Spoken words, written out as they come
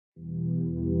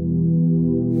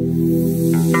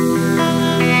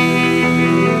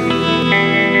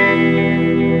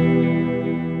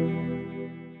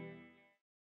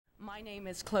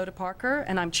is Clodagh Parker,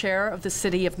 and I'm chair of the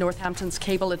City of Northampton's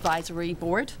Cable Advisory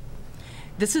Board.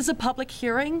 This is a public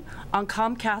hearing on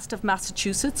Comcast of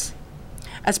Massachusetts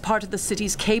as part of the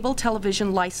city's cable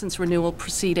television license renewal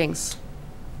proceedings.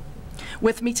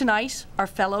 With me tonight are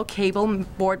fellow cable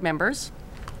board members,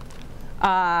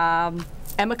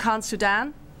 Emma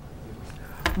Khan-Sudan,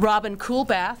 Robin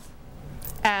Coolbath,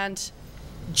 and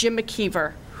Jim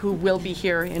McKeever, who will be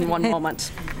here in one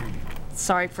moment.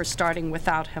 Sorry for starting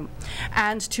without him.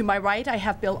 And to my right, I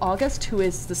have Bill August, who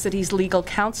is the city's legal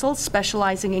counsel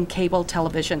specializing in cable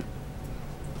television.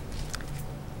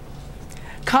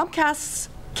 Comcast's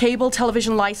cable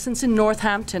television license in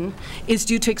Northampton is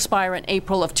due to expire in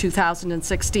April of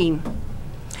 2016.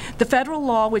 The federal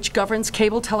law which governs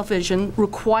cable television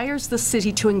requires the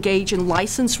city to engage in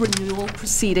license renewal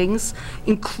proceedings,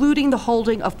 including the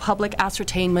holding of public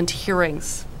ascertainment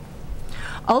hearings.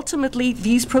 Ultimately,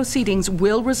 these proceedings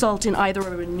will result in either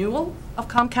a renewal of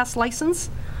Comcast's license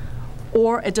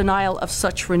or a denial of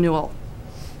such renewal.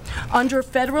 Under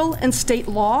federal and state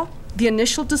law, the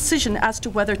initial decision as to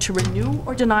whether to renew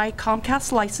or deny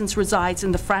Comcast's license resides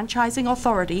in the franchising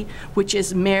authority, which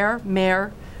is Mayor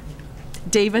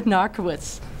David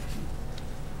Narkowitz.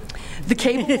 The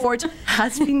Cable Board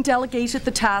has been delegated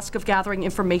the task of gathering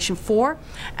information for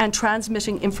and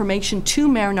transmitting information to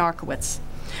Mayor Narkowitz,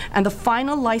 and the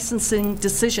final licensing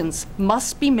decisions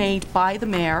must be made by the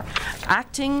Mayor,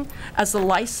 acting as the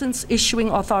license issuing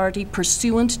authority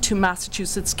pursuant to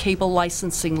Massachusetts cable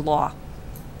licensing law.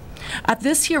 At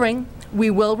this hearing, we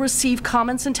will receive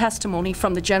comments and testimony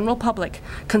from the general public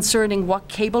concerning what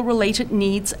cable-related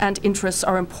needs and interests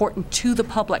are important to the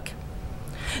public.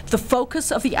 The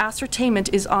focus of the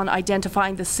ascertainment is on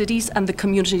identifying the city's and the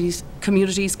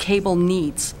community's cable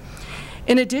needs.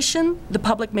 In addition, the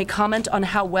public may comment on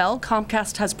how well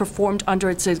Comcast has performed under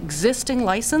its existing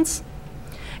license.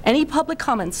 Any public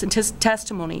comments and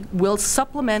testimony will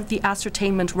supplement the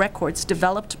ascertainment records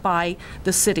developed by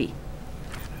the city.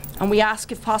 And we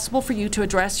ask, if possible, for you to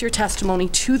address your testimony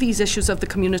to these issues of the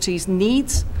community's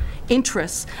needs,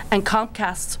 interests, and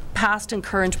Comcast's past and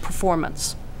current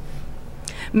performance.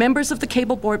 Members of the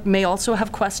Cable Board may also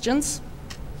have questions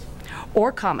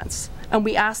or comments, and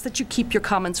we ask that you keep your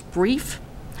comments brief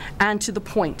and to the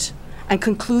point, and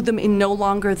conclude them in no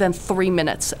longer than 3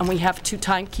 minutes. And we have 2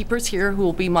 timekeepers here who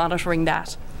will be monitoring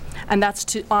that. And that's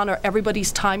to honor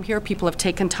everybody's time here. People have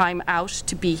taken time out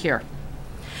to be here.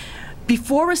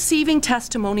 Before receiving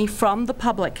testimony from the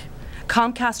public,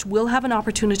 Comcast will have an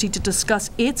opportunity to discuss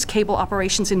its cable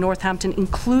operations in Northampton,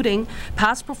 including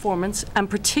past performance and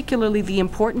particularly the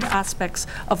important aspects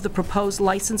of the proposed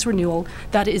license renewal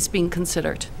that is being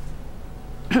considered.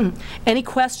 Any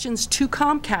questions to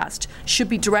Comcast should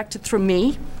be directed through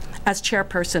me as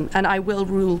chairperson, and I will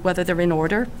rule whether they're in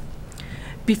order.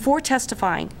 Before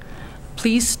testifying,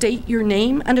 please state your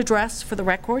name and address for the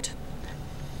record.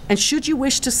 And should you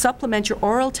wish to supplement your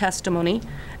oral testimony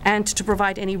and to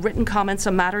provide any written comments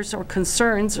on matters or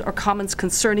concerns or comments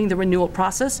concerning the renewal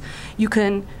process, you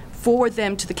can forward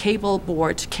them to the Cable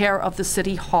Board, care of the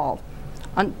City Hall.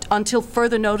 Until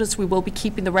further notice, we will be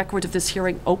keeping the record of this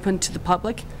hearing open to the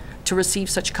public to receive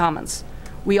such comments.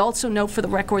 We also note for the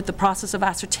record the process of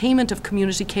ascertainment of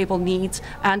community cable needs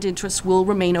and interests will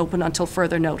remain open until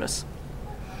further notice.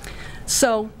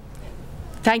 So,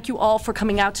 thank you all for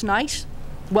coming out tonight.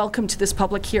 Welcome to this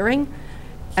public hearing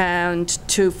and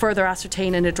to further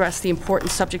ascertain and address the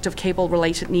important subject of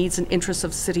cable-related needs and interests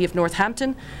of the City of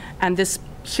Northampton. And this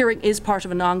hearing is part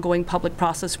of an ongoing public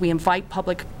process. We invite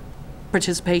public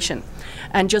participation.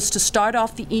 And just to start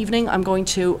off the evening, I'm going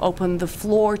to open the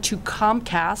floor to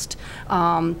Comcast,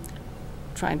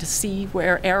 trying to see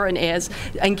where Aaron is,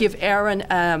 and give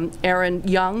Aaron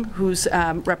Young, who's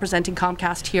representing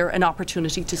Comcast here, an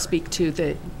opportunity to speak to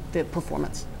the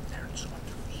performance.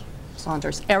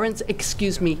 Saunders. Aaron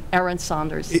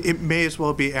Saunders. It may as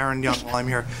well be Aaron Young while I'm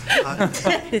here.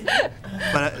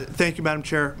 But thank you, Madam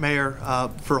Chair, Mayor,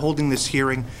 for holding this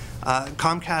hearing.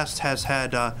 Comcast has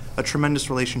had a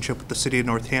tremendous relationship with the City of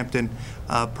Northampton,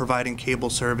 providing cable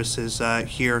services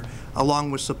here, along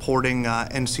with supporting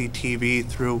NCTV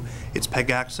through its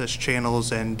PEG access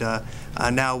channels and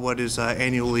now what is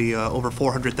annually over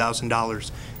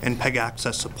 $400,000 in PEG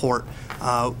access support.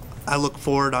 I look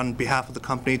forward on behalf of the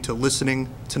company to listening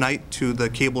tonight to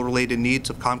the cable-related needs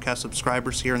of Comcast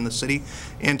subscribers here in the city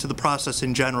and to the process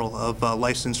in general of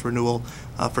license renewal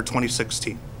for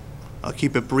 2016. I'll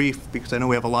keep it brief because I know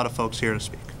we have a lot of folks here to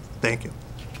speak. Thank you.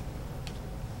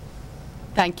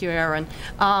 Thank you, Erin.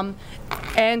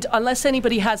 And unless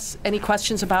anybody has any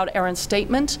questions about Erin's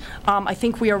statement, I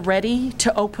think we are ready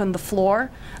to open the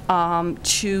floor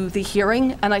to the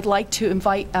hearing. And I'd like to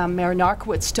invite Mayor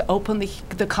Narkowitz to open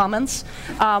the comments.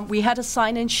 We had a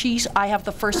sign-in sheet. I have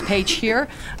the first page here,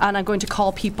 and I'm going to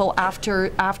call people after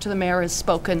the mayor has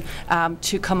spoken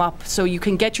to come up. So you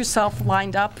can get yourself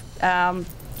lined up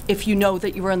if you know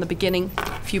that you were in the beginning,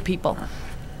 few people.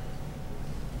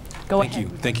 Go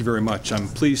ahead. Thank you very much. I'm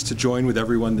pleased to join with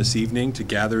everyone this evening to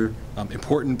gather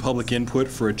important public input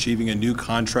for achieving a new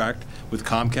contract with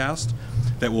Comcast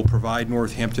that will provide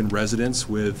Northampton residents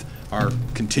with our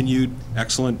continued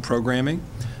excellent programming,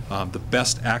 the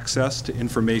best access to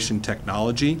information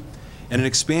technology, and an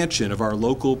expansion of our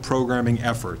local programming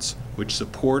efforts, which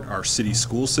support our city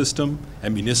school system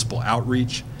and municipal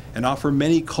outreach and offer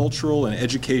many cultural and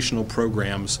educational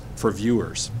programs for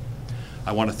viewers.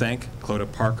 I want to thank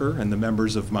Clodagh Parker and the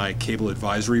members of my Cable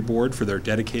Advisory Board for their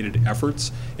dedicated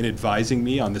efforts in advising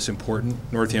me on this important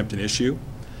Northampton issue.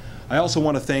 I also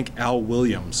want to thank Al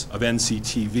Williams of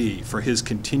NCTV for his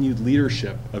continued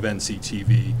leadership of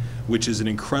NCTV, which is an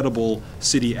incredible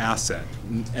city asset.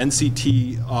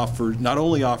 NCT not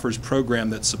only offers a program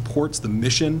that supports the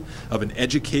mission of an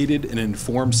educated and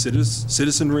informed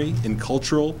citizenry in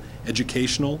cultural,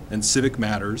 educational, and civic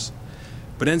matters,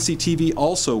 but NCTV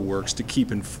also works to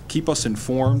keep us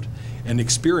informed and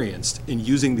experienced in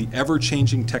using the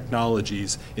ever-changing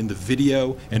technologies in the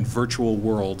video and virtual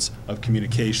worlds of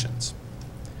communications.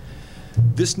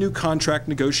 This new contract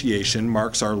negotiation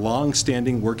marks our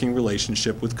long-standing working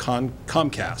relationship with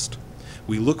Comcast.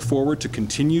 We look forward to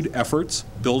continued efforts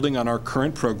building on our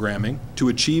current programming to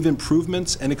achieve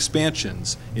improvements and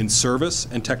expansions in service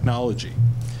and technology.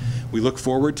 We look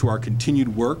forward to our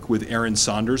continued work with Erin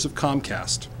Saunders of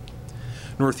Comcast.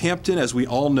 Northampton, as we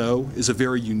all know, is a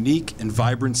very unique and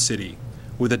vibrant city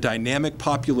with a dynamic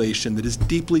population that is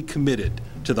deeply committed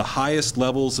to the highest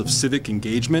levels of civic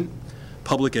engagement,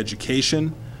 public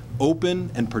education,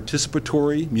 open and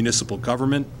participatory municipal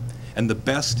government, and the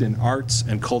best in arts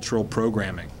and cultural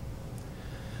programming.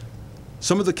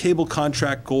 Some of the cable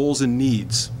contract goals and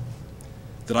needs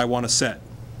that I want to set: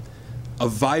 a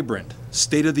vibrant,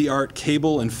 state-of-the-art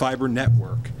cable and fiber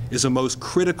network is a most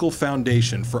critical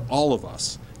foundation for all of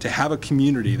us to have a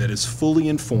community that is fully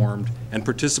informed and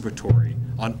participatory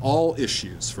on all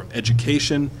issues from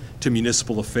education to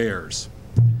municipal affairs.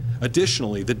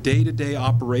 Additionally, the day-to-day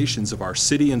operations of our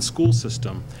city and school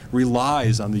system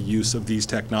relies on the use of these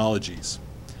technologies.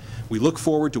 We look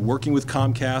forward to working with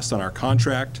Comcast on our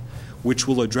contract, which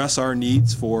will address our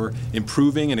needs for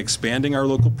improving and expanding our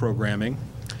local programming,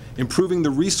 improving the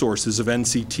resources of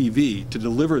NCTV to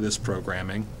deliver this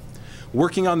programming,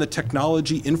 working on the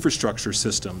technology infrastructure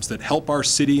systems that help our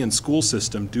city and school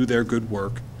system do their good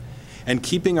work, and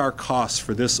keeping our costs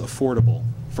for this affordable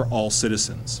for all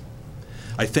citizens.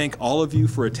 I thank all of you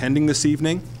for attending this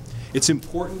evening. It's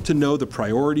important to know the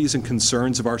priorities and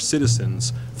concerns of our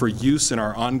citizens for use in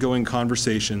our ongoing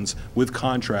conversations with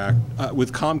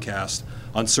Comcast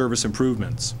on service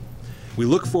improvements. We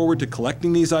look forward to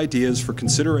collecting these ideas for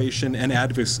consideration and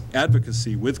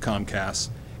advocacy with Comcast,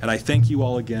 and I thank you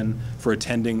all again for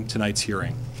attending tonight's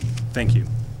hearing. Thank you.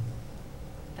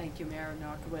 Thank you, Mayor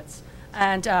Narkowitz.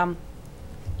 And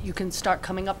you can start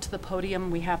coming up to the podium.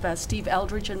 We have Steve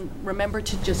Eldridge, and remember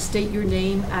to just state your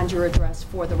name and your address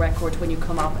for the record when you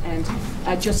come up. And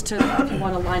just to, if you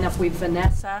want to line up with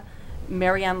Vanessa,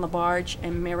 Marianne Labarge,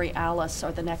 and Mary Alice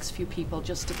are the next few people,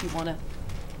 just if you want to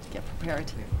get prepared.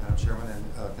 Thank you, Madam Chairman, and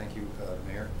thank you,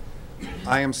 Mayor.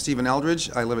 I am Stephen Eldridge.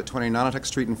 I live at 20 Nonotech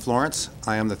Street in Florence.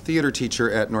 I am the theater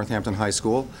teacher at Northampton High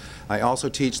School. I also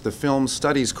teach the Film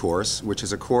Studies course, which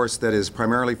is a course that is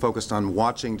primarily focused on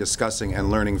watching, discussing, and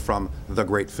learning from the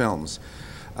great films.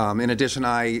 In addition,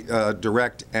 I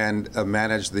direct and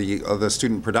manage the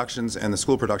student productions and the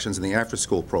school productions in the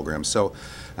after-school program. So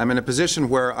I'm in a position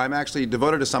where I'm actually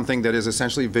devoted to something that is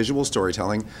essentially visual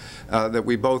storytelling that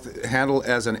we both handle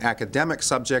as an academic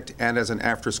subject and as an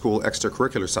after-school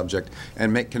extracurricular subject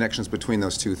and make connections between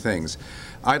those two things.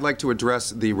 I'd like to address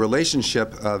the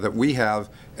relationship that we have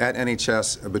at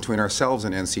NHS between ourselves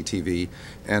and NCTV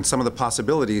and some of the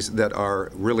possibilities that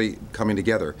are really coming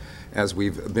together as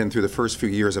we've been through the first few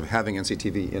years of having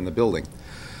NCTV in the building.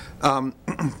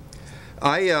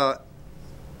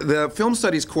 The Film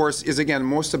Studies course is, again,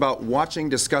 most about watching,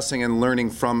 discussing, and learning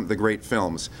from the great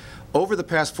films. Over the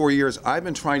past 4 years, I've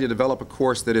been trying to develop a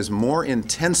course that is more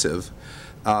intensive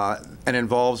and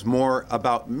involves more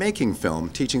about making film,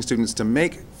 teaching students to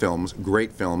make films,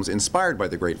 great films, inspired by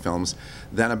the great films,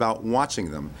 than about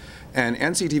watching them. And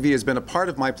NCTV has been a part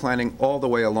of my planning all the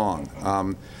way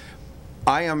along.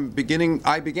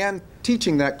 I began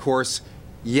teaching that course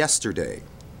yesterday,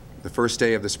 the first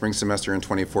day of the spring semester in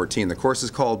 2014. The course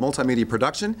is called Multimedia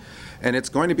Production, and it's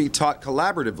going to be taught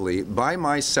collaboratively by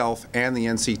myself and the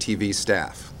NCTV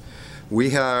staff.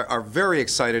 We are very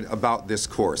excited about this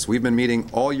course. We've been meeting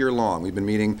all year long. We've been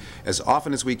meeting as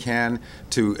often as we can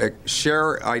to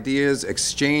share ideas,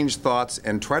 exchange thoughts,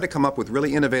 and try to come up with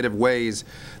really innovative ways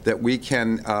that we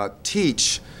can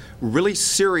teach really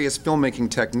serious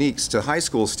filmmaking techniques to high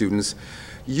school students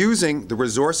using the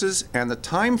resources and the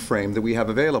time frame that we have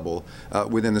available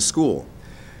within the school.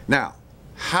 Now,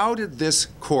 how did this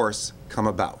course come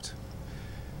about?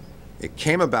 It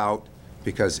came about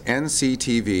because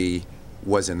NCTV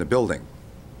was in the building.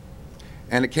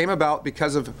 And it came about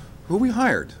because of who we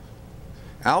hired.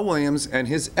 Al Williams and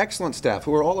his excellent staff,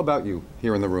 who are all about you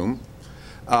here in the room,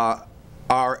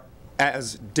 are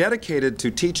as dedicated to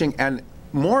teaching and,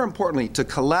 more importantly, to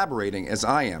collaborating as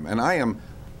I am. And I am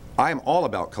all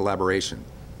about collaboration.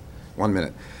 1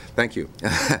 minute. Thank you.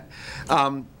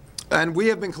 And we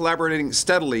have been collaborating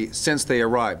steadily since they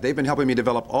arrived. They've been helping me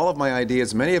develop all of my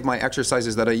ideas, many of my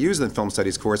exercises that I use in the film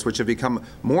studies course, which have become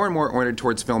more and more oriented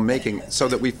towards filmmaking, so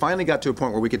that we finally got to a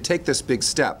point where we could take this big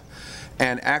step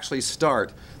and actually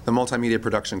start the multimedia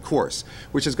production course,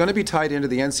 which is going to be tied into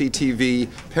the NCTV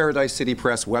Paradise City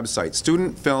Press website.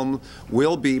 Student film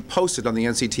will be posted on the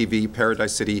NCTV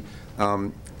Paradise City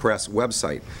Press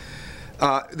website.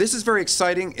 This is very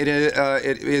exciting. It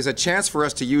is a chance for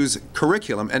us to use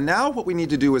curriculum, and now what we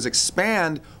need to do is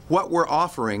expand what we're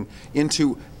offering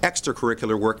into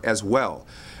extracurricular work as well.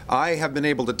 I have been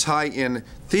able to tie in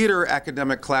theater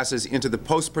academic classes into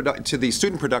the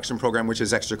student production program, which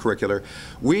is extracurricular.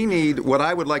 We need, what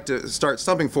I would like to start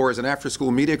stumping for is an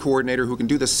after-school media coordinator who can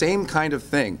do the same kind of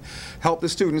thing. Help the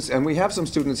students, and we have some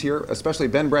students here, especially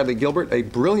Ben Bradley Gilbert, a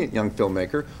brilliant young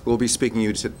filmmaker who will be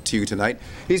speaking to you tonight.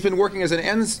 He's been working as an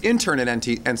intern at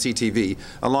NCTV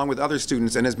along with other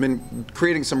students and has been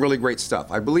creating some really great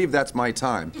stuff. I believe that's my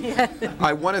time.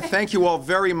 I want to thank you all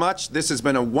very much. This has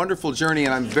been a wonderful journey,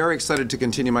 and I'm very excited to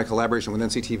continue my collaboration with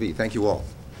NCTV. Thank you all.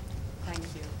 Thank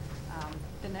you.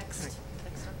 The next.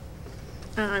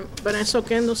 I'm Vanessa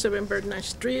Oquendo, 7 Bernard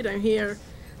Street. I'm here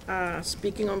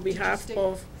speaking on behalf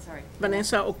of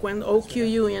Vanessa Oquendo,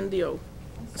 O-Q-U-E-N-D-O.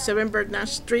 7 Bernard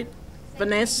Street.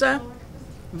 Vanessa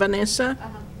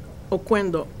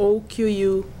Oquendo,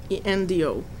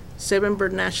 O-Q-U-E-N-D-O. 7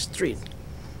 Bernard Street,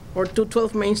 or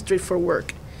 212 Main Street for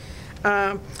work.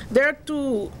 There are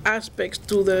two aspects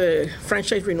to the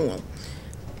franchise renewal.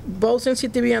 Both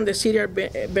NCTV and the city are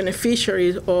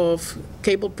beneficiaries of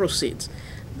cable proceeds.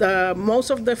 Most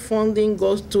of the funding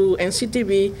goes to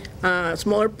NCTV, a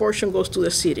smaller portion goes to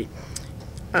the city.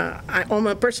 On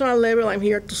a personal level, I'm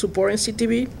here to support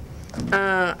NCTV.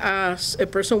 As a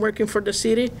person working for the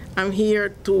city, I'm here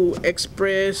to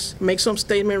make some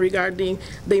statement regarding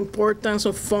the importance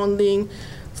of funding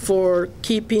for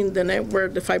keeping the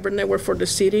network, the fiber network for the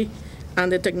city,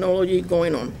 and the technology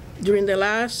going on. During the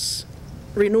last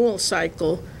renewal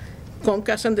cycle,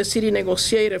 Comcast and the city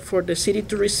negotiated for the city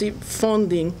to receive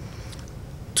funding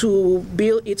to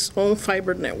build its own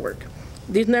fiber network.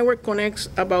 This network connects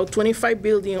about 25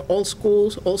 buildings, all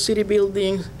schools, all city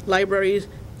buildings, libraries,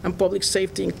 and public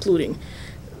safety including.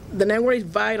 The network is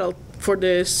vital for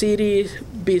the city's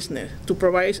business to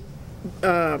provide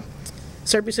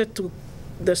services to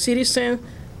the citizens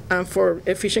and for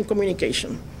efficient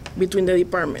communication between the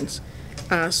departments.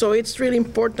 So it's really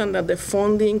important that the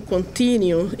funding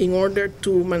continue in order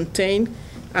to maintain,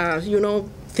 you know,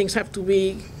 things have to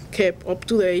be kept up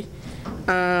to date.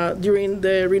 During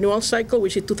the renewal cycle,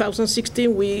 which is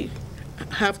 2016, we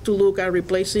have to look at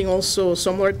replacing also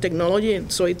some more technology,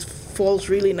 and so it falls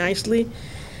really nicely.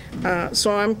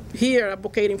 So I'm here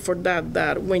advocating for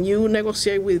that when you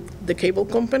negotiate with the cable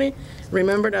company,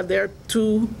 remember that there are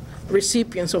two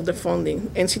recipients of the funding,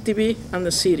 NCTV and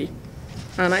the city.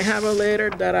 And I have a letter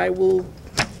that I will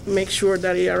make sure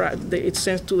that it's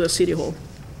sent to the City Hall.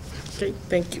 Okay,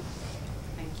 thank you.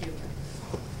 Thank you.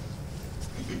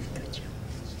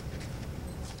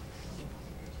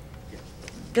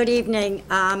 Good evening.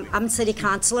 I'm City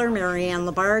Councilor Mary Ann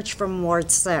Labarge from Ward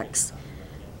 6.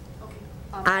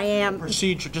 I am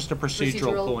just a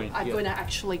procedural point. I'm going to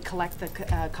actually collect the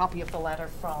copy of the letter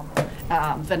from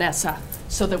Vanessa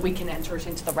so that we can enter it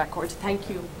into the record. Thank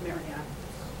you, Mary Ann.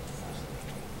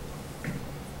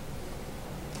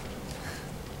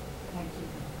 Thank you.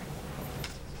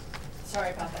 Sorry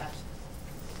about that.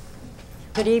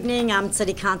 Good evening. I'm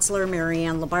City Councilor Mary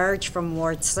Ann Labarge from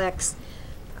Ward 6.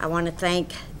 I want to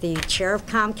thank the chair of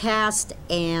Comcast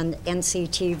and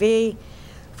NCTV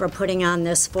for putting on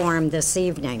this forum this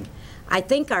evening. I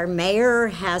think our mayor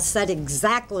has said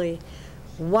exactly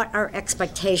what our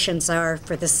expectations are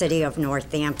for the city of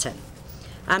Northampton.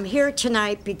 I'm here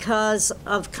tonight because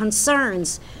of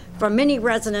concerns from many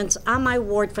residents on my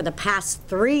ward for the past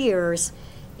 3 years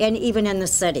and even in the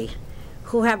city,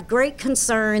 who have great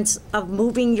concerns of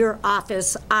moving your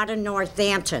office out of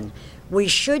Northampton. We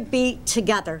should be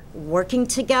together, working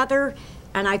together,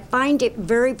 and I find it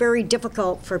very, very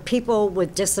difficult for people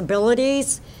with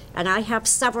disabilities, and I have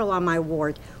several on my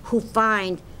ward, who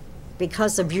find,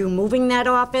 because of you moving that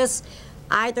office,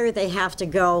 either they have to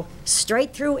go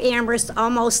straight through Amherst,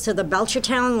 almost to the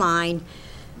Belchertown line,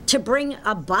 to bring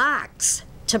a box.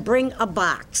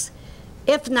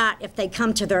 If not, if they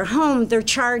come to their home, they're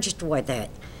charged with it.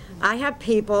 I have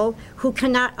people who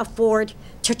cannot afford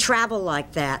to travel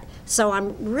like that. So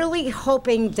I'm really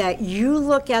hoping that you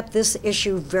look at this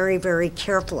issue very, very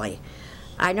carefully.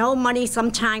 I know money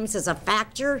sometimes is a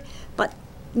factor, but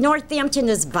Northampton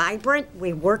is vibrant,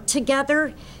 we work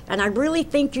together, and I really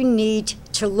think you need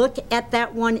to look at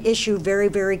that one issue very,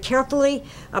 very carefully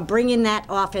of bringing that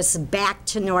office back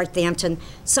to Northampton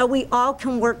so we all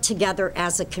can work together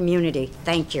as a community.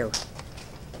 Thank you.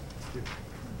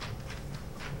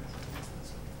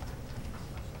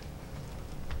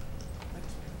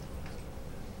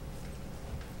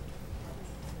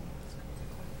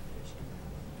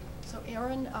 So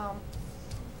Aaron,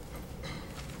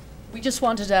 we just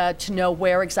wanted to know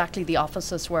where exactly the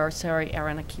offices were. Sorry,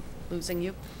 Aaron, I keep losing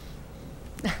you.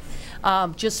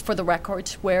 Just for the record,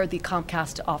 where the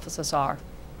Comcast offices are.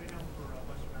 We know for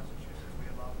Western Massachusetts, we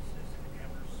have offices in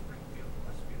Amherst, Springfield,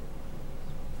 Westfield.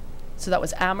 So that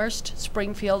was Amherst,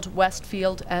 Springfield,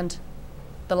 Westfield, and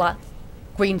the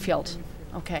Greenfield.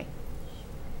 Okay.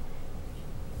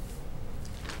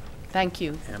 Thank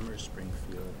you. Amherst,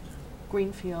 Springfield.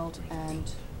 Greenfield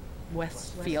and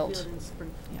Westfield.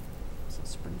 Yeah. So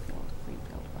Springfield,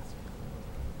 Greenfield, Westfield.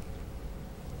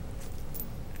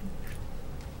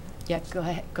 Yeah,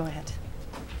 go ahead.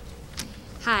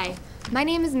 Hi, my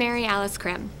name is Mary Alice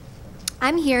Krim.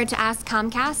 I'm here to ask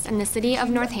Comcast and the City of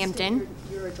Northampton.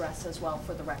 Your address as well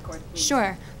for the record, please.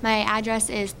 Sure. My address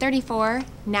is 34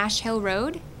 Nash Hill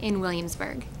Road in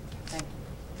Williamsburg. Thank you.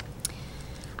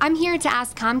 I'm here to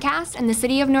ask Comcast and the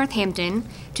City of Northampton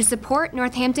to support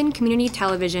Northampton Community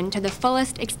Television to the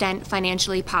fullest extent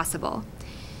financially possible,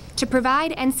 to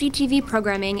provide NCTV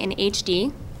programming in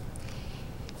HD,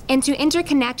 and to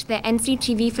interconnect the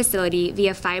NCTV facility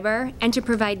via fiber, and to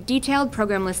provide detailed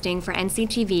program listing for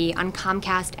NCTV on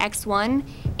Comcast X1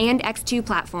 and X2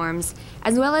 platforms,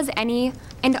 as well as any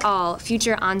and all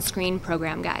future on-screen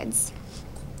program guides.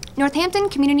 Northampton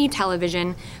Community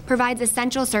Television provides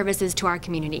essential services to our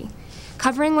community,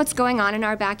 covering what's going on in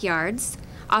our backyards,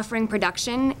 offering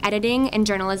production, editing, and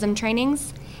journalism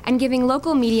trainings, and giving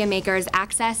local media makers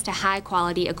access to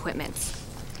high-quality equipment.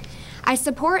 I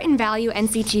support and value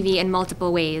NCTV in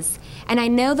multiple ways, and I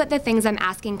know that the things I'm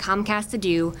asking Comcast to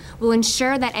do will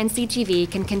ensure that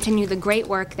NCTV can continue the great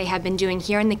work they have been doing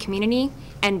here in the community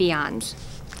and beyond.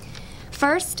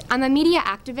 First, I'm a media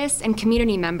activist and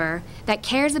community member that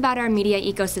cares about our media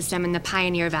ecosystem in the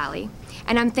Pioneer Valley,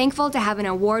 and I'm thankful to have an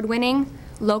award-winning,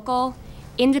 local,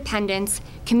 independent,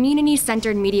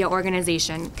 community-centered media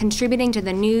organization contributing to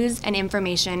the news and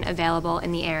information available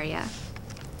in the area.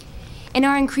 In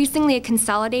our increasingly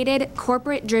consolidated,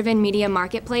 corporate-driven media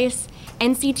marketplace,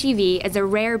 NCTV is a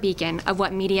rare beacon of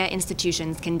what media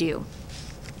institutions can do.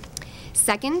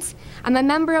 Second, I'm a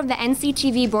member of the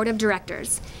NCTV Board of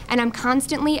Directors, and I'm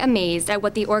constantly amazed at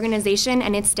what the organization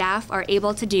and its staff are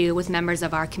able to do with members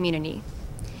of our community.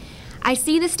 I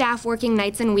see the staff working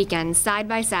nights and weekends side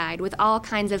by side with all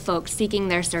kinds of folks seeking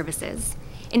their services.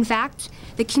 In fact,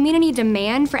 the community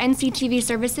demand for NCTV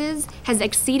services has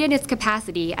exceeded its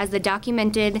capacity, as the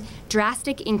documented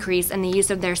drastic increase in the use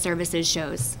of their services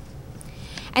shows.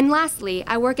 And lastly,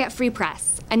 I work at Free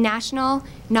Press, a national,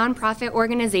 nonprofit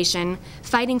organization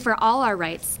fighting for all our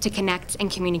rights to connect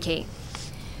and communicate.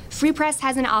 Free Press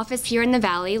has an office here in the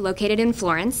Valley, located in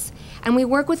Florence, and we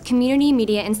work with community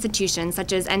media institutions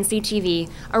such as NCTV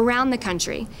around the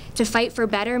country to fight for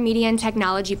better media and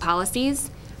technology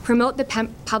policies, promote the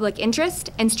public interest,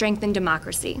 and strengthen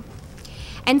democracy.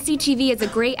 NCTV is a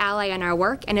great ally in our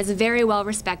work and is very well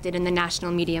respected in the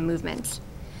national media movement.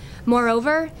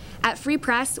 Moreover, at Free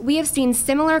Press, we have seen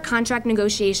similar contract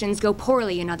negotiations go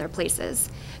poorly in other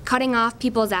places, cutting off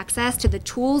people's access to the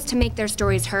tools to make their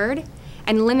stories heard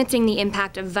and limiting the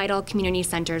impact of vital community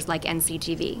centers like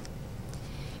NCTV.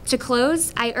 To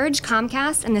close, I urge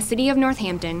Comcast and the City of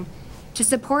Northampton to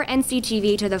support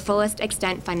NCTV to the fullest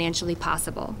extent financially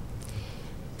possible.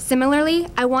 Similarly,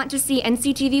 I want to see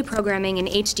NCTV programming in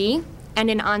HD, and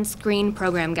in on-screen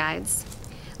program guides.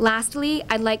 Lastly,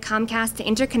 I'd like Comcast to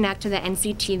interconnect to the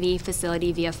NCTV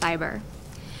facility via fiber.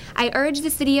 I urge the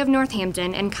City of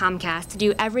Northampton and Comcast to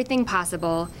do everything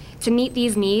possible to meet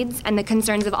these needs and the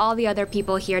concerns of all the other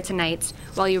people here tonight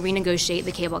while you renegotiate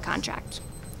the cable contract.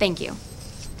 Thank you.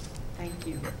 Thank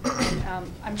you.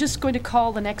 I'm just going to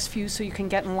call the next few so you can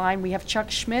get in line. We have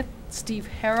Chuck Schmidt, Steve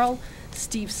Harrell,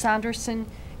 Steve Sanderson,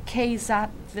 Kay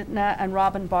Zatvitna, and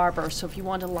Robin Barber. So if you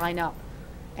want to line up.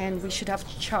 And we should have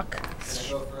Chuck. Can I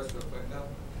go first real quick, though?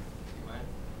 Do you mind?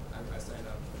 I signed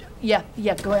up.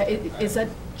 Yeah, go ahead. Is that,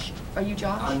 are you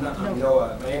Josh? I'm not, no.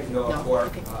 Noah. My name's Noah Ford,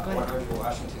 Okay, 100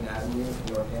 Washington Avenue,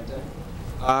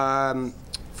 Northampton.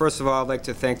 First of all, I'd like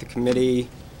to thank the committee,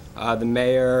 the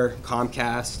mayor,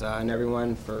 Comcast, and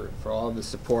everyone for all of the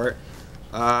support.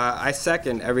 I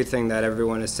second everything that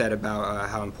everyone has said about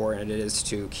how important it is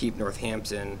to keep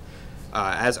Northampton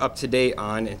as up-to-date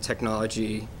on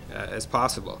technology as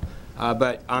possible.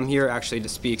 But I'm here actually to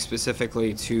speak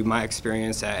specifically to my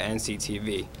experience at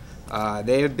NCTV.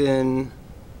 They have been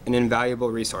an invaluable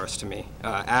resource to me.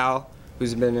 Al,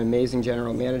 who's been an amazing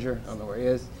general manager, I don't know where he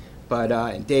is, but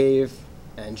and Dave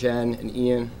and Jen and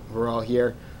Ian, who are all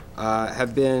here,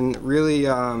 have been really,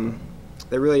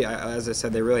 they really, as I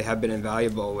said, they really have been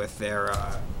invaluable with their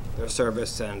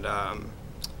service and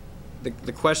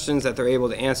the questions that they're able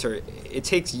to answer. It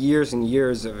takes years and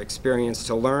years of experience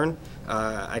to learn.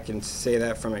 I can say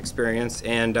that from experience,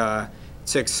 and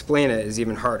to explain it is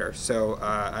even harder. So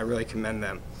I really commend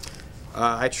them.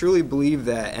 I truly believe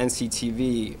that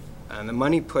NCTV and the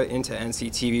money put into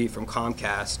NCTV from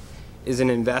Comcast is an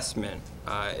investment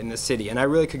in the city. And I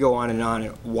really could go on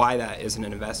why that is an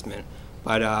investment,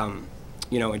 but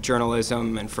you know, in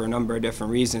journalism and for a number of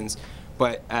different reasons.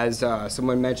 But as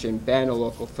someone mentioned, Ben, a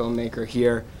local filmmaker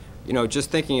here, you know, just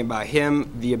thinking about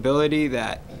him, the ability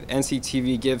that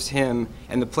NCTV gives him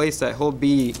and the place that he'll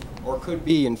be or could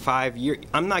be in 5 years,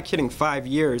 I'm not kidding, 5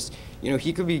 years, you know,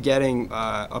 he could be getting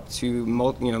up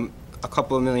to, a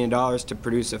couple of $1 million to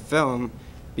produce a film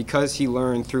because he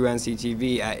learned through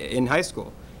NCTV in high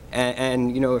school.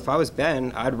 And, you know, if I was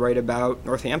Ben, I'd write about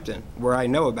Northampton, where I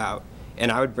know about,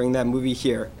 and I would bring that movie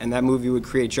here, and that movie would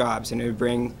create jobs, and it would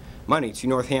bring money to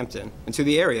Northampton and to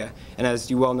the area. And as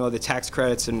you well know, the tax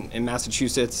credits in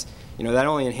Massachusetts, you know, that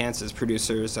only enhances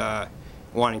producers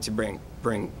wanting to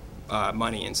bring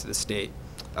money into the state.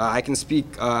 I can speak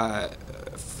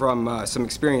from some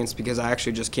experience because I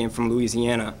actually just came from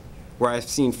Louisiana, where I've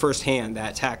seen firsthand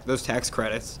that those tax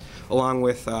credits, along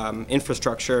with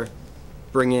infrastructure,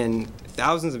 bring in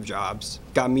thousands of jobs,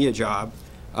 got me a job,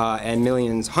 and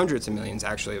millions, hundreds of millions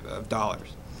actually of dollars.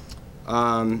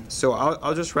 So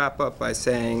I'll just wrap up by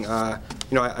saying, you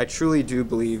know, I truly do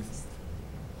believe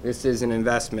this is an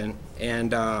investment,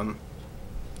 and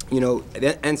you know,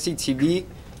 NCTV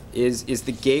is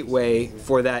the gateway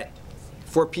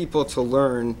for people to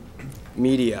learn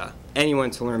media,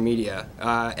 anyone to learn media,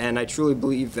 and I truly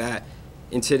believe that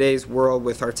in today's world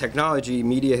with our technology,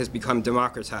 media has become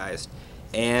democratized,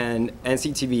 and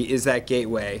NCTV is that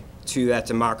gateway to that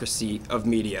democracy of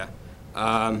media.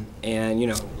 And you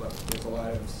know, look, there's a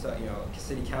lot of stuff, you know,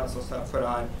 city council stuff put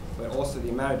on, but also the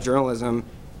amount of journalism,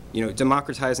 you know,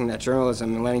 democratizing that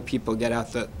journalism and letting people get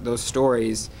out those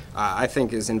stories, I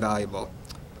think is invaluable.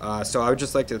 So I would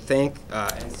just like to thank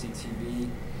NCTV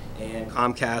and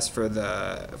Comcast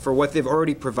for what they've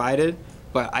already provided,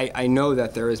 but I know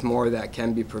that there is more that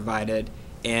can be provided,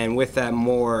 and with that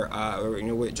more, you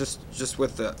know, just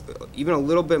with even a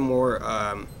little bit more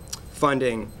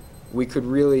funding, we could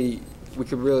really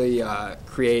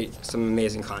create some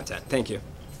amazing content. Thank you.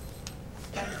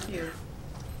 Thank you.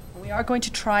 We are going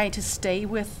to try to stay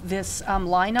with this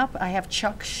lineup. I have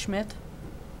Chuck Schmidt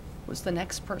was the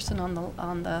next person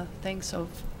on the thing. So,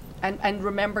 and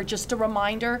remember, just a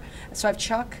reminder. So I have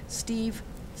Chuck, Steve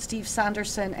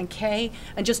Sanderson, and Kay.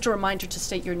 And just a reminder to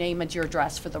state your name and your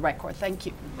address for the record. Thank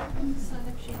you.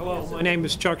 Hello, my name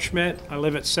is Chuck Schmidt. I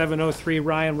live at 703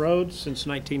 Ryan Road since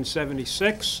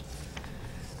 1976.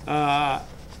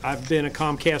 I've been a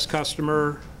Comcast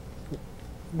customer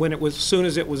as soon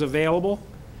as it was available.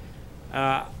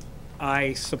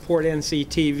 I support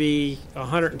NCTV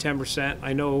 110%.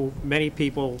 I know many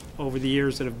people over the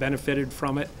years that have benefited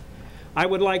from it. I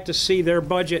would like to see their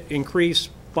budget increase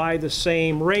by the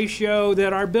same ratio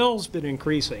that our bill's been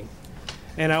increasing.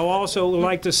 And I also would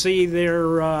like to see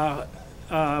their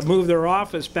move their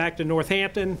office back to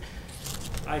Northampton.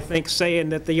 I think saying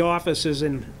that the office is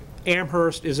in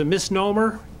Amherst is a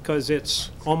misnomer because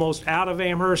it's almost out of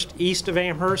Amherst, east of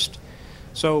Amherst.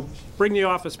 So bring the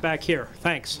office back here.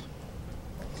 Thanks.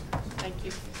 Thank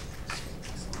you.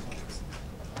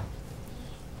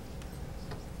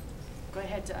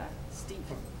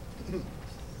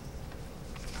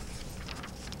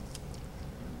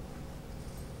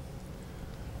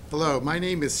 Hello, my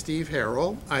name is Steve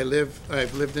Harrell.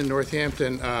 I've lived in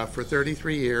Northampton for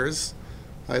 33 years.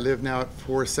 I live now at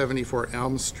 474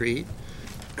 Elm Street.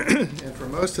 And for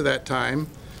most of that time,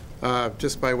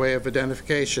 just by way of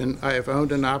identification, I have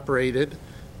owned and operated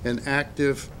an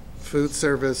active food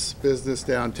service business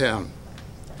downtown.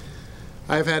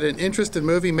 I've had an interest in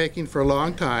movie making for a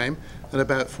long time, and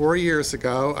about 4 years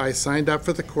ago, I signed up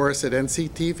for the course at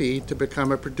NCTV to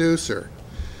become a producer.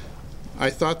 I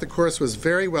thought the course was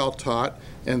very well taught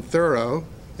and thorough,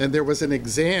 and there was an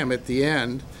exam at the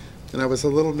end, and I was a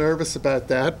little nervous about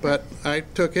that, but I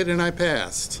took it and I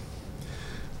passed.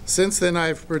 Since then,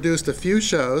 I've produced a few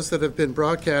shows that have been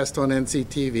broadcast on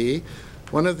NCTV.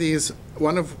 One of these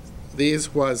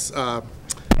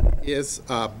is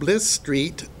Bliss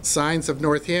Street, Signs of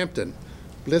Northampton.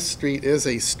 Bliss Street is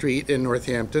a street in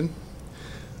Northampton.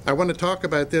 I want to talk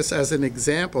about this as an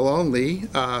example only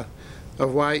of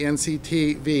why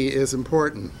NCTV is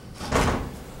important.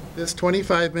 This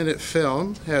 25-minute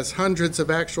film has hundreds of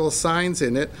actual signs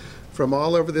in it from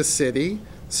all over the city: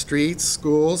 streets,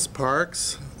 schools,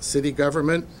 parks, city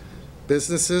government,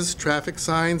 businesses, traffic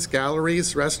signs,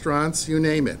 galleries, restaurants, you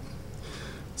name it.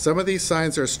 Some of these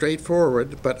signs are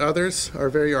straightforward, but others are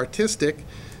very artistic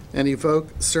and evoke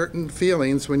certain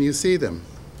feelings when you see them.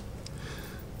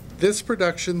 This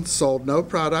production sold no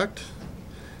product,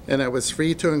 and I was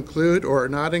free to include or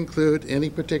not include any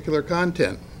particular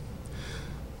content.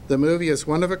 The movie is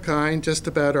one of a kind, just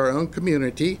about our own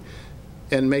community,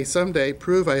 and may someday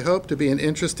prove, I hope, to be an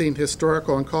interesting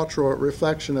historical and cultural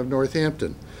reflection of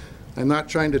Northampton. I'm not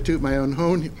trying to toot my own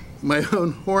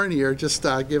horn here, just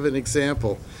give an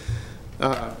example.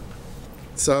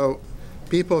 So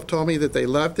people have told me that they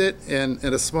loved it, and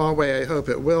in a small way, I hope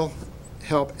it will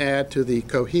help add to the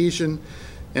cohesion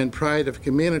and pride of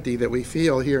community that we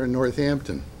feel here in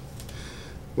Northampton.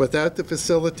 Without the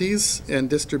facilities and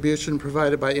distribution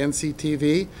provided by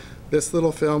NCTV, this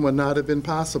little film would not have been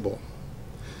possible.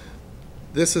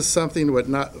 This is something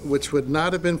which would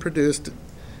not have been produced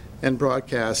and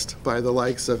broadcast by the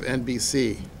likes of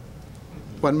NBC.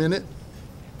 1 minute?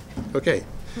 Okay.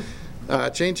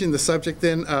 Changing the subject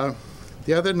then,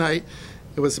 the other night,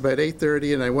 it was about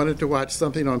 8:30, and I wanted to watch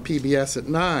something on PBS at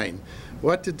 9.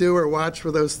 What to do or watch for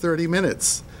those 30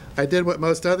 minutes? I did what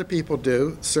most other people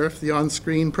do, surf the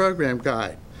on-screen program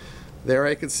guide. There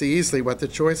I could see easily what the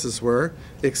choices were,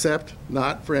 except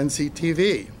not for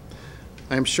NCTV.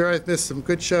 I'm sure I've missed some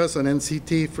good shows on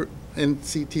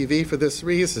NCTV for this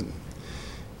reason.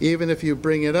 Even if you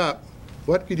bring it up,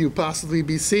 what could you possibly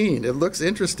be seeing? It looks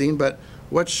interesting, but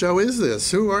what show is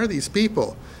this? Who are these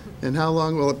people? And how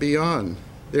long will it be on?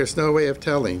 There's no way of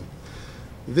telling.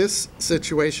 This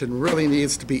situation really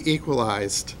needs to be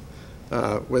equalized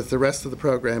with the rest of the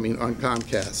programming on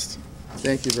Comcast.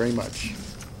 Thank you very much.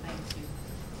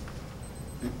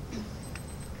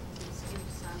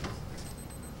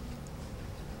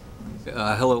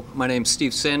 Hello, my name's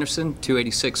Steve Sanderson,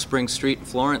 286 Spring Street,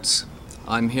 Florence.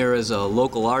 I'm here as a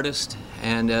local artist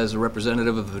and as a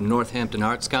representative of the Northampton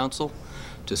Arts Council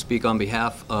to speak on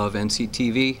behalf of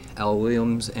NCTV, Al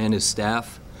Williams and his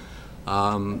staff.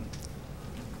 The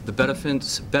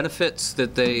benefits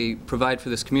that they provide for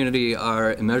this community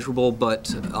are immeasurable,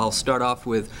 but I'll start off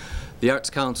with the Arts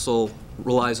Council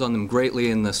relies on them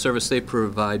greatly, and the service they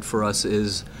provide for us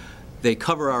is they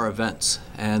cover our events,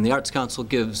 and the Arts Council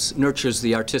nurtures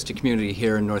the artistic community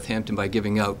here in Northampton by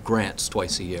giving out grants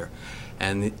twice a year.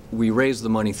 And we raise the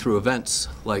money through events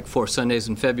like 4 Sundays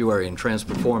in February and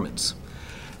Transperformance.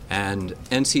 And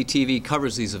NCTV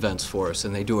covers these events for us,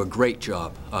 and they do a great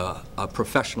job, a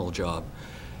professional job,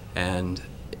 and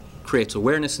creates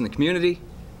awareness in the community,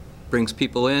 brings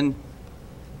people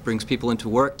into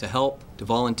work to help, to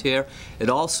volunteer. It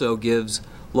also gives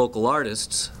local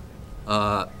artists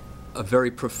a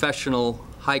very professional,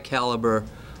 high-caliber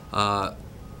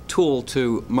tool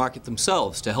to market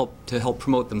themselves, to help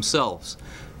promote themselves.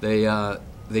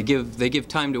 They give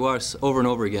time to us over and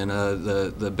over again.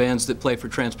 The bands that play for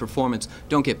Transperformance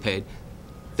don't get paid.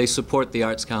 They support the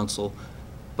Arts Council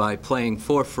by playing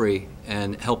for free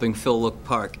and helping fill Look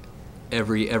Park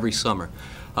every summer.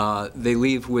 They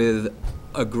leave with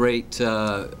a great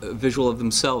visual of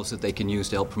themselves that they can use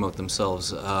to help promote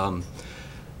themselves.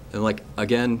 And like,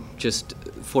 again, just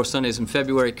 4 Sundays in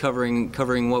February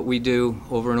covering what we do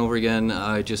over and over again.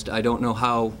 I don't know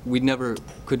how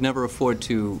could never afford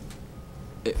to,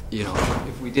 you know,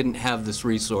 if we didn't have this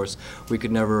resource, we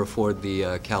could never afford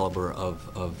the caliber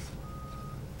of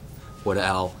what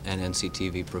Al and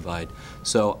NCTV provide.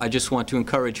 So I just want to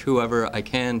encourage whoever I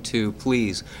can to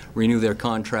please renew their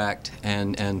contract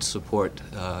and support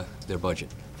their budget.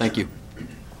 Thank you.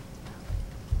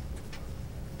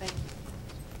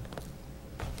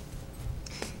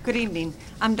 Good evening.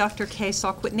 I'm Dr. Kay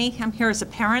Salk-Whitney. I'm here as a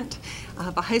parent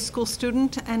of a high school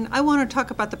student, and I want to talk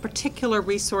about the particular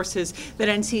resources that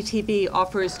NCTV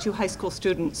offers to high school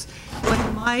students.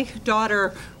 When my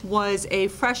daughter was a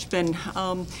freshman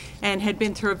and had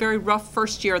been through a very rough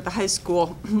first year at the high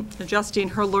school, adjusting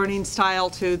her learning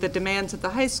style to the demands of the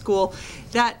high school,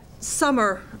 that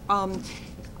summer,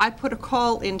 I put a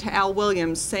call into Al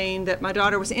Williams saying that my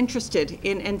daughter was interested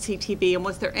in NCTV and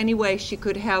was there any way she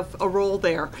could have a role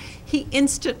there. He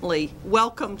instantly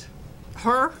welcomed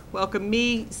her, welcomed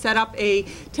me, set up a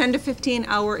 10 to 15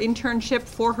 hour internship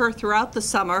for her throughout the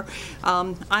summer.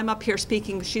 I'm up here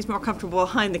speaking, she's more comfortable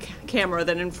behind the camera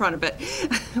than in front of it.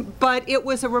 But it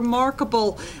was a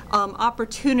remarkable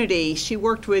opportunity. She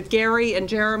worked with Gary and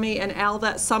Jeremy and Al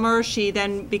that summer. She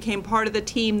then became part of the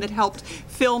team that helped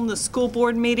film the school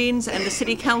board meetings and the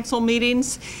city council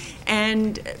meetings,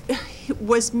 and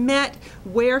was met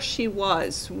where she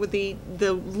was. With the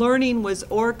learning was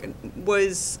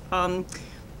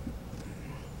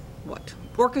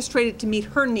orchestrated to meet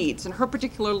her needs and her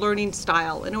particular learning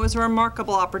style, and it was a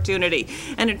remarkable opportunity.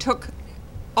 And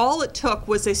all it took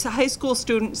was a high school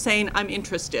student saying, "I'm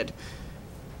interested,"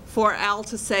 for Al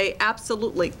to say,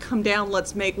 "Absolutely, come down,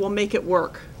 we'll make it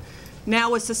work."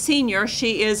 Now, as a senior,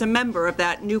 she is a member of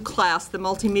that new class, the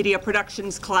Multimedia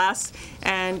Productions class,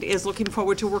 and is looking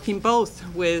forward to working both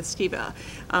with Steve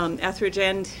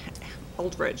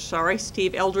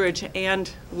Eldridge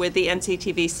and with the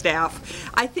NCTV staff.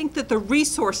 I think that the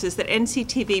resources that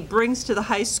NCTV brings to the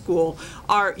high school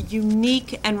are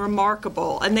unique and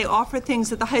remarkable, and they offer things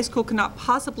that the high school cannot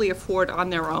possibly afford on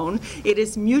their own. It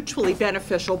is mutually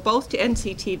beneficial both to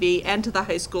NCTV and to the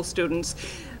high school students.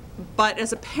 But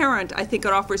as a parent, I think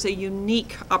it offers a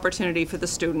unique opportunity for the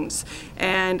students.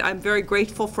 And I'm very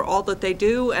grateful for all that they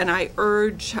do, and I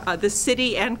urge the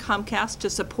city and Comcast to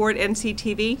support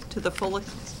NCTV to the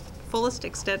fullest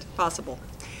extent possible.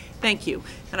 Thank you.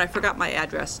 And I forgot my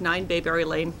address, 9 Bayberry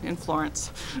Lane in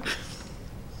Florence.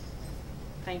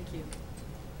 Thank you.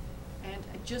 And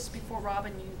just before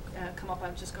Robin, you come up,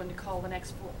 I'm just going to call the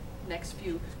next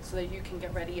few so that you can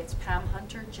get ready. It's Pam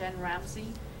Hunter, Jen Ramsey,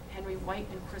 Henry White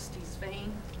and Christy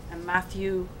Svein, and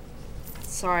Matthew,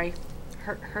 sorry,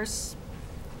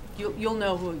 you'll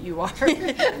know who you are.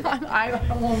 I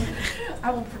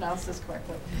won't pronounce this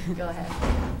correctly. Go ahead.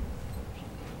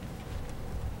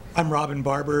 I'm Robin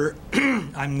Barber.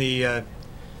 I'm the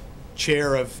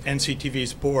chair of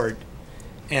NCTV's board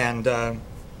and a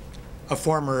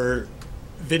former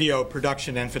video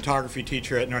production and photography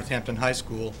teacher at Northampton High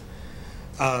School.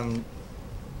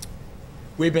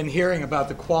 We've been hearing about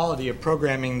the quality of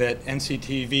programming that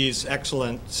NCTV's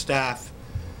excellent staff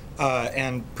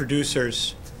and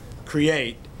producers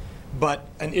create, but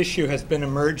an issue has been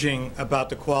emerging about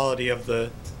the quality of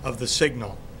the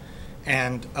signal.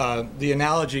 And the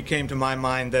analogy came to my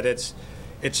mind that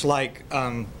it's like,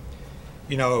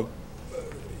 you know,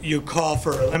 you call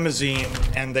for a limousine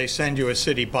and they send you a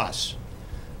city bus,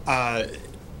 a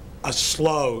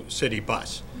slow city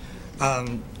bus.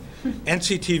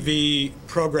 NCTV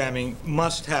programming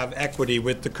must have equity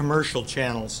with the commercial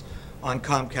channels on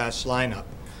Comcast's lineup.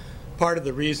 Part of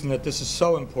the reason that this is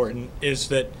so important is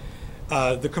that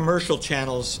the commercial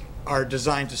channels are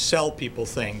designed to sell people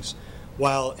things,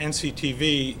 while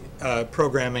NCTV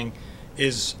programming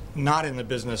is not in the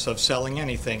business of selling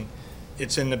anything.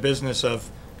 It's in the business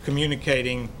of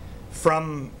communicating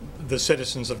from the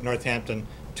citizens of Northampton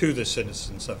to the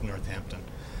citizens of Northampton.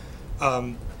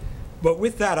 But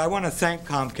with that, I want to thank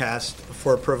Comcast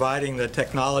for providing the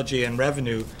technology and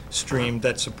revenue stream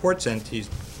that supports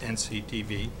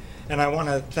NCTV, and I want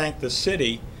to thank the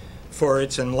city for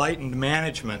its enlightened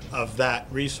management of that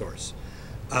resource.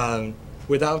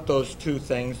 Without those two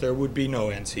things, there would be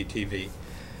no NCTV.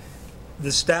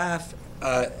 The staff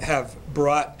have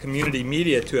brought community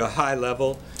media to a high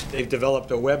level. They've developed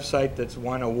a website that's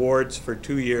won awards for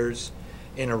 2 years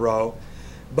in a row.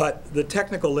 But the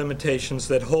technical limitations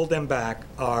that hold them back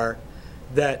are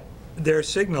that their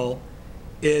signal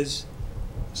is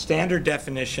standard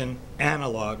definition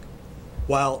analog,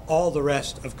 while all the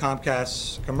rest of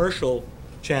Comcast's commercial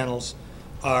channels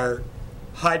are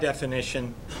high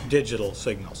definition digital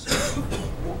signals.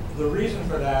 The reason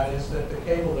for that is that the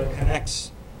cable that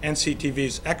connects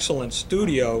NCTV's excellent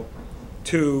studio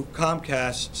to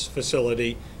Comcast's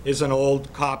facility is an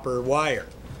old copper wire,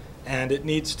 and it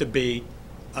needs to be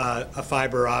a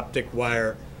fiber optic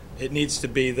wire It needs to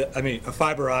be a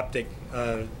fiber optic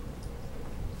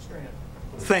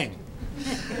thing.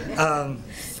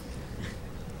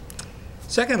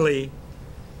 Secondly,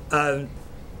 the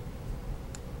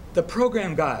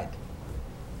program guide.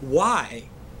 Why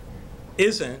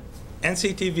isn't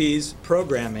NCTV's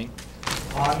programming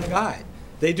on the guide?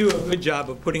 They do a good job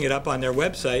of putting it up on their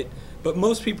website, but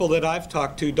most people that I've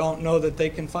talked to don't know that they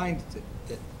can find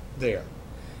it there.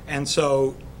 And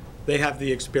so they have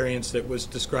the experience that was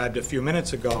described a few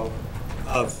minutes ago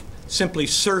of simply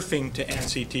surfing to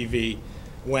NCTV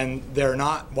when they're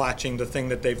not watching the thing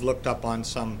that they've looked up on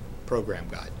some program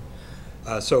guide.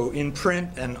 So in print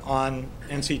and on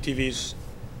NCTV's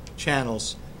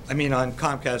channels, on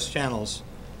Comcast channels,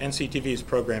 NCTV's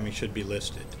programming should be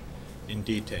listed in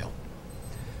detail.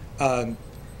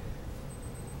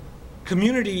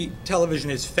 Community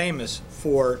television is famous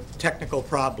for technical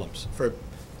problems, for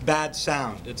bad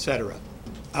sound, etc.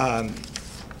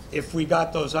 If we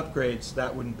got those upgrades,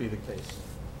 that wouldn't be the case.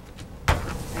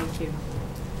 Thank you.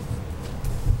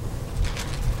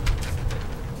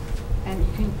 And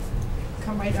you can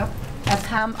come right up.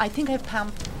 Pam, I think I have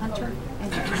Pam Hunter.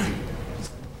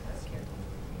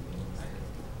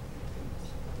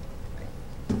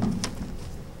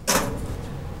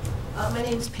 My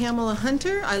name is Pamela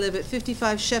Hunter. I live at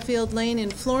 55 Sheffield Lane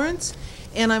in Florence,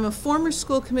 and I'm a former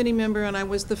school committee member, and I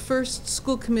was the first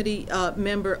school committee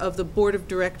member of the board of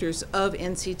directors of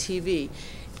NCTV.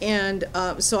 And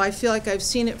so I feel like I've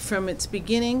seen it from its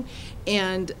beginning,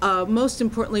 and most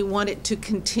importantly, want it to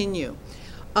continue.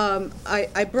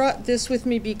 I brought this with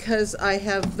me because I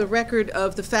have the record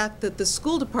of the fact that the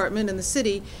school department and the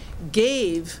city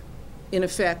gave, in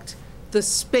effect, the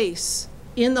space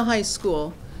in the high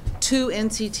school to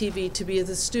NCTV to be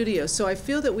the studio. So I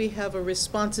feel that we have a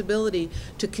responsibility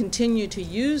to continue to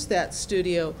use that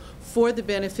studio for the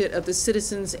benefit of the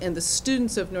citizens and the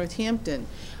students of Northampton.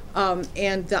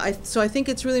 So I think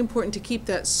it's really important to keep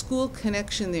that school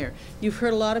connection there. You've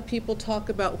heard a lot of people talk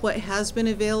about what has been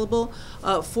available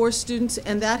for students,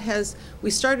 and we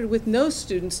started with no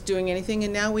students doing anything,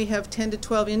 and now we have 10 to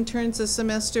 12 interns a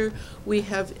semester. We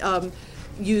have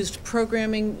used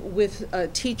programming with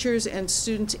teachers and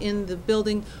students in the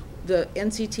building. The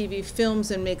NCTV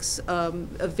films and makes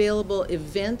available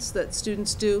events that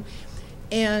students do.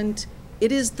 And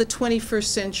it is the 21st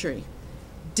century.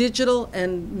 Digital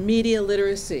and media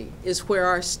literacy is where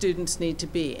our students need to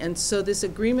be. And so this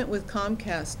agreement with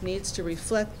Comcast needs to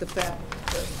reflect the fact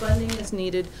that funding is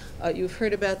needed. You've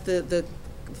heard about the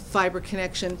fiber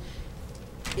connection.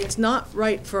 It's not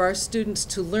right for our students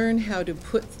to learn how to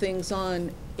put things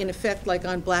on, in effect, like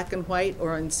on black and white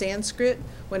or on Sanskrit,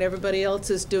 when everybody else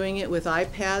is doing it with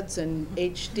iPads and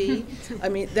HD. I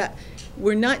mean,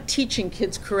 we're not teaching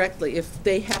kids correctly if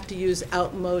they have to use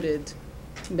outmoded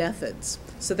methods.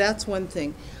 So that's one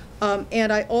thing.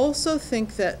 And I also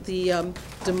think that the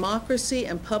democracy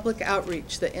and public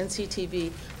outreach that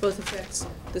NCTV both affects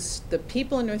the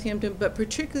people in Northampton, but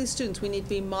particularly students. We need to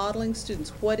be modeling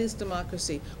students. What is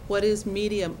democracy? What is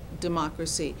media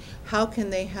democracy? How can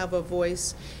they have a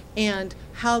voice? And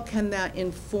how can that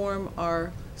inform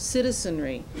our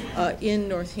citizenry in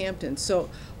Northampton? So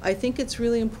I think it's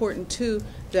really important, too,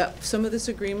 that some of this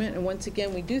agreement, and once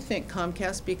again, we do thank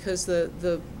Comcast because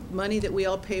the money that we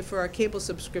all pay for our cable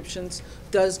subscriptions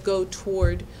does go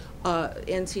toward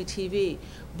NCTV.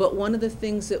 But one of the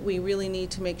things that we really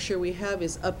need to make sure we have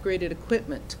is upgraded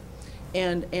equipment.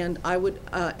 And I would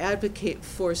advocate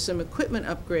for some equipment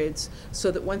upgrades so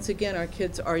that once again our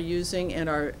kids are using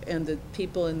and the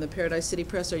people in the Paradise City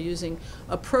Press are using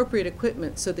appropriate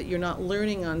equipment so that you're not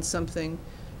learning on something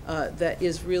that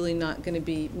is really not going to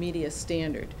be media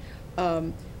standard.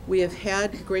 We have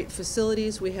had great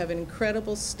facilities. We have an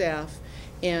incredible staff.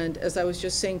 And as I was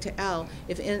just saying to Al,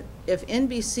 if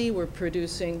NBC were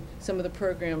producing some of the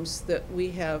programs that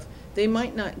we have, they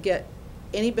might not get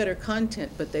any better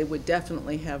content, but they would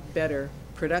definitely have better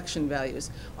production values.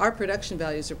 Our production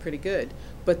values are pretty good,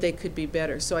 but they could be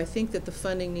better. So I think that the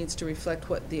funding needs to reflect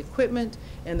what the equipment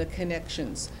and the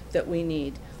connections that we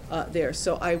need there.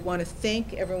 So I want to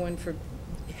thank everyone for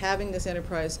having this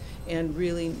enterprise and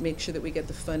really make sure that we get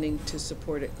the funding to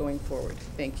support it going forward.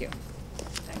 Thank you.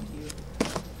 Thank you.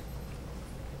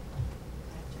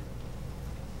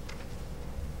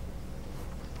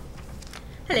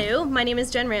 Hello, my name is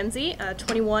Jen Ramsey,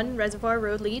 21 Reservoir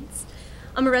Road, Leeds.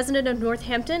 I'm a resident of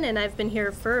Northampton and I've been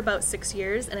here for about 6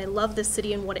 years, and I love this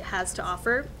city and what it has to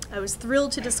offer. I was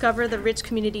thrilled to discover the rich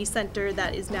community center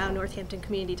that is now Northampton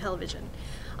Community Television.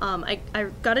 I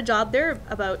got a job there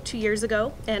about 2 years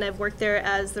ago, and I've worked there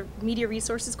as the Media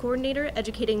Resources Coordinator,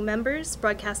 educating members,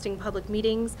 broadcasting public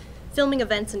meetings, filming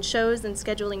events and shows, and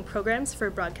scheduling programs for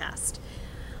broadcast.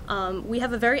 We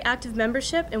have a very active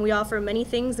membership, and we offer many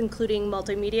things, including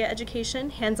multimedia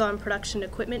education, hands-on production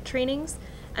equipment trainings,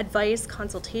 advice,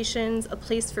 consultations, a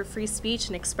place for free speech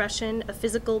and expression, a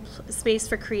physical space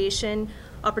for creation,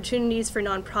 opportunities for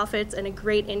nonprofits, and a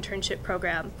great internship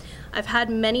program. I've had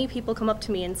many people come up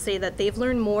to me and say that they've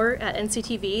learned more at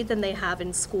NCTV than they have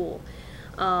in school.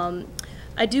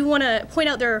 I do want to point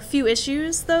out there are a few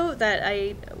issues, though, that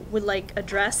I would like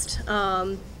addressed.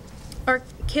 Our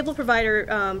cable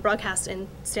provider broadcasts in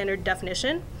standard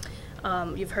definition.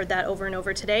 You've heard that over and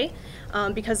over today,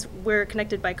 because we're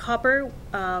connected by copper,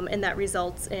 and that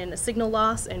results in a signal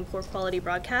loss and poor quality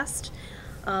broadcast.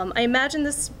 I imagine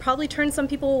this probably turns some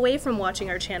people away from watching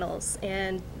our channels,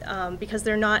 and because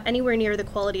they're not anywhere near the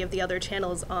quality of the other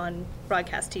channels on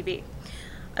broadcast TV.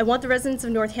 I want the residents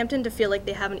of Northampton to feel like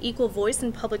they have an equal voice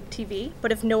in public TV,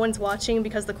 but if no one's watching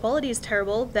because the quality is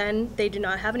terrible, then they do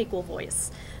not have an equal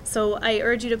voice. So I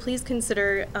urge you to please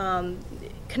consider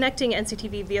connecting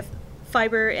NCTV via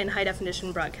fiber and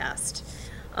high-definition broadcast.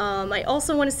 I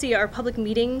also want to see our public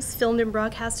meetings filmed and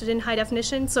broadcasted in high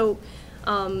definition. So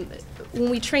when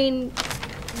we train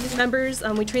new members,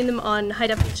 we train them on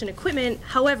high-definition equipment.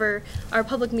 However, our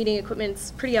public meeting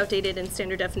equipment's pretty outdated in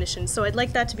standard definition. So I'd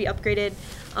like that to be upgraded,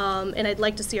 and I'd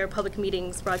like to see our public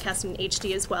meetings broadcast in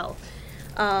HD as well.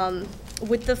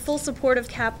 With the full support of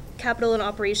capital and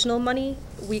operational money,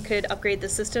 we could upgrade the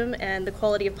system, and the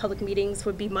quality of public meetings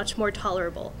would be much more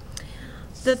tolerable.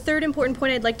 The third important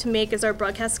point I'd like to make is our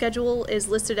broadcast schedule is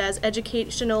listed as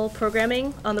educational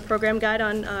programming on the program guide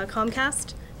on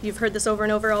Comcast. You've heard this over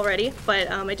and over already, but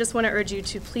I just want to urge you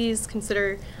to please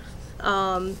consider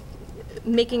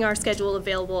making our schedule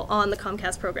available on the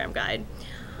Comcast program guide.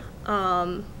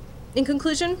 In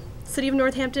conclusion, City of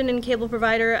Northampton and cable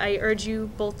provider, I urge you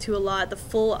both to allot the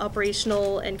full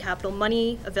operational and capital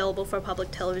money available for public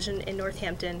television in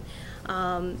Northampton.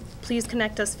 Please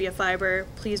connect us via fiber,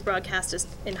 please broadcast us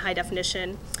in high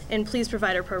definition, and please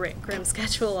provide our program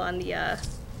schedule on the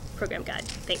program guide.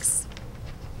 Thanks.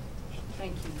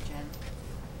 Thank you,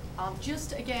 Jen.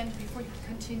 Just again, before you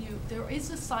continue, there is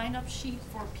a sign-up sheet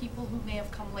for people who may have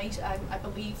come late. I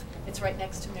believe it's right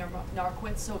next to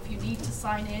Narquitz, so if you need to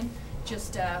sign in,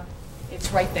 just,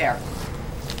 it's right there.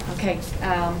 Okay.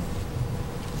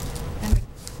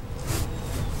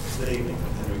 Good evening,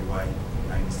 Henry White,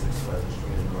 96 Pleasant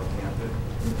Street in Northampton.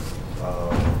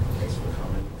 Thanks for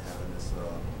coming and having this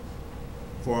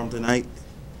forum tonight.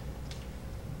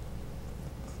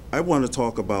 I want to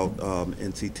talk about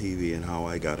NCTV and how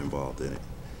I got involved in it.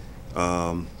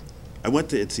 I went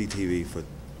to NCTV for a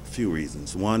few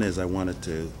reasons. One is I wanted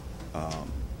to,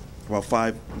 about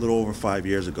a little over 5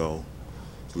 years ago,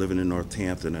 living in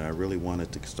Northampton, and I really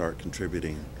wanted to start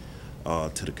contributing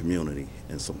to the community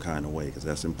in some kind of way, because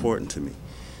that's important to me.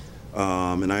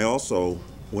 And I also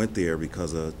went there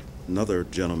because another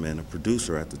gentleman, a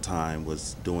producer at the time,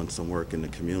 was doing some work in the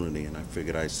community, and I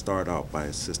figured I'd start out by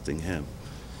assisting him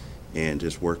and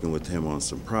just working with him on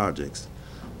some projects.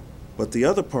 But the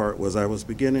other part was I was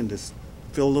beginning to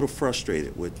feel a little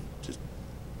frustrated with just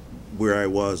where I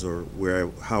was, or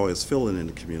how I was feeling in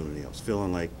the community. I was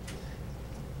feeling like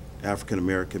African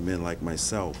American men like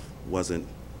myself wasn't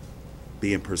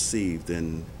being perceived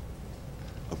in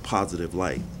a positive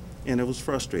light, and it was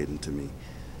frustrating to me.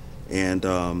 And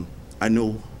I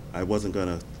knew I wasn't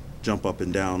going to jump up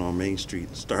and down on Main Street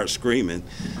and start screaming,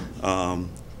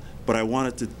 but I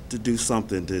wanted to do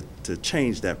something to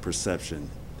change that perception.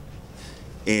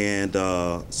 And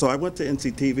so I went to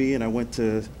NCTV, and I went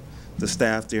to the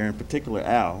staff there, in particular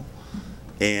Al,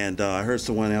 and I heard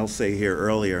someone else say here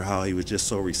earlier how he was just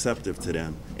so receptive to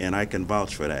them, and I can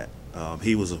vouch for that.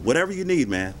 He was, whatever you need,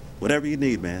 man, whatever you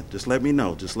need, man, just let me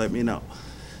know, just let me know.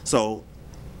 So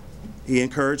he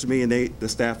encouraged me, and the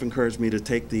staff encouraged me to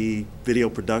take the video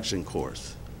production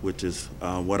course, which is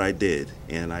what I did.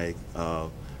 And I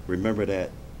remember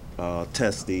that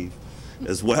test, Steve,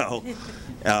 as well.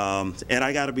 And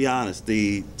I got to be honest,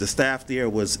 the staff there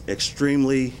was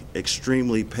extremely,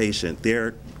 extremely patient.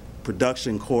 Their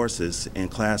production courses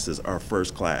and classes are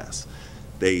first class.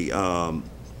 They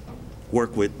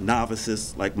work with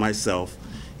novices like myself,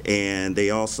 and they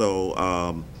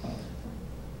also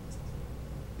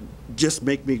just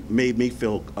made me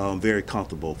feel very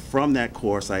comfortable. From that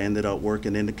course, I ended up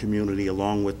working in the community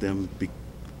along with them,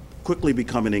 quickly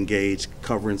becoming engaged,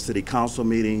 covering city council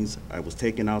meetings. I was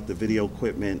taking out the video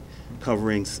equipment,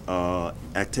 covering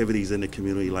activities in the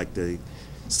community like the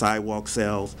sidewalk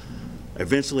sales.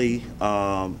 Eventually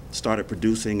started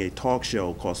producing a talk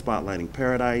show called Spotlighting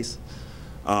Paradise,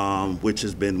 which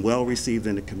has been well received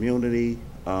in the community.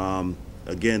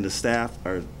 Again, the staff,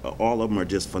 all of them are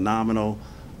just phenomenal.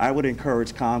 I would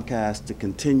encourage Comcast to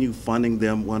continue funding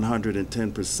them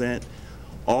 110%.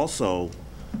 Also,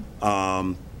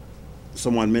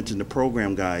 someone mentioned the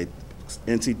program guide.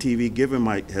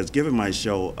 NCTV has given my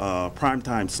show a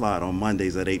primetime slot on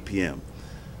Mondays at 8 p.m.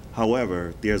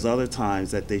 However, there's other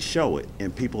times that they show it,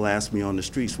 and people ask me on the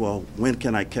streets, well, when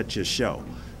can I catch your show?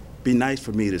 Be nice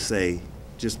for me to say,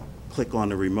 just click on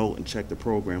the remote and check the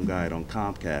program guide on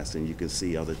Comcast, and you can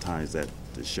see other times that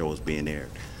the show is being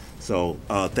aired. So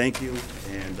thank you,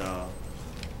 and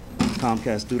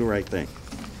Comcast, do the right thing.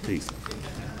 Peace.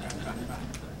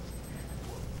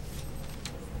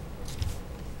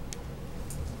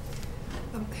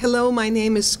 Hello, my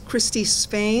name is Christy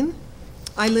Spain.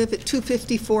 I live at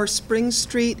 254 Spring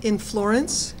Street in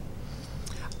Florence.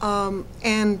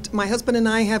 And my husband and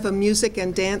I have a music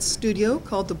and dance studio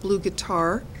called the Blue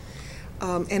Guitar.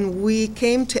 And we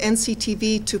came to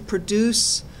NCTV to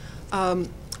produce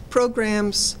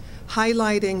programs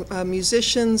highlighting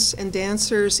musicians and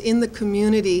dancers in the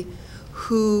community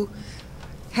who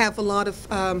have a lot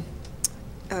of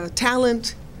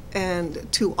talent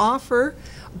and to offer,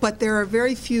 but there are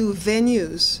very few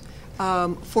venues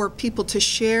for people to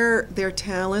share their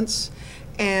talents.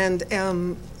 And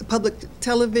public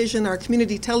television, our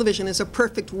community television, is a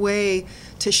perfect way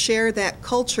to share that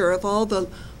culture of all the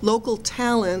local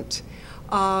talent,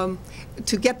 to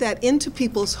get that into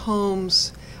people's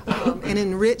homes and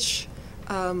enrich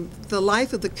the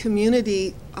life of the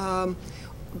community.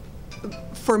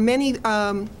 For many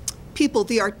people,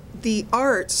 the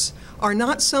arts are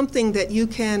not something that you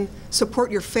can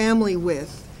support your family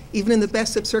with, even in the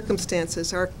best of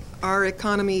circumstances. Our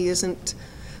economy isn't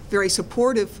very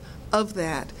supportive of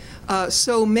that.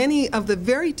 So many of the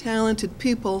very talented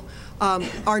people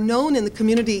are known in the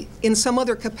community in some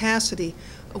other capacity.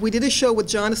 We did a show with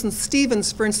Jonathan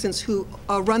Stevens, for instance, who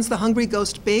runs the Hungry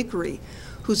Ghost Bakery,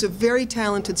 who's a very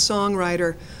talented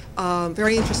songwriter,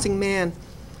 very interesting man,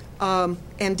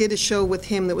 and did a show with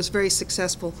him that was very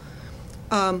successful.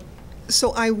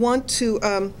 So I want to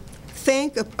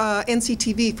thank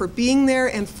NCTV for being there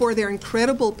and for their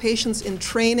incredible patience in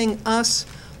training us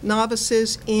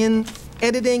novices in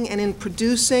editing and in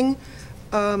producing.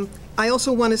 I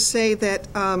also want to say that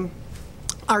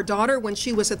our daughter, when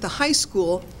she was at the high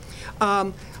school,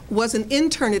 was an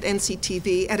intern at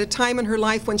NCTV at a time in her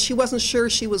life when she wasn't sure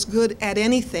she was good at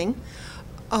anything.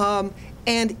 And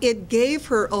it gave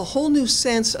her a whole new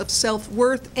sense of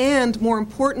self-worth and, more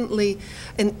importantly,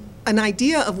 an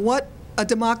idea of what a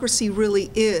democracy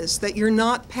really is, that you're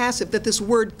not passive, that this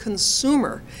word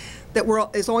consumer that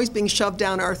is always being shoved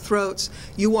down our throats,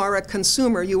 you are a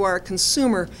consumer,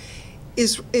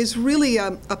 is really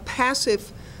a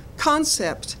passive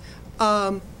concept,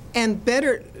 and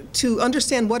better to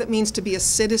understand what it means to be a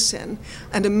citizen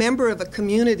and a member of a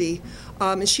community.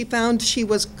 And she found she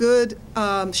was good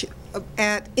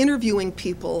at interviewing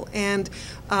people, and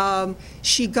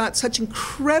she got such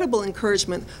incredible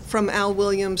encouragement from Al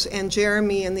Williams and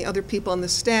Jeremy and the other people on the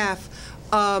staff.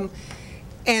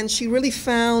 And she really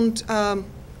found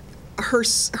her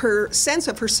sense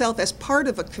of herself as part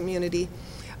of a community.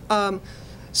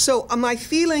 So my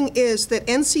feeling is that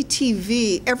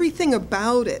NCTV, everything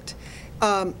about it,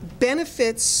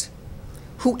 benefits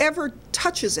whoever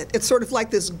touches it. It's sort of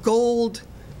like this gold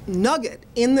nugget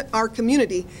in our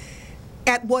community.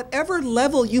 At whatever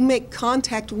level you make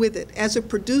contact with it, as a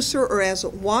producer or as a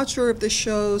watcher of the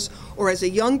shows or as a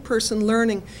young person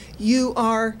learning, you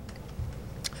are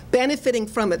benefiting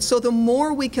from it. So the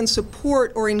more we can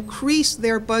support or increase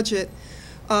their budget,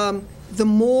 the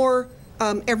more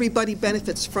everybody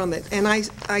benefits from it. And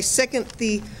I second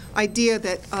the idea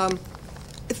that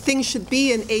things should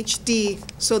be in HD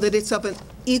so that it's of an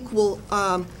equal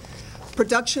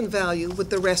production value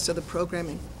with the rest of the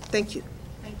programming. Thank you.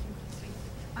 Thank you,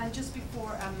 Christy. Just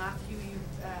before Matthew, you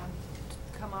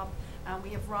come up,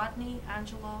 we have Rodney,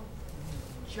 Angelo,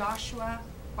 Joshua,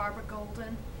 Barbara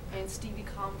Golden, and Stevie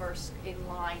Converse in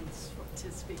lines to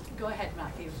speak. Go ahead,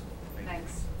 Matthew.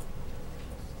 Thanks.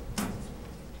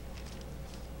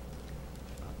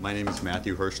 My name is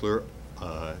Matthew Hirschler.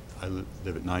 I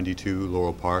live at 92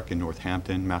 Laurel Park in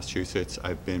Northampton, Massachusetts.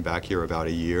 I've been back here about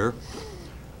a year.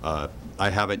 I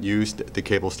haven't used the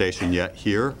cable station yet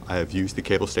here. I have used the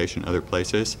cable station other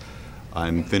places.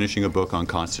 I'm finishing a book on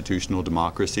constitutional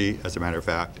democracy, as a matter of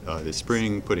fact, this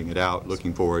spring, putting it out,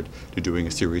 looking forward to doing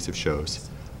a series of shows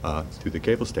through the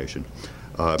cable station.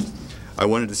 I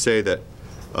wanted to say that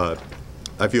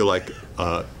I feel like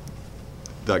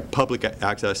like public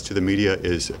access to the media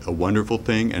is a wonderful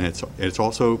thing, and it's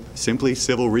also simply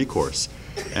civil recourse.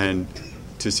 And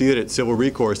to see that it's civil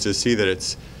recourse, to see that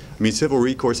it's, I mean, civil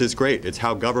recourse is great. It's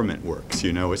how government works,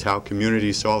 you know. It's how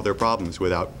communities solve their problems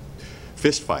without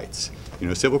fist fights. You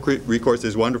know, civil recourse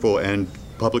is wonderful, and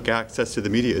public access to the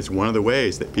media is one of the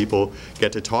ways that people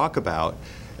get to talk about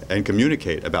and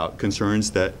communicate about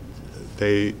concerns that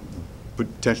they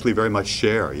potentially very much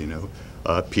share, you know,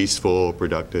 peaceful,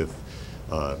 productive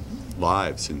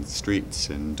lives and streets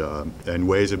and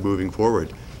ways of moving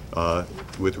forward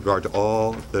with regard to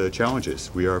all the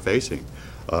challenges we are facing.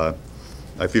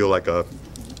 I feel like and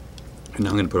now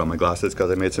I'm going to put on my glasses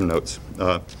because I made some notes.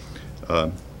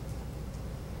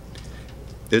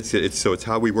 It's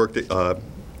how we work.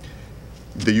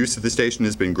 The use of the station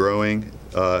has been growing.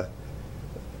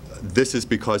 This is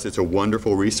because it's a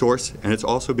wonderful resource, and it's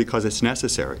also because it's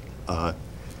necessary.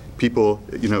 People,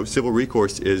 you know, civil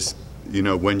recourse is, you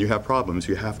know, when you have problems,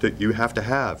 you have to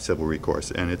have civil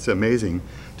recourse, and it's amazing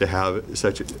to have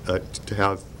to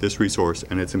have this resource,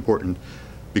 and it's important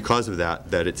because of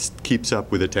that it keeps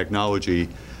up with the technology,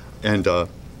 and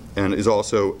is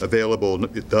also available.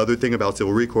 The other thing about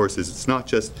civil recourse is it's not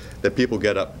just that people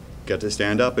get to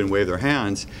stand up and wave their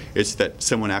hands; it's that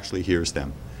someone actually hears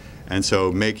them, and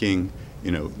so making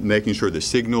sure the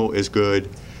signal is good,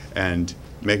 and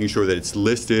making sure that it's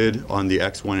listed on the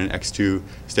X1 and X2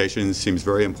 stations seems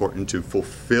very important to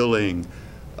fulfilling,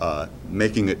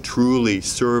 making it truly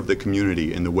serve the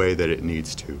community in the way that it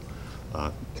needs to.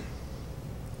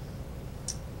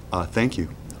 Thank you.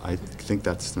 I think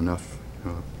that's enough.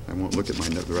 I won't look at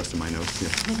the rest of my notes. Yeah.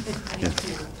 Thank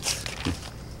you.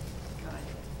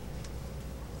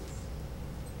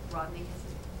 Rodney.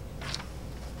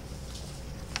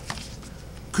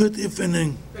 Good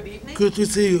evening. Good evening. Good to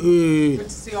see you. Good to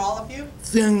see all of you.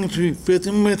 Thank you for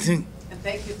the meeting. And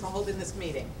thank you for holding this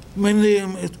meeting. My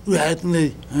name is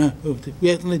Rodney.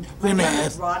 Rodney. My name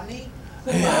is Rodney.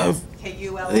 I have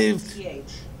lived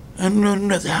in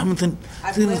Northampton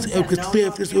since I was 5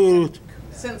 years old.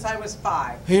 Since I was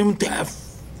 5. I am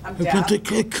deaf. I'm I deaf. went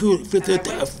to school for the And I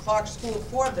went deaf. to Clark School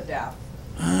for the deaf.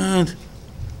 And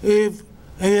if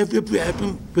I have a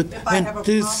problem with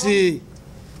NCTV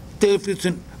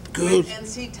television, because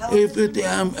NC every television,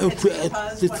 time I it's try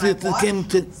because to when I sit the watch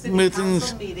council city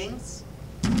meetings, council meetings,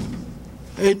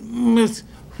 I miss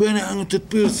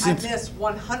 100%. I miss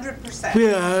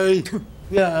 100%.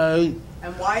 Why?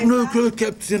 And why is No that? closed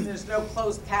caption. There's no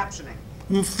closed captioning.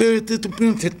 I'm very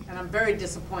disappointed. And I'm very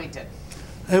disappointed.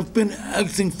 I've been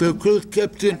asking for closed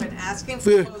caption I've been asking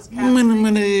for for closed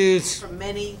many years. For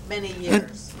many, many And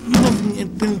years. nothing has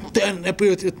been done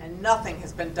about it. And nothing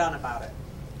has been done about it.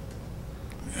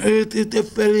 It is a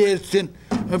violation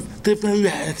of civil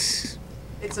rights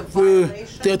It's a for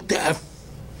violation the deaf.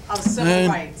 of civil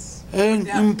rights. And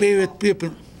impaired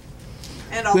people.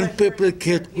 And all When the people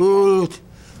get old,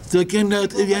 they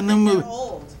cannot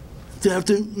anymore. They have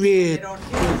to read, They don't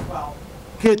hear as well.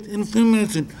 get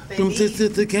information They from need- the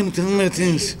city council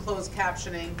meetings. Need closed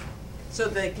captioning so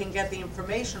they can get the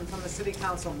information from the city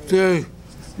council meetings. So,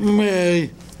 my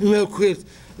request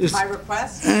is My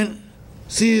request and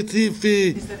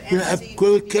CTV will have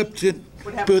closed caption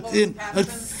would have put closed in as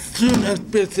soon as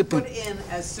possible. put in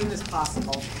as soon as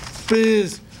possible.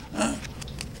 Please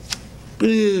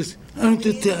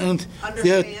understand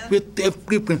that with deaf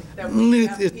people need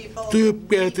it too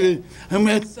badly. I'm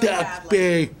a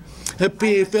taxpayer. I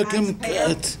pay for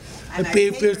Comcast. I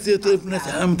pay for the city of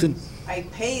Northampton. I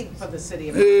paid for the city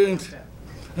of And Northampton.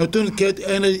 I don't get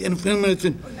any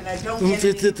information And I don't from get the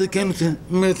any city council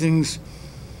meetings.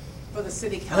 for the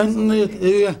city I council need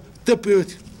meetings. your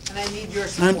support. And I need your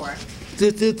And support.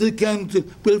 the city council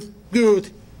will do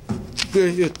it for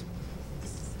it.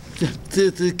 The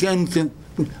city council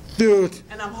will do it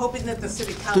And I'm hoping that the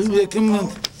city to council will recommend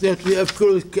vote that we have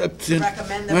closed to caption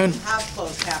recommend that and we have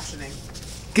closed captioning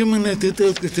community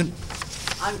television.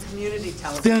 on community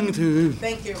television. Thank you.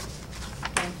 Thank you.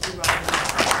 Thank you,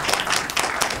 Robin.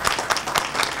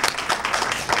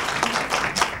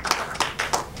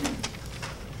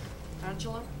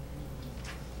 Angela?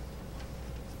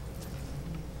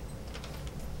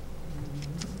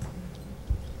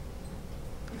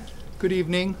 Good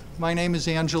evening. My name is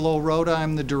Angelo Rhoda.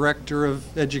 I'm the Director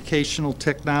of Educational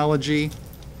Technology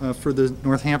for the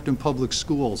Northampton Public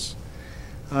Schools.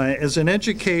 As an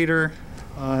educator,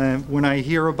 when I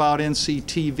hear about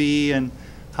NCTV and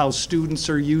how students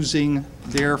are using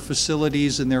their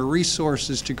facilities and their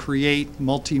resources to create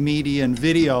multimedia and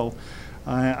video,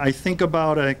 I think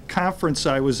about a conference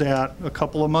I was at a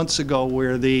couple of months ago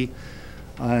where the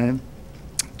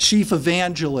chief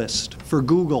evangelist for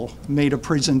Google made a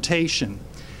presentation.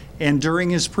 And during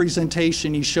his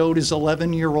presentation, he showed his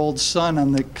 11-year-old son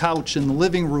on the couch in the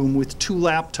living room with 2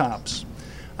 laptops.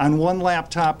 On one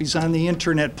laptop, he's on the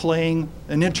internet playing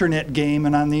an internet game,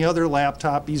 and on the other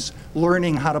laptop, he's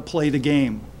learning how to play the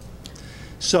game.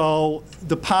 So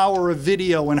the power of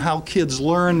video and how kids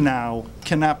learn now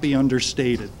cannot be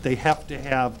understated. They have to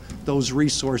have those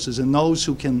resources, and those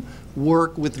who can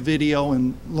work with video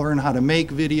and learn how to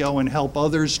make video and help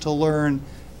others to learn,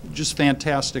 just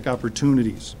fantastic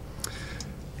opportunities.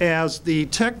 As the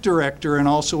tech director and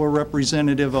also a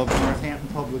representative of Northampton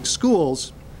Public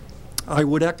Schools, I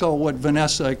would echo what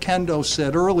Vanessa Kendo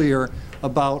said earlier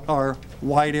about our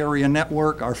wide area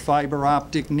network, our fiber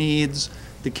optic needs,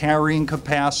 the carrying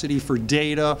capacity for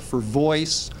data, for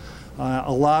voice.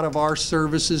 A lot of our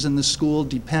services in the school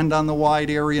depend on the wide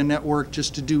area network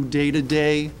just to do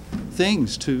day-to-day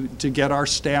things, to get our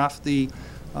staff the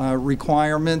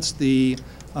requirements, the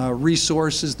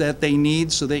resources that they need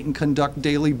so they can conduct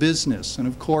daily business. And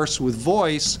of course, with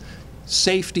voice,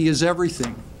 safety is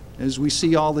everything. As we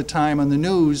see all the time on the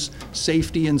news,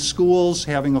 safety in schools,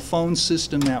 having a phone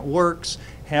system that works,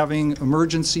 having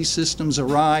emergency systems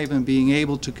arrive and being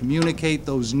able to communicate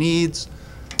those needs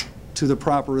to the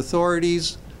proper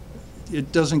authorities,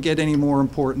 it doesn't get any more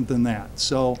important than that.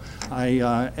 So I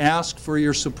ask for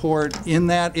your support in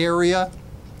that area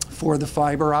for the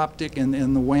fiber optic and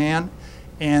the WAN,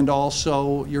 and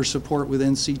also your support with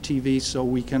NCTV so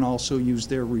we can also use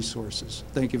their resources.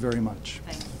 Thank you very much.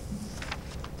 Thank you.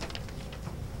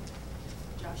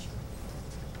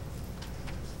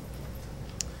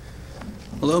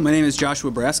 Hello, my name is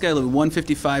Joshua Braska. I live at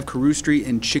 155 Carew Street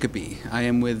in Chicopee. I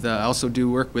am with, also do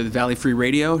work with Valley Free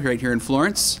Radio right here in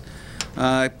Florence.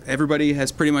 Everybody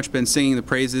has pretty much been singing the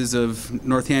praises of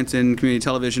Northampton Community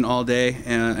Television all day,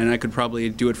 and I could probably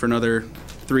do it for another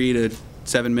 3 to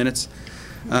 7 minutes.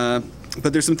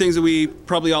 But there's some things that we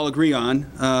probably all agree on.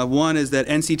 One is that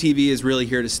NCTV is really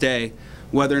here to stay.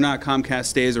 Whether or not Comcast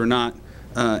stays or not,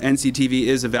 NCTV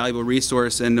is a valuable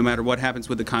resource, and no matter what happens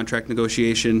with the contract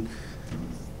negotiation,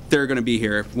 they're going to be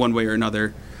here one way or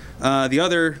another. The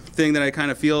other thing that I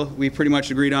kind of feel we pretty much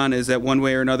agreed on is that one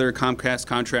way or another Comcast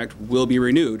contract will be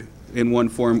renewed in one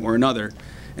form or another.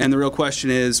 And the real question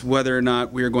is whether or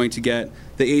not we are going to get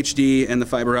the HD and the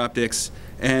fiber optics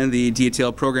and the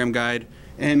detailed program guide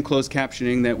and closed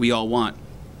captioning that we all want.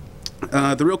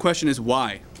 The real question is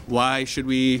why? Why should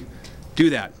we do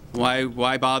that?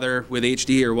 Why bother with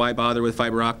HD, or why bother with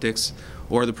fiber optics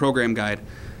or the program guide?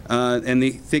 And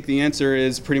I think the answer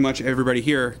is pretty much everybody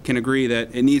here can agree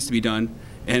that it needs to be done,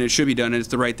 and it should be done, and it's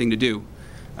the right thing to do.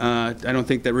 I don't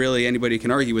think that really anybody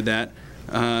can argue with that.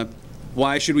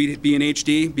 Why should we be in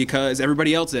HD? Because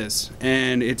everybody else is,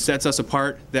 and it sets us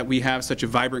apart that we have such a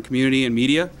vibrant community and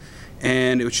media,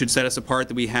 and it should set us apart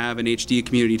that we have an HD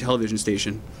community television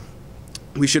station.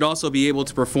 We should also be able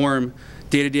to perform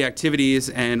day-to-day activities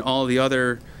and all the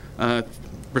other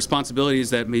responsibilities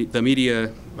that the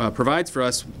media provides for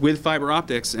us with fiber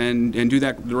optics and do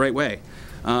that the right way.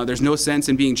 There's no sense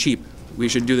in being cheap. We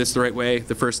should do this the right way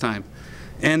the first time.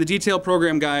 And the detailed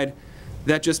program guide,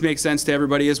 that just makes sense to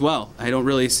everybody as well. I don't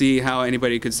really see how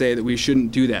anybody could say that we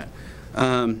shouldn't do that.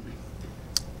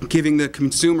 Giving the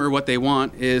consumer what they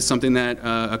want is something that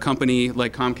a company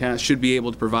like Comcast should be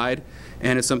able to provide,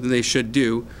 and it's something they should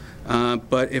do.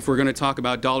 But if we're going to talk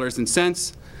about dollars and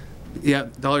cents,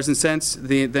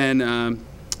 then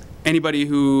anybody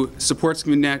who supports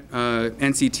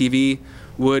NCTV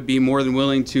would be more than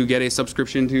willing to get a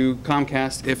subscription to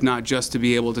Comcast, if not just to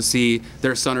be able to see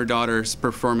their son or daughter's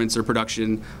performance or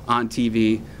production on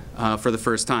TV for the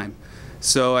first time.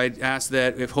 So I ask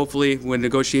that if hopefully when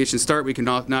negotiations start, we can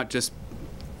not just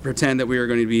pretend that we are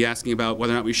going to be asking about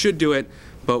whether or not we should do it,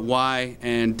 but why,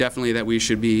 and definitely that we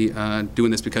should be doing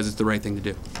this because it's the right thing to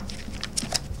do.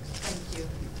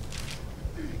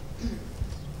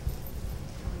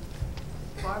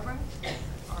 Barbara?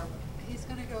 He's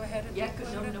going to go ahead and... Yeah,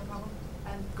 no problem.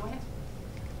 And go ahead.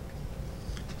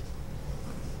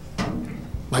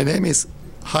 My name is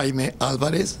Jaime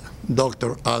Alvarez,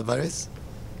 Dr. Alvarez.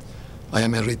 I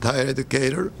am a retired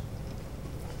educator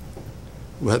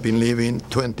who have been living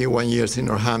 21 years in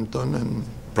Northampton, and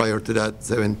prior to that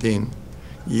 17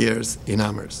 years in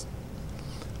Amherst.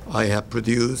 I have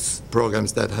produced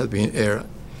programs that have been aired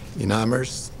in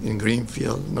Amherst, in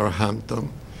Greenfield,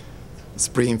 Northampton,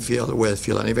 Springfield,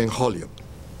 Westfield, and even Holyoke.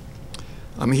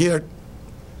 I'm here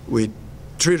with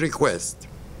 3 requests,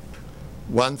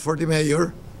 one for the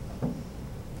mayor,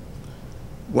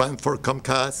 one for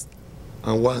Comcast,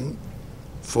 and one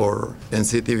for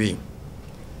NCTV.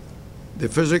 The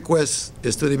first request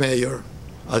is to the mayor,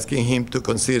 asking him to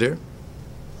consider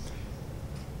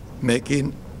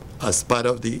making as part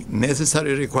of the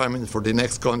necessary requirements for the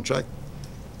next contract,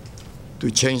 to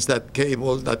change that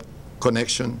cable, that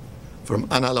connection from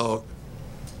analog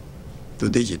to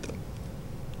digital,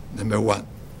 number one.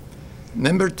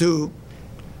 Number two,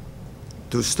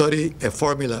 to study a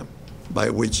formula by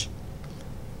which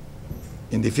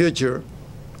in the future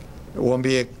we won't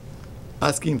be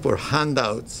asking for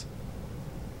handouts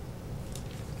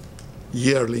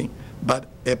yearly, but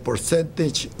a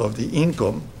percentage of the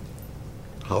income,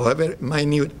 however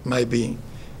minute might be,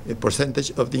 a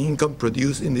percentage of the income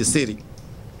produced in the city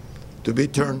to be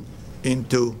turned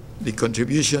into the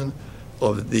contribution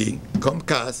of the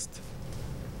Comcast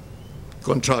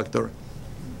contractor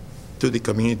to the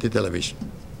community television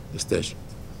station.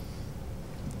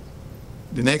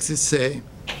 The next is a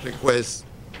request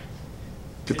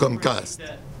to Comcast.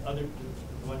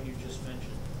 What you just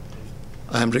mentioned.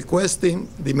 I am requesting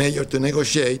the mayor to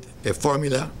negotiate a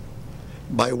formula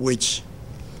by which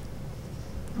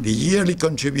the yearly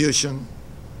contribution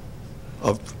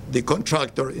of the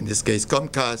contractor, in this case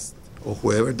Comcast, or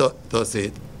whoever does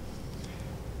it,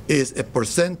 is a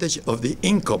percentage of the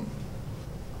income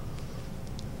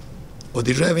or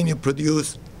the revenue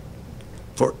produced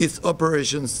for its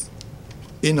operations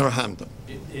in Northampton.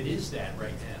 It is that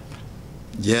right now.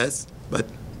 Yes, but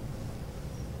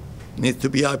needs to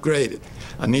be upgraded.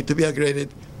 And need to be upgraded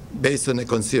based on a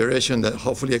consideration that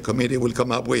hopefully a committee will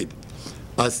come up with.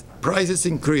 As prices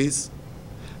increase,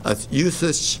 as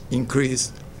usage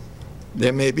increase,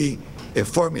 there may be a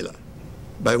formula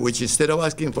by which instead of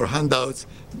asking for handouts,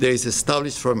 there is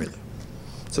established formula.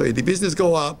 So if the business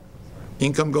go up,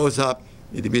 income goes up.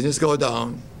 If the business go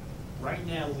down. Right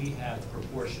now we have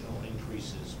proportional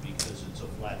increases because it's a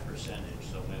flat percentage.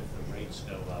 So if the rates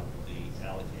go up, the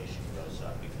allocation goes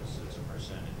up because it's a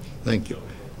percentage. Thank you.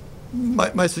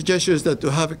 My suggestion is that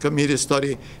to have a committee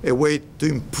study a way to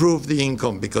improve the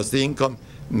income because the income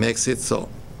makes it so.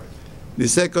 The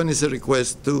second is a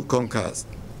request to Comcast.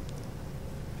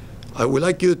 I would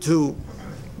like you to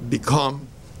become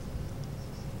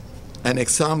an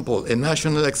example, a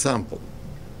national example,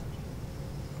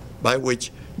 by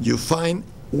which you find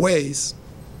ways,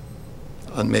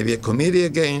 and maybe a committee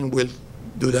again will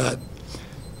do that,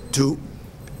 to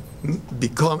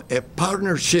become a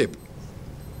partnership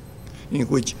in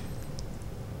which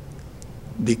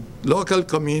the local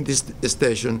community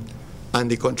station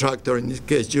and the contractor, in this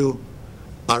case you,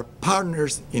 are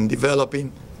partners in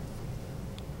developing,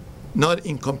 not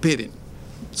in competing.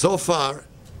 So far,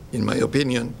 in my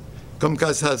opinion,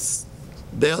 Comcast has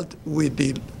dealt with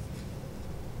the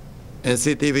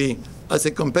NCTV as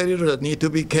a competitor that need to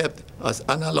be kept as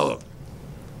analog,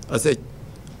 as a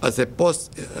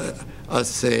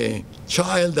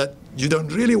child that you don't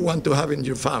really want to have in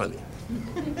your family.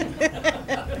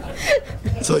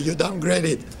 So you downgrade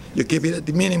it, you keep it at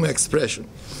the minimum expression.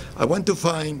 I want to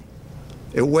find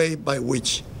a way by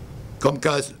which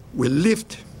Comcast will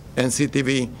lift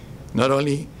NCTV not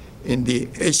only in the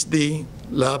HD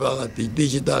level, at the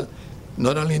digital,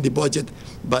 not only in the budget,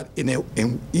 but in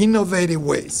innovative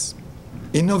ways.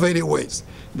 Innovative ways.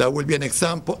 That will be an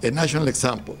example, a national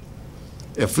example,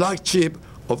 a flagship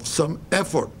of some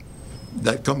effort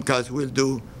that Comcast will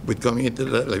do with community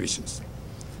televisions.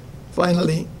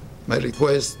 Finally, my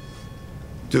request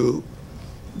to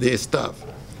the staff.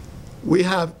 We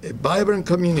have a vibrant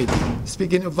community.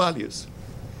 Speaking of values,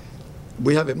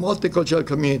 we have a multicultural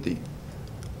community.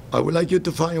 I would like you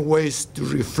to find ways to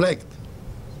reflect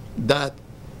that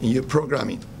in your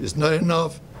programming. It's not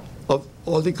enough of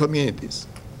all the communities.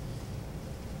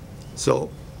 So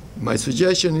my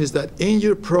suggestion is that in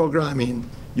your programming,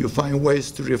 you find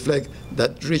ways to reflect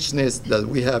that richness that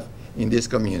we have in this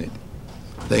community.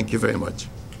 Thank you very much.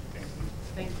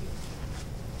 Thank you.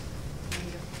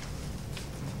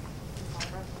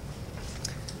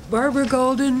 Barbara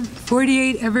Golden,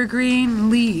 48 Evergreen,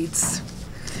 Leeds.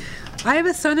 I have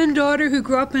a son and daughter who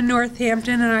grew up in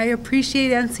Northampton, and I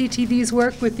appreciate NCTV's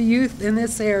work with the youth in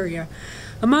this area.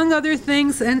 Among other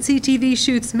things, NCTV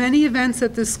shoots many events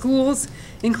at the schools,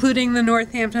 including the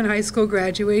Northampton High School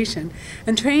graduation,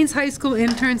 and trains high school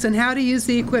interns on how to use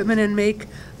the equipment and make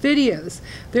videos.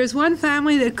 There's one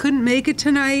family that couldn't make it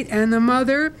tonight, and the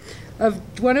mother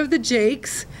of one of the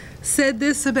Jakes said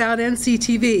this about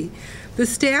NCTV. The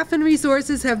staff and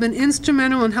resources have been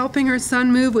instrumental in helping her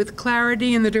son move with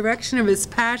clarity in the direction of his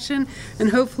passion and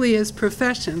hopefully his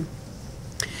profession.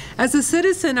 As a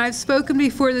citizen, I've spoken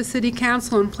before the City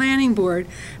Council and Planning Board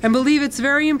and believe it's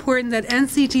very important that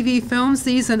NCTV films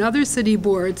these and other city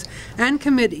boards and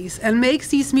committees and makes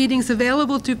these meetings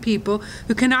available to people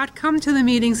who cannot come to the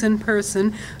meetings in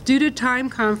person due to time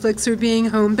conflicts or being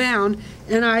homebound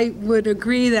and I would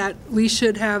agree that we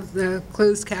should have the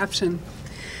closed caption.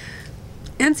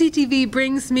 NCTV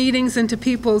brings meetings into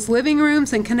people's living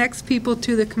rooms and connects people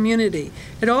to the community.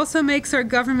 It also makes our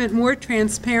government more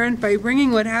transparent by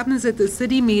bringing what happens at the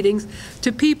city meetings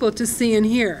to people to see and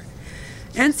hear.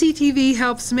 NCTV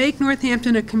helps make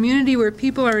Northampton a community where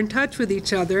people are in touch with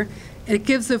each other. It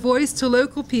gives a voice to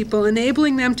local people,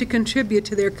 enabling them to contribute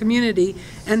to their community,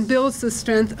 and builds the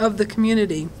strength of the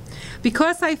community.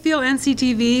 Because I feel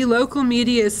NCTV, local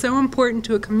media, is so important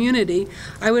to a community,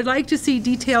 I would like to see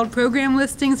detailed program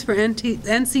listings for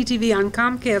NCTV on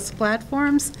Comcast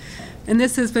platforms, and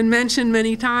this has been mentioned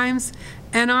many times,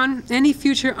 and on any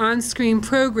future on-screen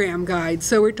program guides.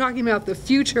 So we're talking about the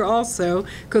future also,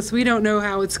 because we don't know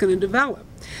how it's going to develop.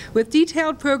 With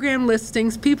detailed program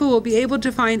listings, people will be able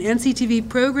to find NCTV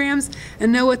programs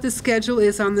and know what the schedule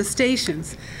is on the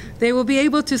stations. They will be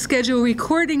able to schedule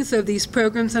recordings of these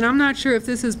programs, and I'm not sure if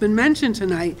this has been mentioned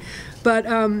tonight, but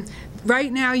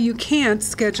right now you can't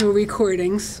schedule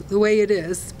recordings the way it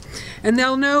is. And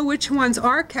they'll know which ones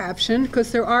are captioned,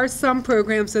 because there are some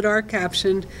programs that are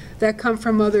captioned that come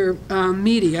from other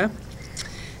media,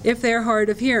 if they're hard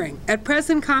of hearing. At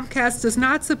present, Comcast does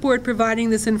not support providing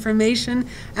this information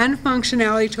and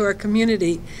functionality to our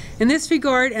community. In this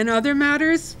regard and other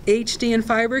matters, HD and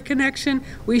fiber connection,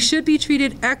 we should be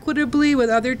treated equitably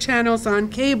with other channels on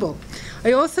cable.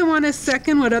 I also want to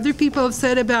second what other people have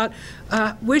said about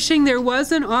wishing there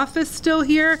was an office still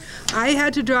here. I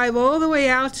had to drive all the way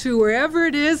out to wherever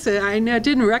it is. I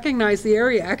didn't recognize the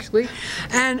area, actually.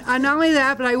 And not only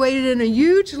that, but I waited in a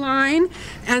huge line,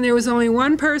 and there was only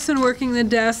one person working the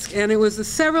desk, and it was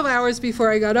several hours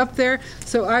before I got up there.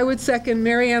 So I would second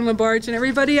Mary Ann Labarge and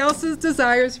everybody else's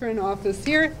desires for an office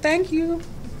here. Thank you.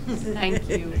 Thank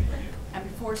you. And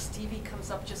before Stevie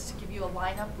comes up, just to give you a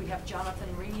lineup, we have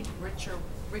Jonathan Reed,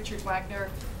 Richard Wagner,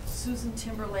 Susan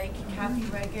Timberlake, Kathy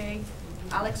Reggae,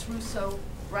 Alex Russo,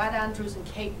 Brad Andrews, and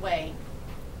Kate Way.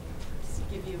 Just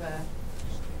to give you a...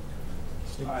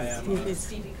 I am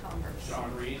Stevie Converse.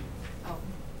 John Reed. Oh.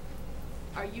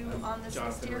 Are you on this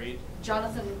list here? Reed.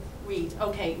 Jonathan Reed.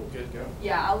 Okay. Good, go.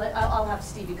 Yeah, I'll have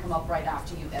Stevie come up right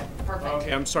after you then. Perfect.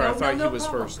 Okay, I'm sorry. I thought he was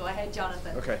problem. first. Go ahead,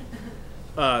 Jonathan.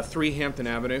 Okay. 3 Hampton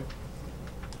Avenue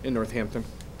in Northampton.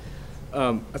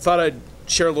 I thought I'd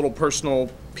share a little personal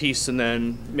piece and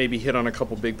then maybe hit on a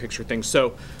couple big picture things.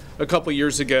 So a couple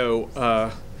years ago,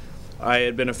 I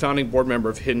had been a founding board member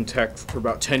of Hidden Tech for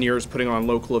about 10 years, putting on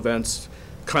local events,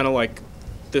 kind of like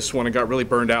this one. I got really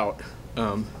burned out.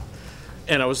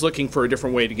 And I was looking for a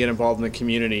different way to get involved in the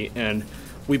community. And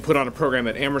we put on a program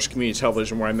at Amherst Community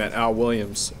Television where I met Al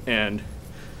Williams. And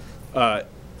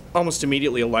almost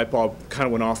immediately a light bulb kind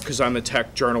of went off, because I'm a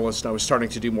tech journalist and I was starting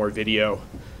to do more video.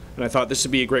 And I thought this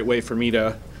would be a great way for me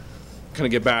to kind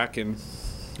of get back. And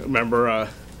I remember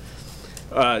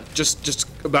just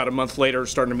about a month later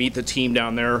starting to meet the team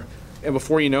down there. And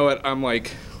before you know it, I'm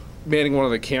like manning one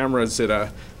of the cameras at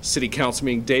a city council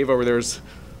meeting. Dave over there's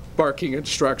barking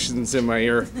instructions in my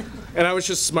ear. And I was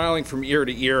just smiling from ear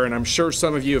to ear. And I'm sure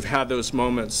some of you have had those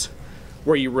moments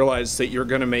where you realize that you're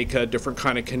going to make a different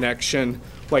kind of connection,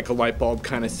 like a light bulb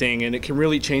kind of thing. And it can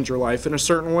really change your life in a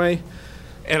certain way.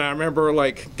 And I remember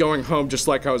like going home just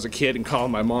like I was a kid and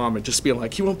calling my mom and just being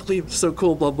like, you won't believe it's so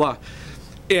cool, blah, blah.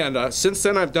 And since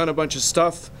then I've done a bunch of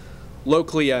stuff.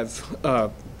 Locally I've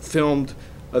filmed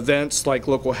events like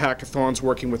local hackathons,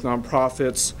 working with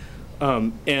nonprofits.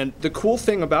 And the cool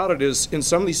thing about it is in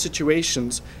some of these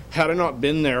situations, had I not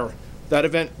been there, that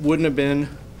event wouldn't have been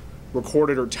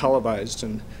recorded or televised.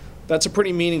 And that's a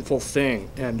pretty meaningful thing.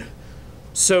 And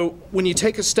so when you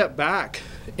take a step back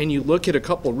and you look at a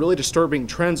couple really disturbing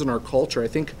trends in our culture, I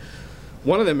think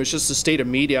one of them is just the state of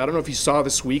media. I don't know if you saw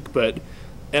this week, but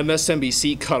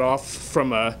MSNBC cut off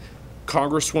from a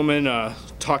congresswoman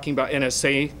talking about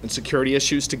NSA and security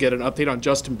issues to get an update on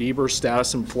Justin Bieber's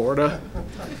status in Florida.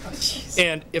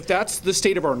 And if that's the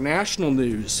state of our national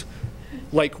news,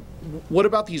 like, what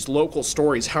about these local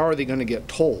stories? How are they going to get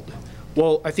told?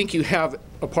 Well, I think you have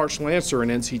a partial answer in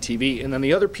NCTV. And then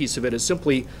the other piece of it is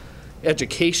simply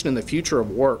education and the future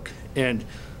of work. And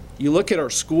you look at our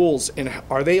schools, and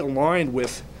are they aligned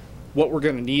with what we're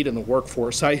going to need in the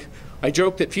workforce? I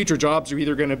joke that future jobs are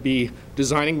either going to be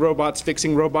designing robots,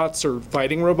 fixing robots, or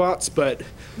fighting robots, but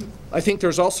I think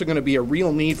there's also going to be a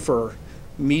real need for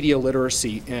media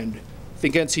literacy, and I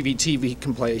think NCTV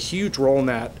can play a huge role in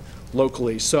that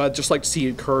locally. So I'd just like to see you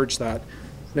encourage that.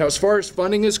 Now, as far as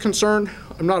funding is concerned,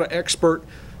 I'm not an expert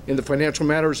in the financial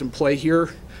matters in play here.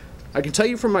 I can tell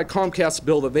you from my Comcast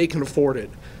bill that they can afford it.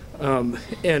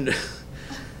 And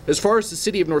as far as the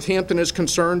city of Northampton is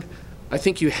concerned, I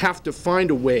think you have to find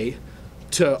a way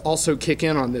to also kick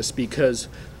in on this, because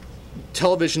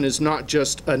television is not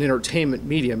just an entertainment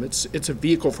medium. It's a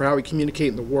vehicle for how we communicate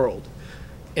in the world.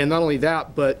 And not only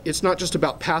that, but it's not just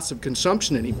about passive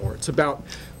consumption anymore. It's about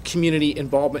community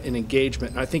involvement and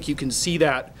engagement. And I think you can see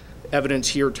that evidence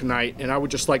here tonight. And I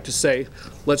would just like to say,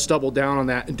 let's double down on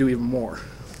that and do even more.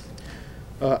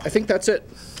 I think that's it.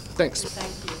 Thanks.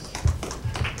 Thank you.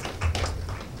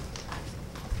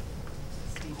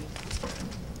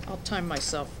 I'll time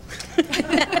myself.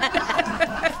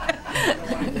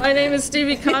 My name is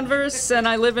Stevie Converse, and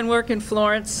I live and work in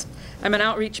Florence. I'm an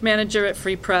outreach manager at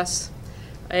Free Press,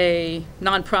 a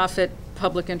nonprofit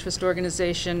public interest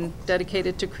organization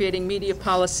dedicated to creating media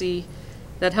policy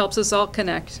that helps us all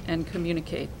connect and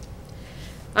communicate.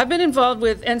 I've been involved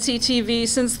with NCTV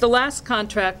since the last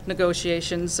contract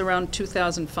negotiations around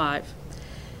 2005.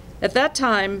 At that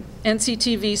time,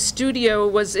 NCTV's studio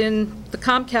was in the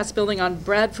Comcast building on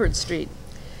Bradford Street.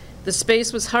 The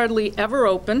space was hardly ever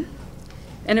open,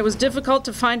 and it was difficult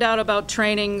to find out about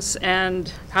trainings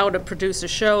and how to produce a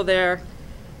show there.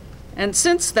 And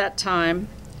since that time,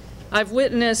 I've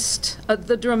witnessed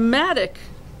the dramatic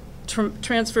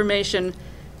transformation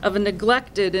of a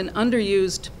neglected and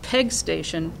underused PEG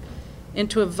station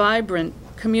into a vibrant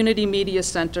community media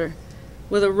center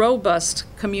with a robust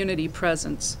community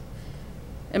presence.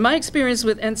 And my experience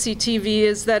with NCTV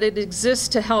is that it exists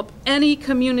to help any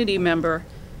community member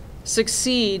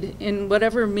succeed in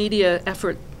whatever media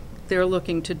effort they're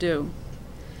looking to do.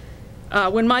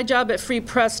 When my job at Free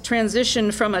Press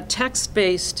transitioned from a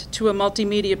text-based to a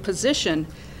multimedia position,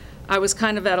 I was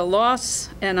kind of at a loss,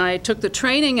 and I took the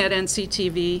training at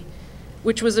NCTV,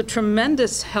 which was a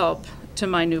tremendous help to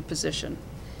my new position.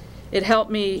 It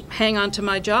helped me hang on to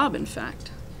my job, in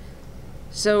fact.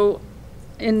 So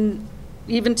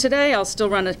even today, I'll still